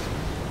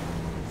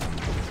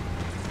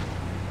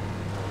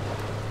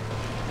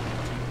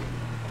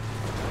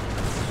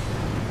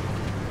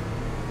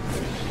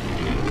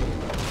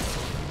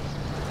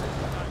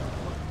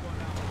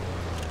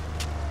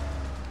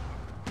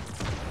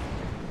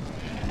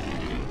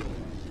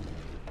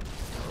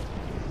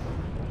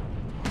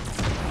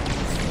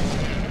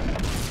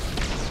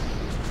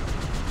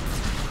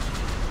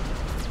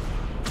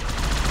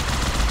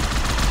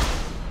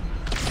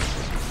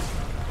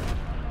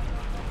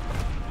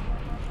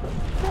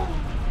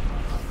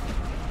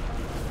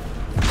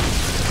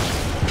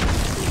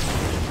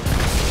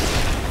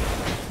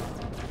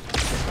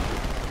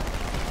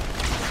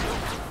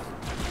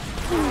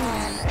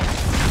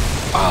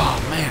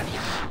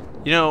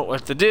 You know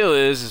what the deal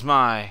is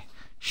my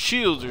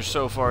shields are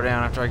so far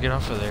down after I get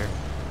off of there.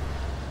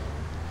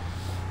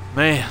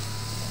 Man.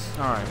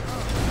 Alright.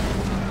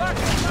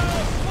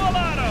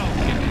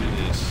 Can't do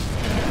this.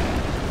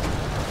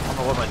 I don't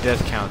know what my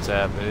death count's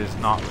at, but it's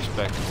not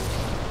respectable.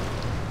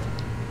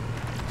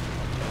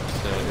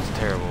 It's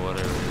terrible,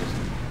 whatever it is.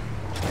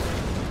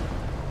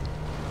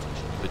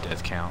 The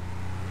death count.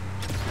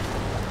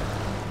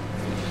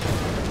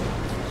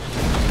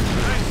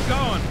 Nice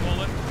going,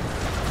 Bullet.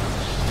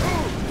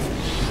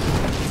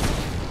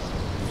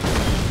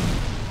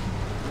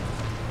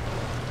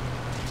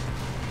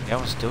 That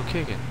one's still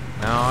kicking.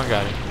 No, I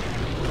got it.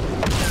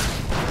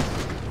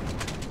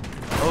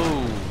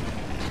 Oh.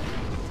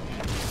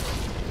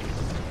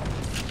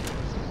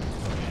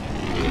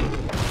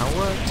 Now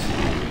what?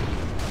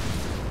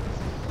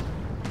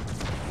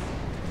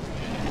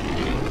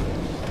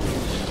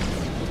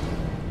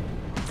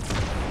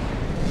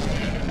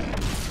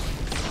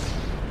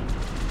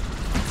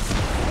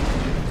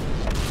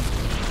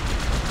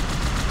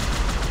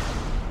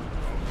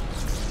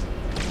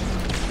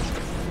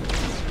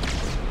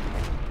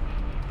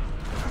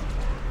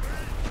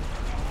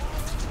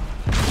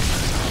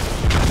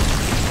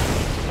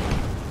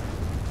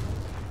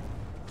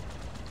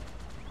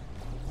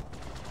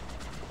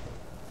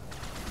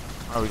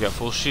 Alright, we got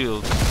full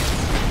shield.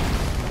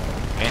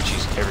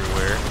 Banshee's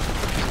everywhere.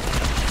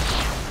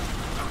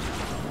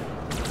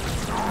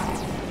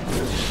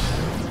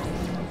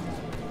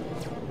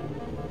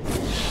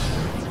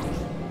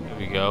 Here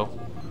we go.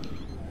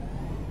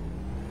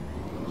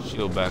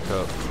 Shield back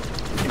up.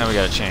 Now we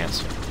got a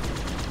chance.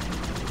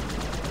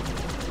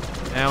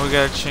 Now we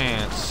got a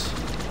chance.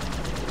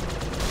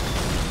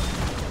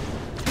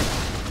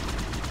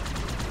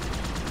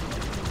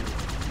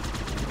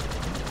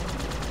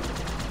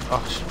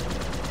 Oh, shit.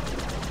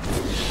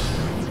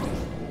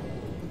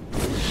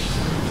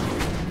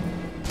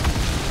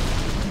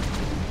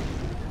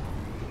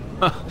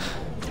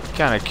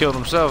 Kind of killed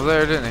himself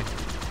there, didn't he?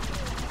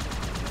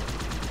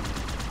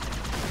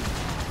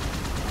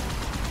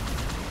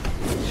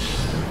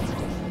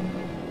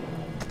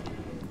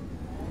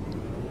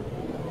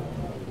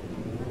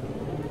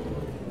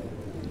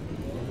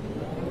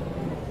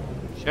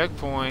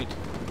 Checkpoint.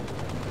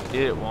 We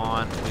did it,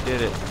 Juan. We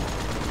did it.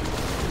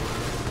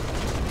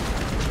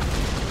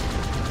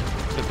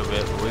 Took a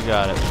bit, but we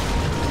got it.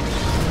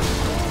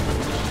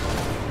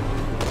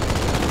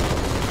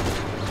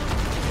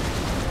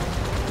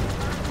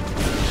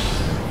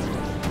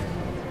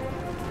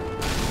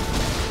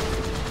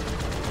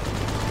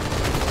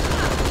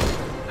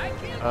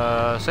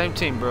 Same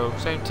team, bro.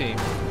 Same team.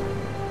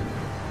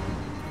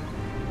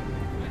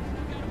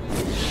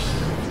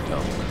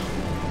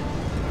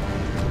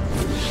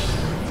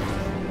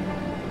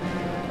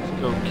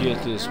 Let's go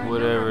get this,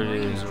 whatever it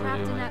is we're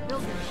doing.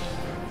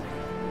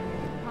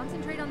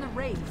 Concentrate on the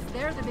Wraiths.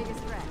 They're the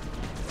biggest threat.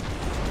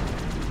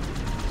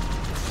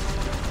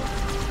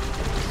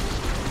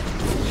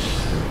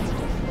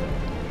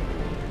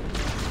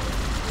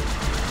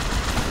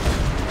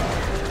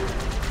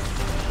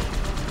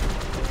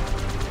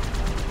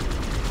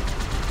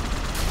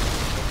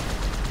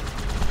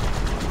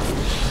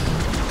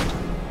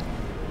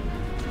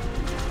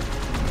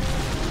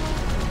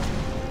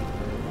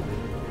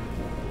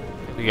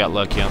 We got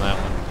lucky on that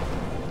one.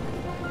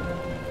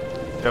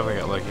 Definitely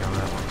got lucky on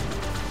that one.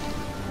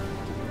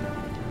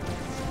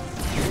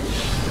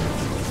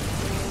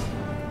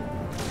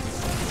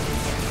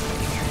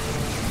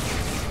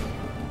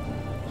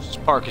 Let's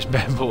just park this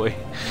bad boy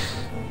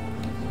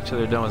until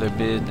they're done with their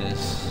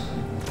business.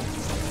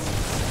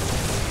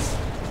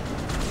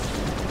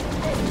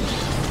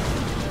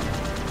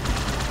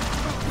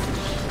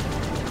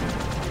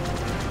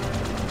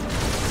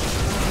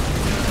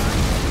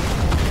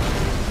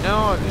 You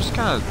know, just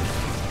kind of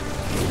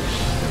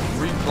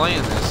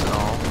replaying this and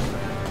all,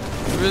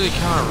 you really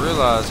kind of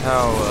realize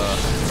how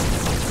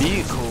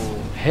vehicle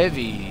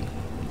heavy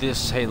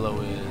this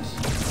Halo is.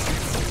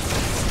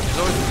 There's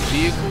always been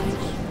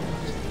vehicles,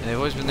 and they've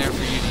always been there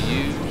for you to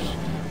use,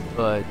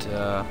 but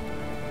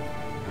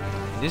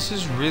this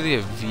is really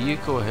a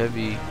vehicle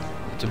heavy.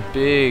 It's a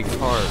big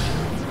part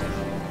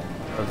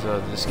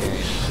of this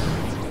game,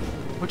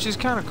 which is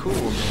kind of cool,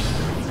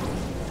 man.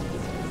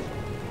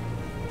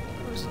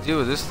 Deal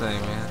with this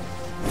thing, man.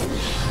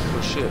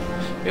 Oh shit.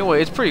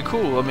 Anyway, it's pretty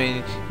cool. I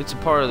mean, it's a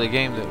part of the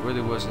game that really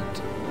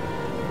wasn't,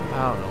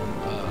 I don't know,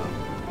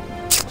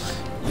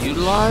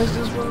 utilized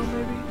as well,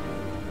 maybe?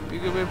 Be a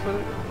good way to put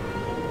it.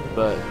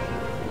 But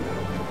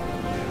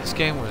this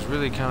game was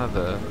really kind of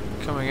the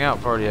coming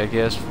out party, I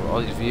guess, for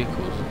all these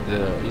vehicles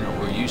that, you know,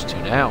 we're used to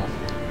now.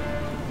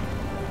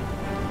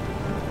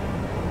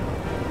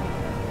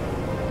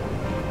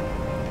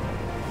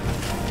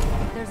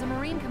 There's a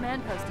Marine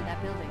command post in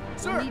that building.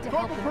 Sir,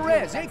 Corporal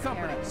Perez, A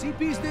Company.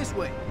 CP's this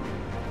way.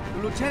 The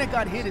lieutenant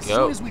got hit as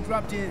soon as we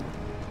dropped in.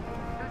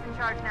 Who's in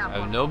charge now?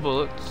 I have no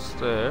bullets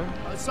there.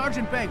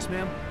 Sergeant Banks,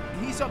 ma'am.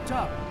 He's up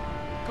top.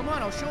 Come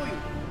on, I'll show you.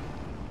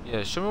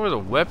 Yeah, show me where the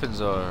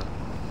weapons are.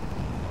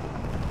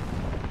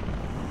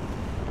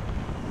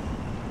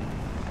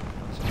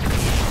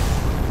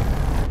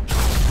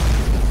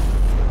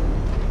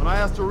 I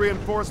asked for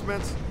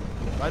reinforcements,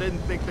 I didn't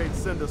think they'd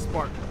send a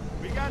Spartan.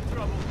 We got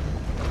trouble.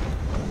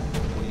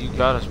 Well, you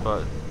got us,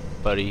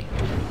 buddy.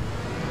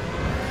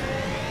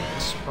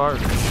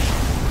 Spartan.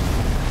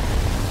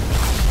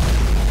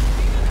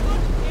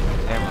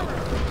 Ammo.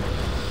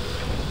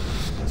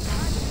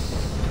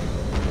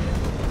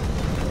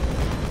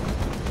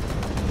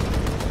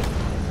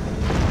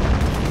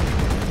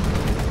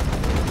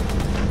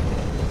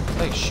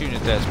 I think shooting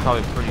at that's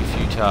probably pretty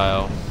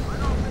futile.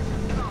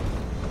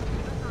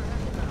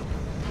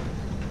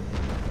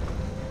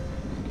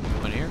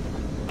 One here.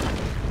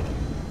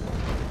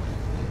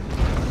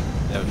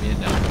 That would be it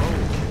now.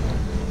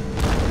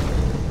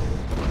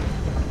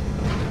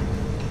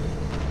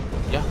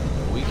 Yeah,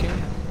 we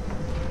can.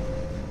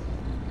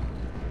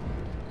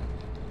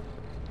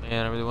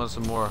 Man, I really want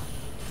some more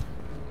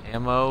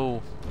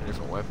ammo, a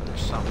different weapon or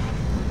something.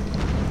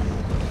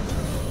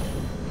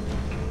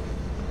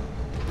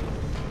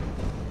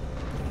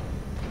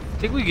 I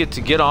think we get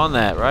to get on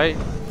that, right?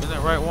 Isn't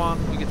that right, Juan?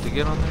 We get to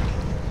get on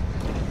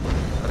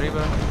there?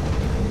 Arriba?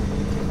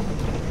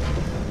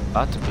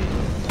 About to be.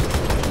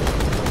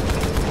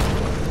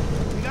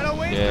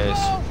 Yes.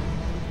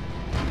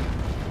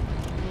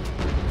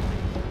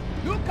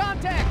 New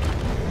contact!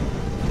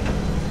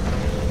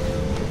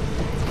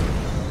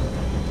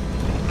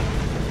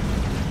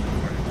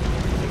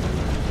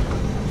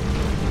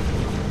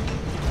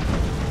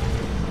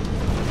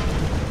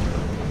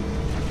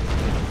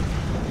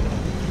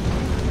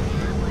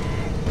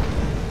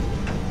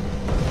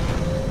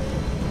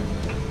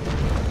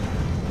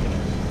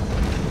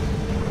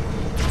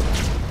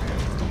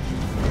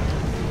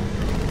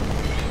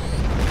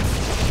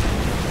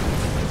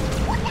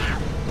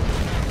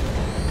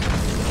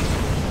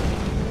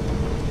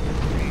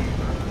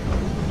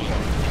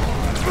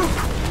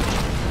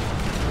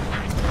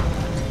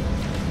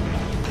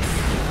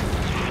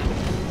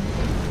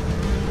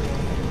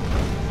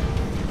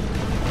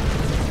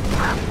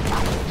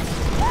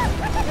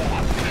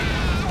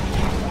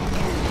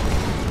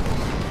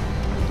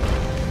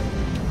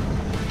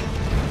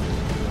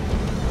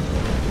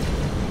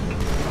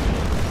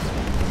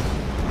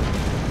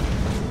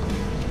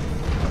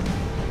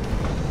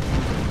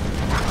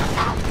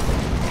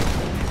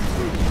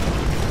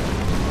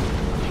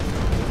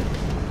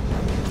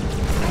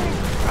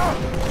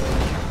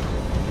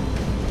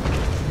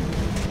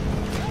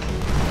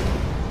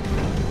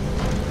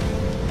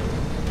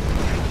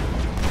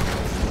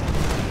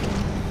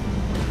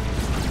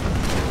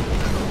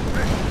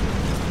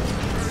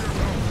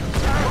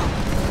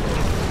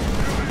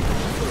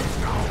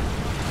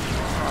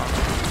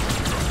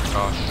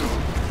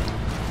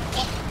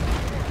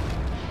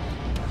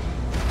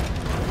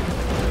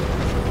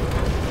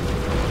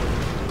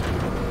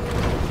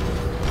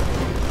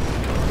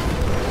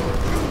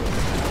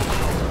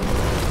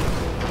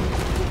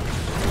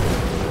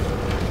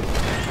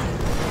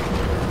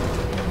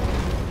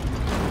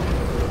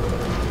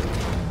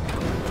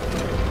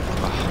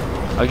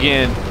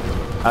 Again,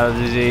 out of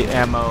the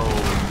ammo.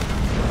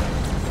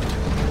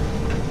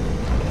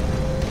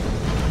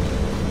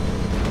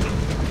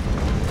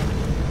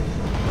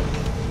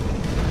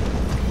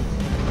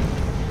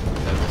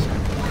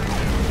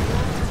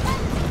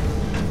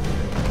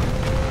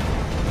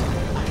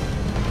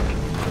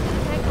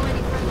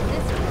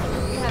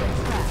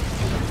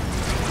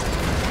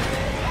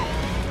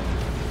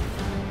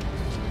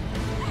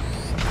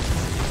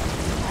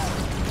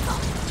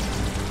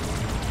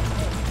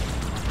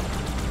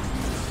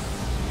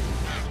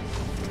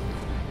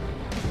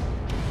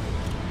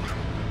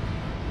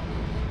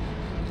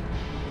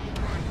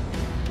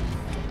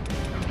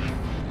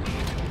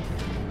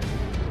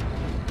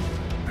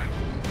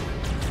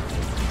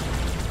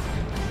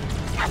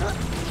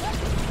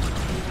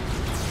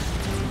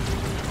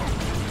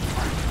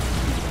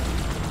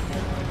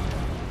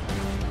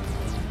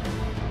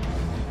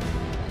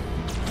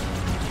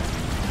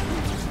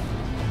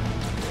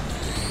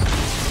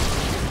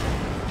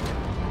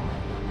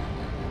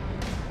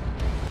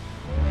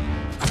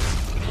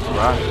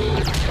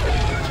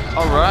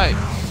 Alright.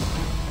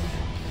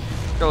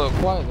 Got a little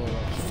quiet there.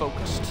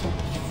 Focused.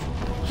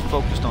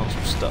 Focused on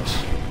some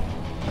stuff.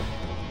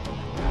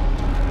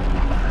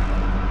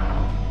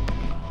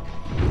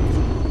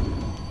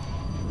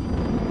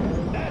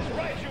 That's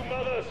right, you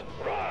mothers!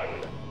 Run!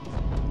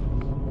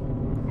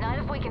 Not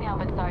if we can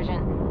help it,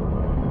 Sergeant.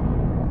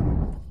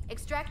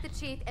 Extract the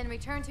chief and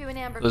return to an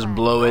amber Let's class.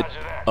 blow it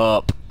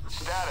up.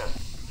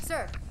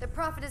 Sir, the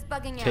Prophet is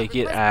bugging out. Take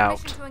it Request out.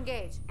 permission to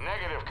engage.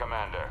 Negative,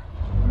 Commander.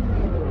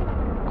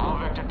 All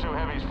Vector 2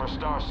 heavies for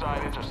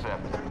Starside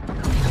intercept.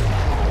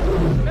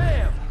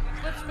 Bam!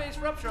 Slip space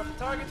rupture off the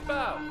target's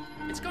bow.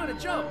 It's going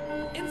to jump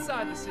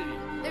inside the city.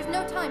 There's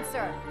no time,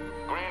 sir.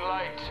 Green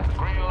light.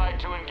 Green light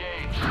to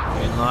engage.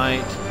 Green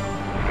light.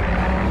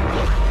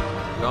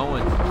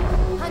 Going.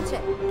 Punch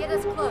it. Get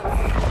us close.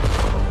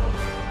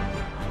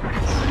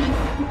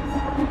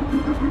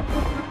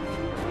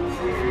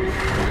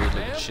 Weird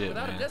looking shit,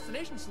 Without man. a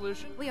destination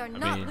solution, we are I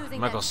not mean, losing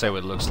I'm not gonna that. say what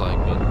it looks like,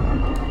 but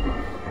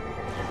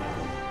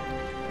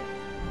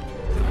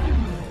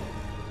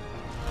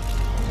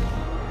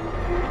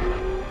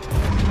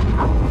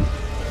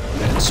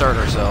insert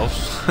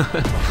ourselves.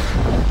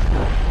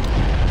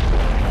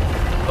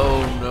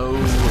 Oh no.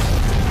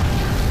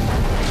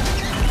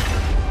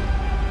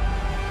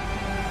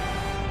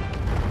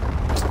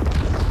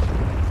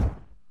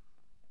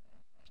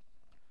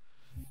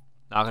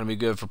 Not gonna be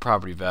good for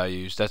property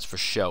values, that's for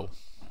show.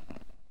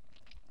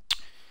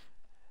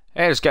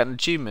 Hey, I just got an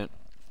achievement.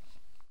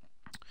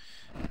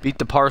 Beat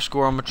the par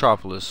score on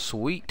Metropolis.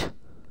 Sweet.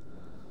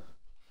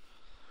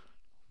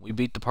 We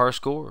beat the par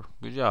score.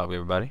 Good job,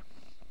 everybody.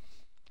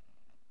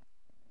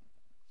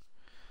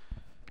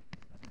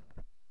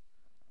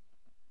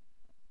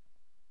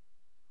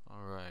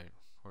 Alright,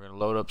 we're gonna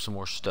load up some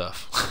more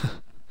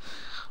stuff.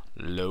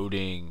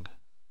 Loading.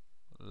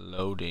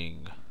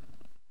 Loading.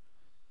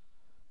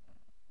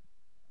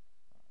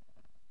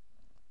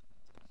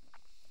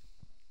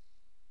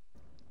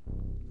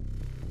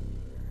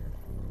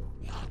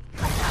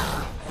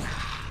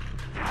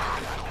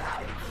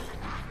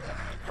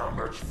 How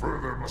much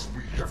further must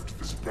we heft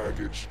this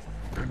baggage?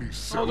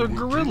 Oh, they're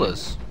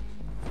gorillas.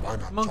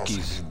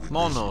 Monkeys.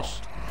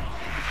 Monos.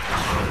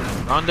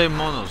 Grande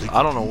monos.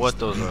 I don't know what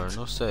those are.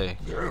 No say.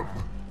 Them?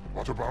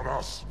 What about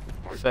us?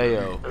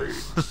 Feo.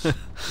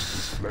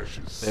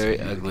 Very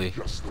ugly.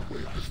 Just the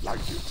way I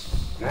like it.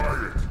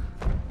 Quiet!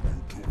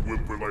 You two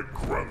whimper-like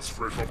grunts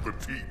fresh off the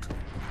teat.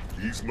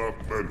 He's not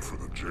meant for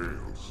the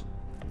jails.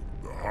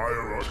 The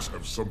hierarchs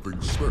have something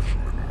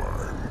special in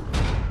mind.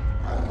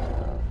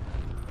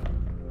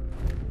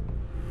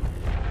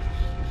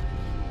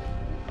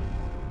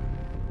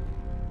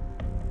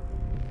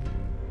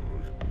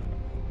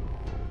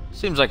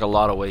 Seems like a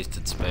lot of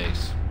wasted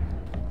space.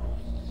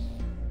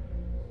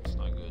 It's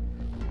not good.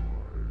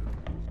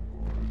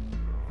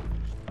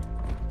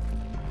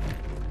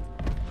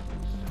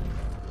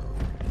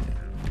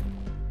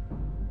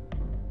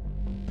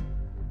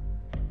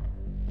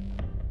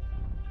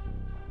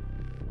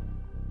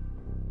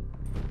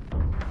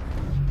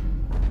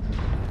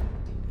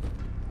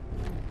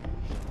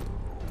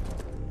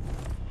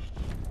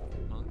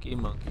 Monkey,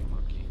 monkey,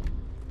 monkey.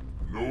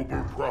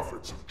 Noble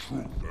prophets of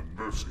truth and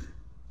mercy.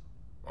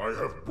 I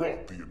have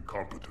brought the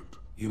incompetent.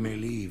 You may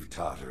leave,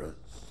 Tartarus.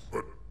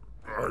 But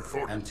I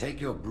thought... And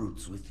take your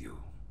brutes with you.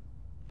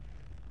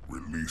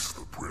 Release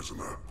the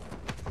prisoner.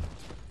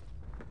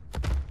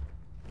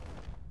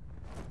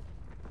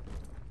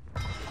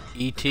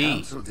 E.T. The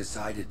council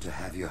decided to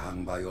have you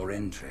hung by your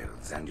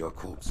entrails and your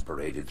corpse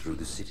paraded through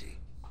the city.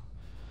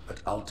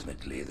 But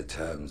ultimately, the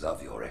terms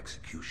of your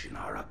execution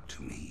are up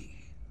to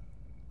me.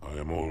 I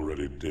am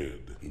already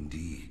dead.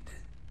 Indeed.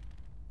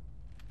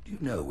 Do you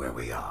know where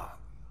we are?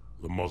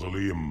 The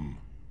mausoleum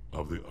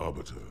of the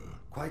Arbiter.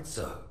 Quite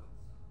so.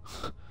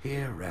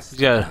 Here rests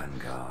Yeah,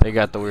 Vanguard. they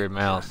got the weird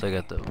mouths. They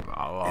got the. Every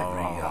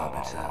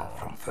Arbiter,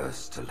 from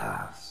first to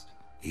last.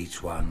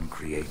 Each one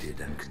created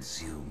and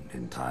consumed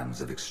in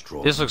times of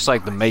extraordinary. This looks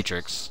like the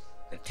Matrix,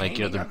 like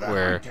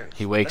where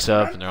he wakes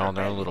up and they're all in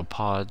their own little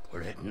pod.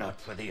 Were it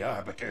not for the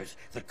Arbiters,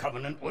 the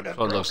Covenant would have That's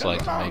what it looks like,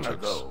 the long Matrix.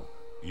 ago.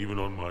 Even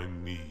on my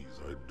knees,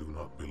 I do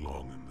not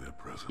belong in their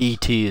presence.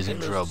 E.T. is in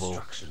trouble.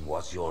 Destruction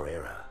was your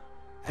era.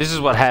 This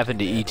is what happened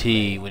to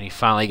E.T. when he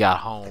finally got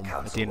home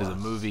at the end of the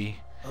movie.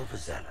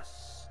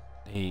 Overzealous.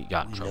 He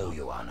got in We trouble. know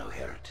you are no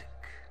heretic.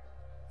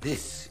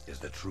 This is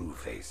the true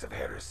face of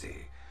heresy.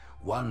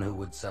 One who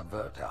would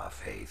subvert our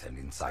faith and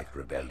incite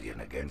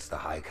rebellion against the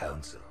High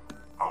Council.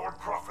 Our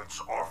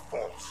prophets are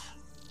false.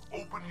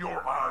 Open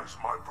your eyes,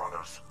 my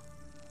brothers.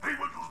 They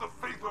will use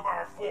the faith of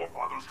our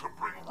forefathers to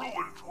bring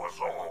ruin to us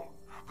all.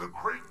 The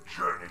great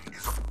journey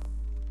is...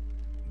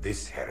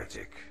 This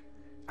heretic,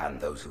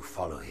 and those who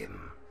follow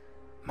him,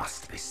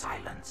 must be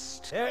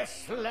silenced. Their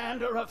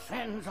slander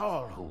offends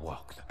all who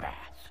walk the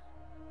path.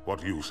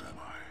 What use am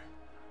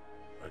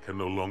I? I can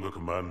no longer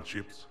command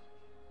ships,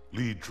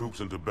 lead troops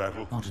into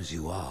battle. Not as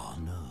you are,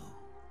 no,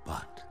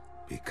 but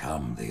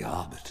become the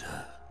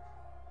Arbiter.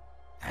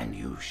 And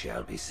you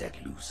shall be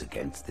set loose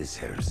against this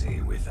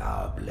heresy with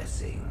our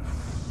blessing.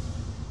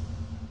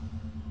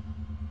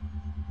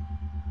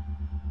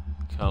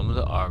 Come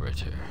the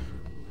Arbiter.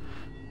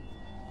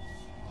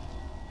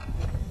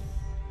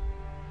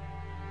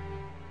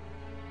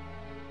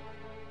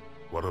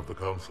 What of the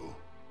Council?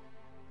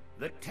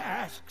 The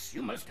tasks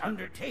you must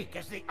undertake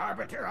as the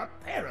Arbiter are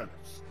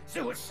perilous,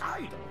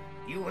 suicidal.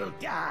 You will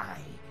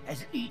die,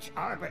 as each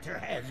Arbiter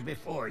has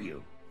before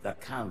you. The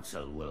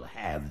Council will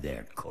have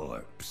their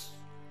corpse.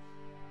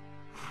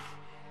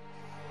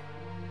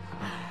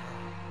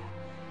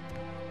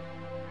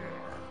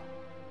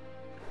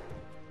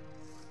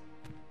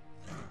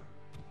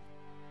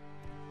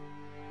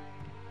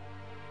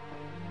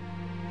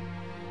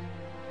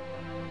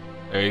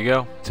 There you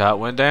go. That's how it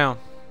went down.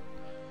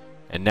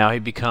 And now he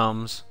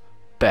becomes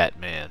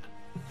Batman.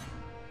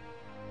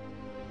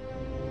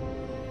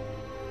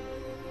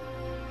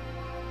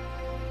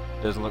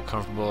 Doesn't look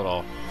comfortable at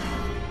all.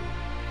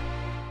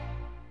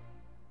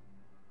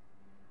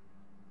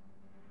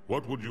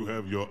 What would you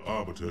have your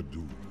Arbiter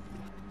do?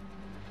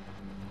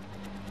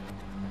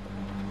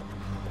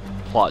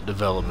 Plot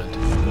development.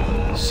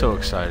 So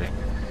exciting.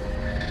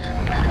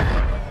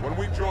 What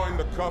When we joined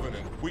the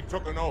Covenant, we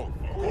took an oath.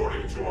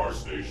 According to our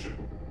station,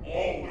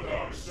 all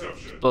without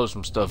exception. Blow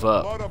some stuff On the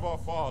up. blood of our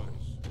fathers,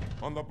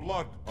 on the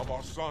blood of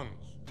our sons,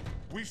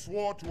 we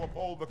swore to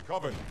uphold the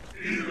Covenant.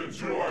 Even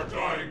to our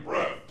dying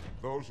breath.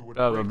 Those who would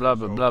Blah blah blah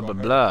blah blah blah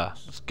blah.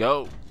 Let's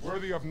go.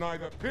 Worthy of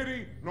neither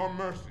pity nor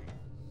mercy.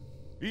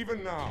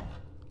 Even now,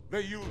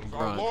 they use our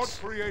Grunts. Lord's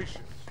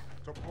creations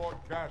to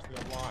broadcast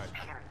their lives.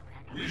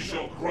 We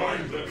shall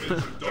grind them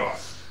into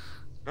dust.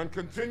 And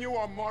continue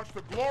our march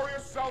to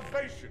glorious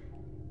salvation.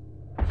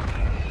 I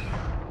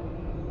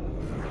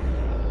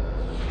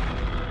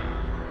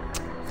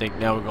think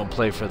now we're gonna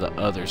play for the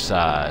other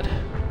side.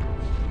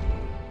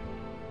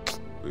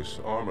 This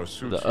armor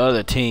suits The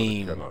other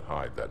team. cannot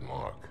hide that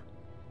mark.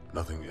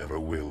 Nothing ever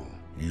will.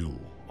 You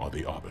are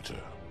the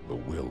Arbiter, the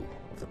will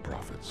of the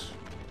prophets.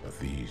 But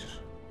these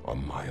are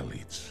my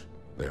elites.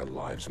 Their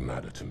lives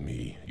matter to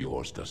me.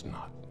 Yours does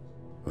not.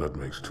 That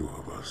makes two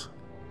of us.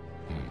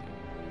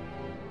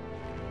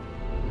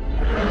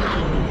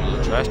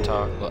 Trash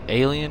talk. Little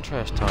alien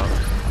trash talk.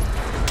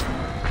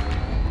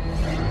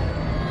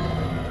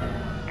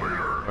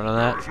 Run on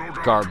that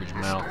garbage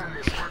mouth.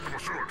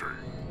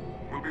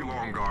 We'll be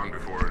long gone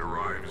before it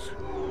arrives.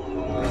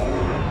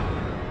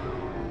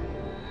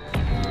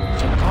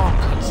 Oh,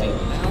 cutscene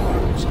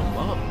now. Something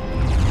up.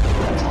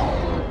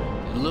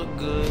 They look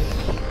good.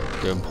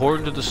 They're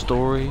important to the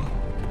story.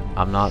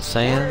 I'm not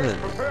saying that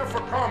Prepare for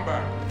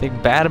combat. I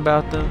think bad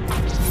about them.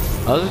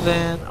 Other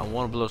than I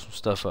want to blow some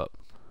stuff up.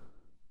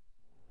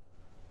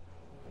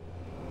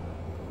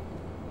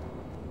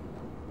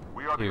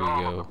 We are Here the we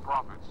arm go. of the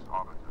prophets,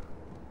 Arbiter,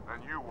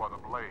 and you are the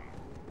blade.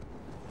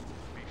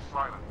 Be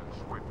silent and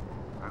swift,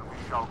 and we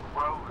shall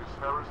quell this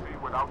heresy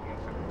without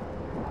incident.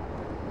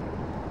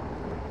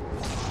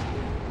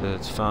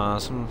 Let's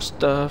find some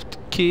stuff to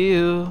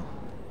kill.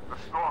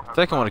 I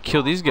think I want to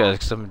kill these guys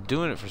because I've been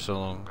doing it for so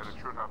long. And it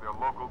should have their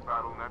local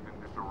battle net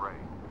in disarray.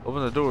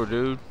 Open the door,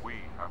 dude. We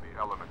have the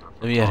element of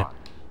Let me at him.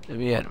 surprise. Let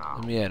me at him.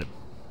 Let me at him.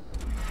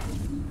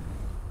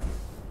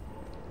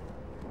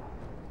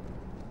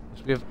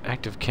 So we have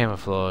active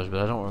camouflage,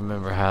 but I don't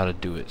remember how to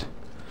do it.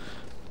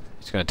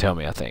 He's gonna tell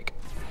me, I think.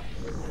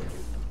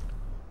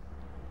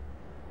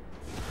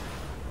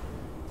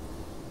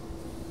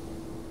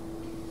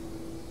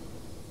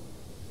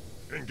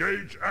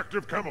 Engage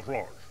active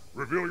camouflage.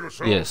 Reveal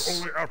yourselves Yes.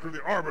 only after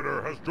the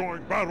Arbiter has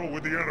joined battle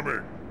with the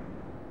enemy.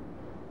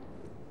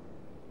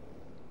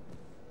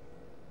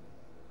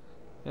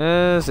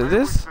 So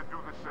this? To do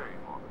the same,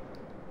 Arbiter.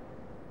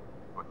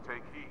 But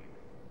take heed.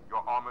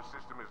 Your armor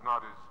system is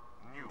not as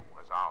new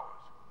as ours.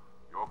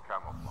 Your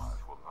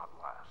camouflage will not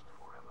last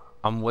forever.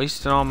 I'm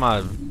wasting all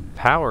my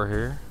power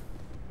here.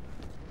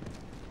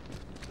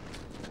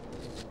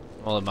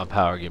 I'll let my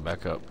power get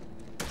back up.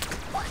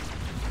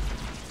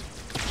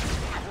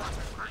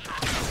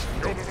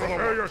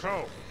 Prepare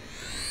yourself.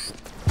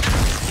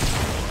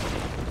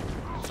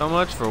 So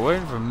much for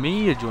waiting for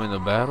me to join the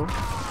battle.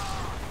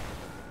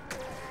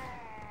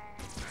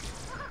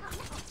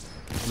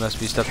 Must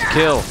be stuff to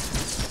kill.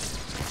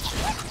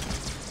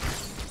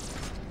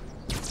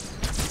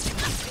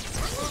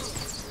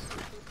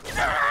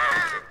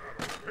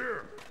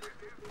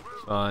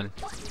 Fun.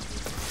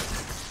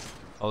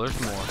 Oh, there's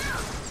more.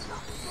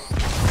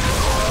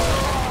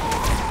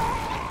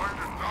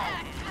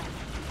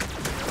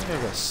 I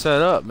got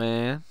set up,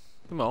 man.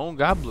 My own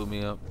guy blew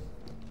me up.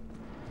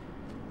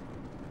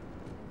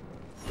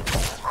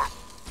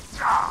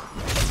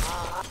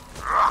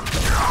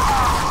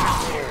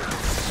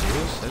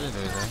 I didn't do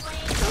anything.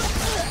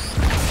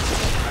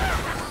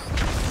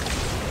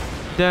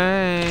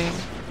 Dang.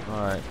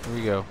 Alright, here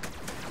we go.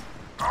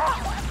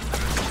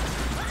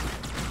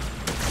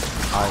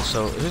 Alright,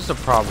 so here's the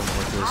problem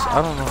with this.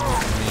 I don't know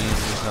what it means.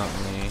 It's not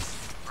me.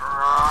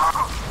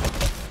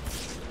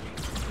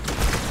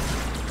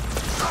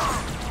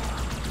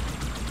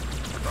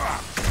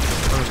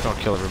 I'm just gonna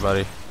kill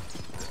everybody.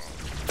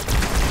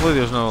 Hopefully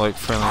there's no like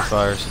friendly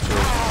fire situation.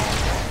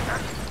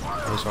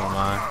 This one of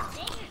mine.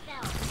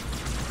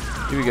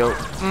 Here we go.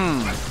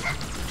 Some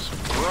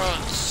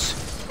grunts.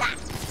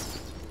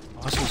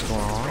 Oh, I see what's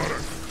going on.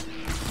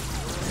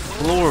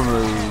 Floor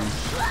move.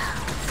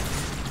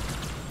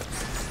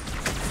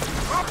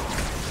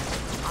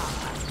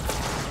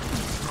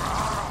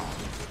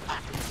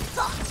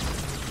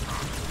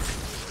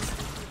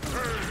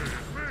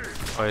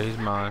 Oh, yeah, he's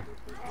mine.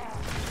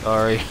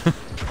 Sorry.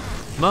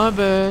 My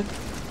bad.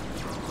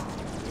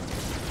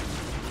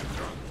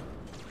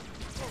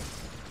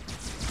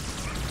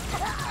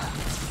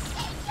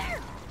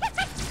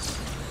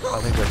 I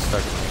think that's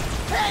stuck.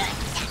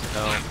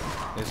 No,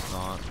 it's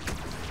not.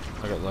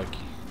 I got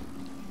lucky.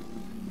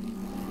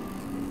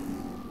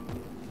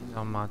 He's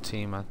on my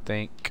team, I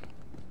think.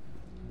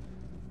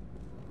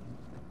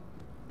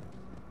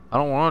 I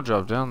don't want to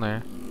drop down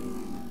there.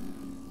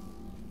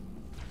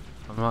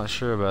 I'm not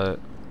sure about it.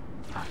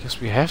 I guess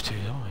we have to,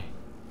 don't we?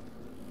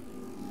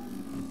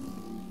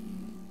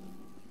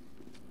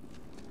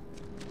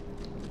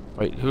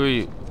 Wait, who are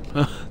you?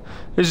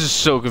 This is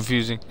so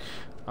confusing.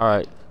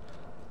 Alright.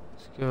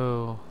 Let's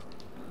go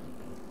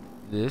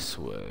this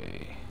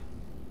way.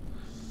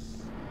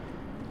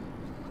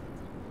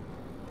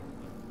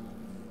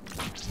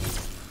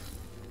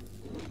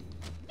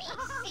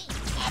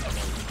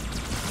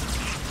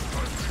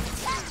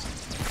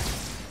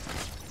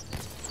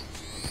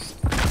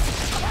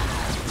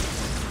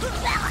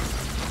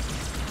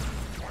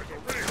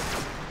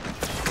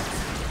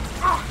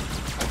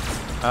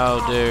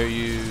 How dare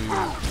you?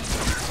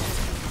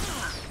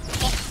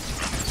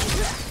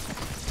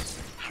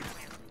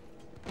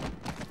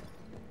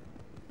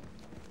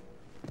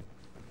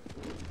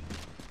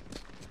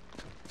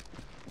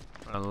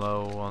 Running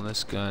low on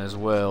this gun as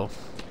well.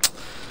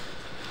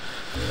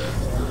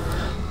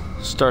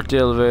 Start the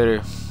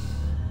elevator.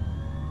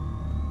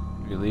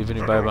 You leave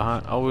anybody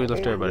behind? Oh, we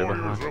left everybody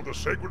behind. Of the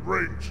Sacred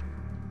Rings.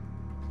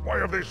 Why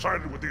have they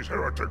sided with these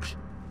heretics?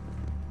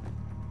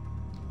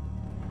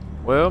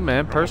 Well,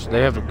 man,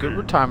 they have a good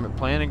retirement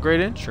plan and great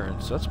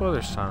insurance. That's why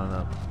they're signing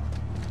up.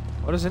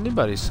 Why does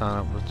anybody sign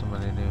up with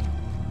somebody new?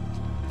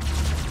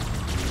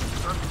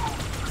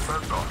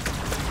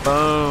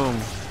 Boom.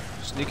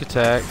 Sneak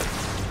attack.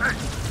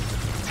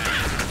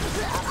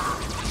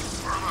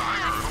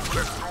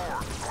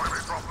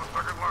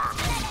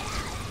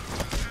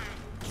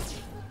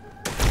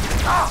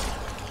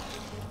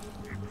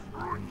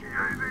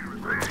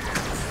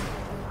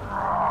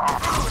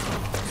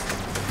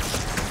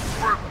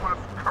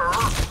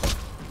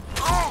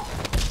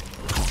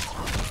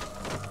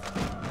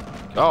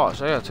 Gosh,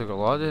 that guy took a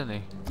lot, didn't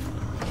he?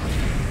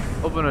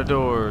 Open the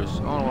doors. I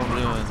don't know what I'm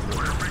doing.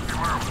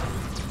 I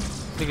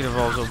think it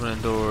involves opening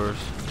doors.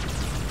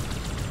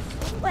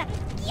 What?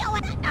 Yo,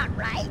 that's not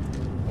right.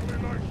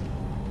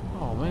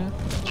 Oh, man.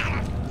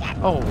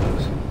 Oh.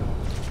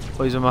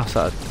 Oh, he's on my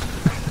side.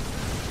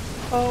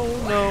 Oh,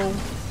 no.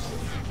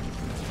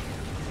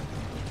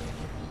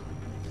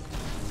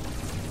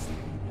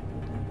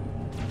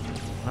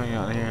 Hang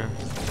on here.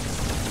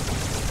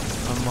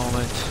 A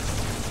moment.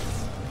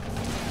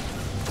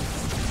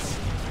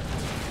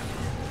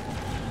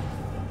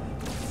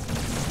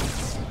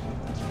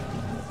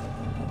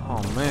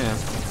 Oh man.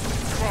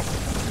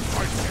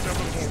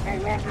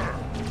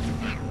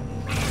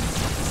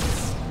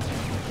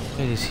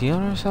 Wait, is he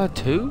on our side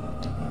too?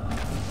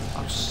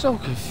 I'm so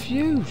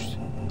confused.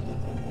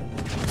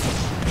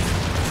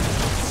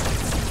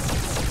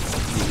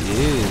 He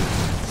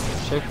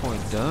is.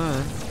 Checkpoint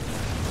done.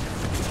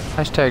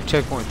 Hashtag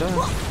checkpoint done.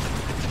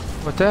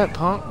 What that,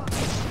 punk?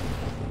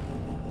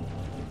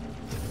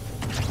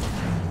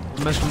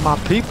 Mess with my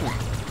people.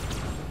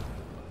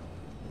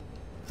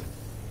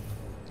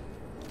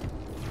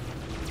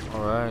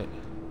 Alright.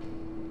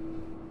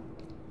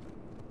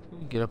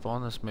 Get up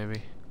on this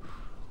maybe.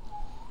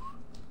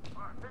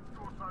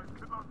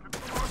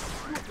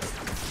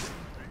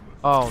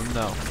 Oh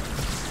no.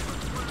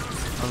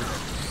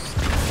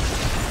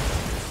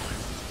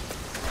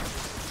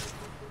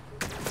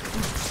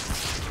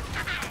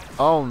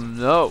 Oh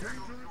no.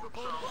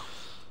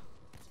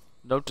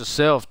 Note to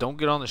self, don't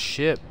get on the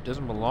ship. It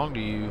doesn't belong to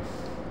you.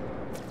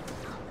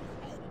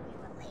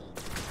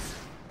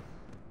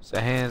 It's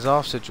a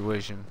hands-off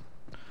situation.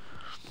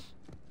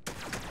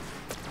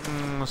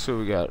 Let's see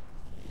what we got.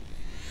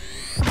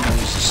 I'll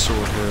use the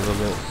sword here a little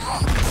bit.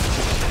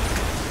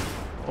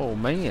 Oh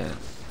man.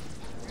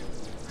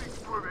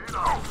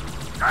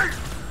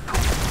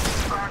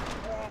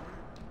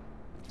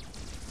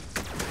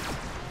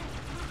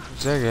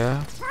 What's that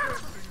guy?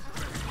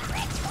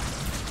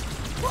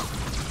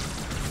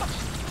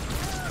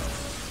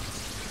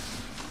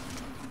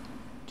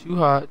 Too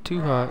hot,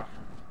 too hot.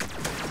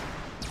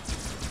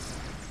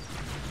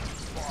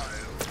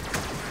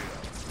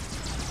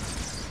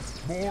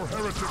 More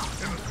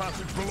heretics in the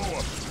passage below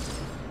us.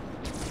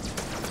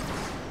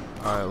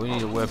 Alright, we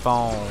need a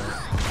weapon.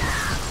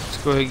 Let's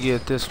go ahead and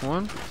get this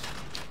one.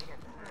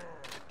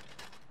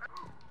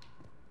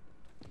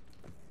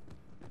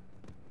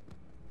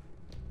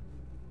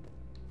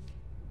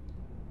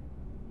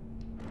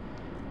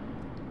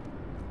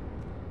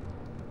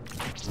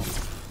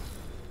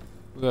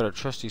 We got a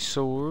trusty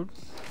sword.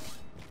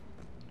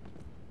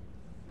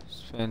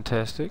 It's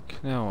fantastic.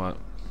 Now what?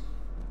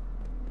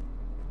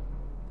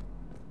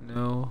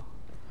 No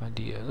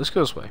idea. Let's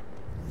go this way.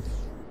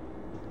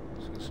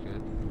 This looks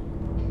good.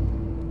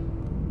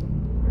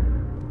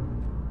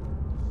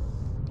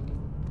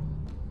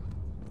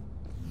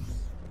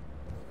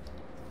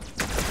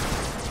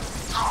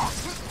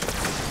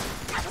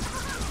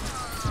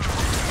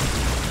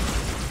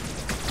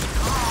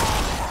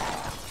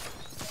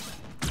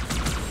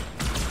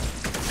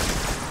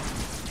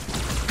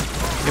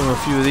 Give him a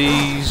few of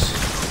these.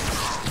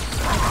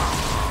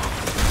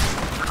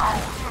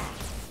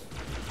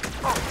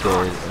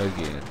 Dead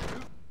again.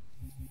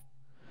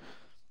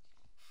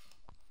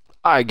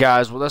 Alright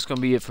guys, well that's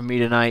gonna be it for me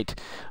tonight.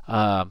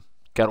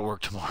 Gotta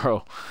work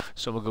tomorrow,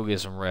 so we'll go get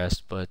some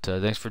rest. But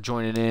thanks for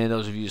joining in,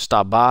 those of you who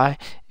stopped by,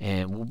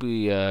 and we'll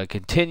be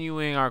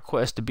continuing our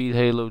quest to beat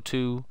Halo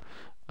 2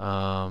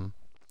 all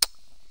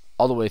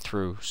the way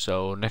through.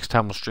 So next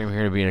time we'll stream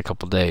here to be in a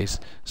couple days.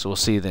 So we'll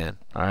see you then.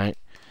 Alright.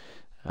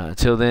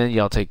 Until then,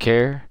 y'all take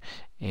care,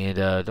 And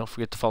don't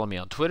forget to follow me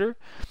on Twitter.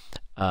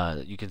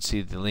 You can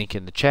see the link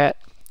in the chat,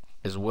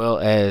 as well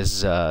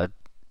as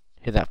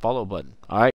hit that follow button. All right.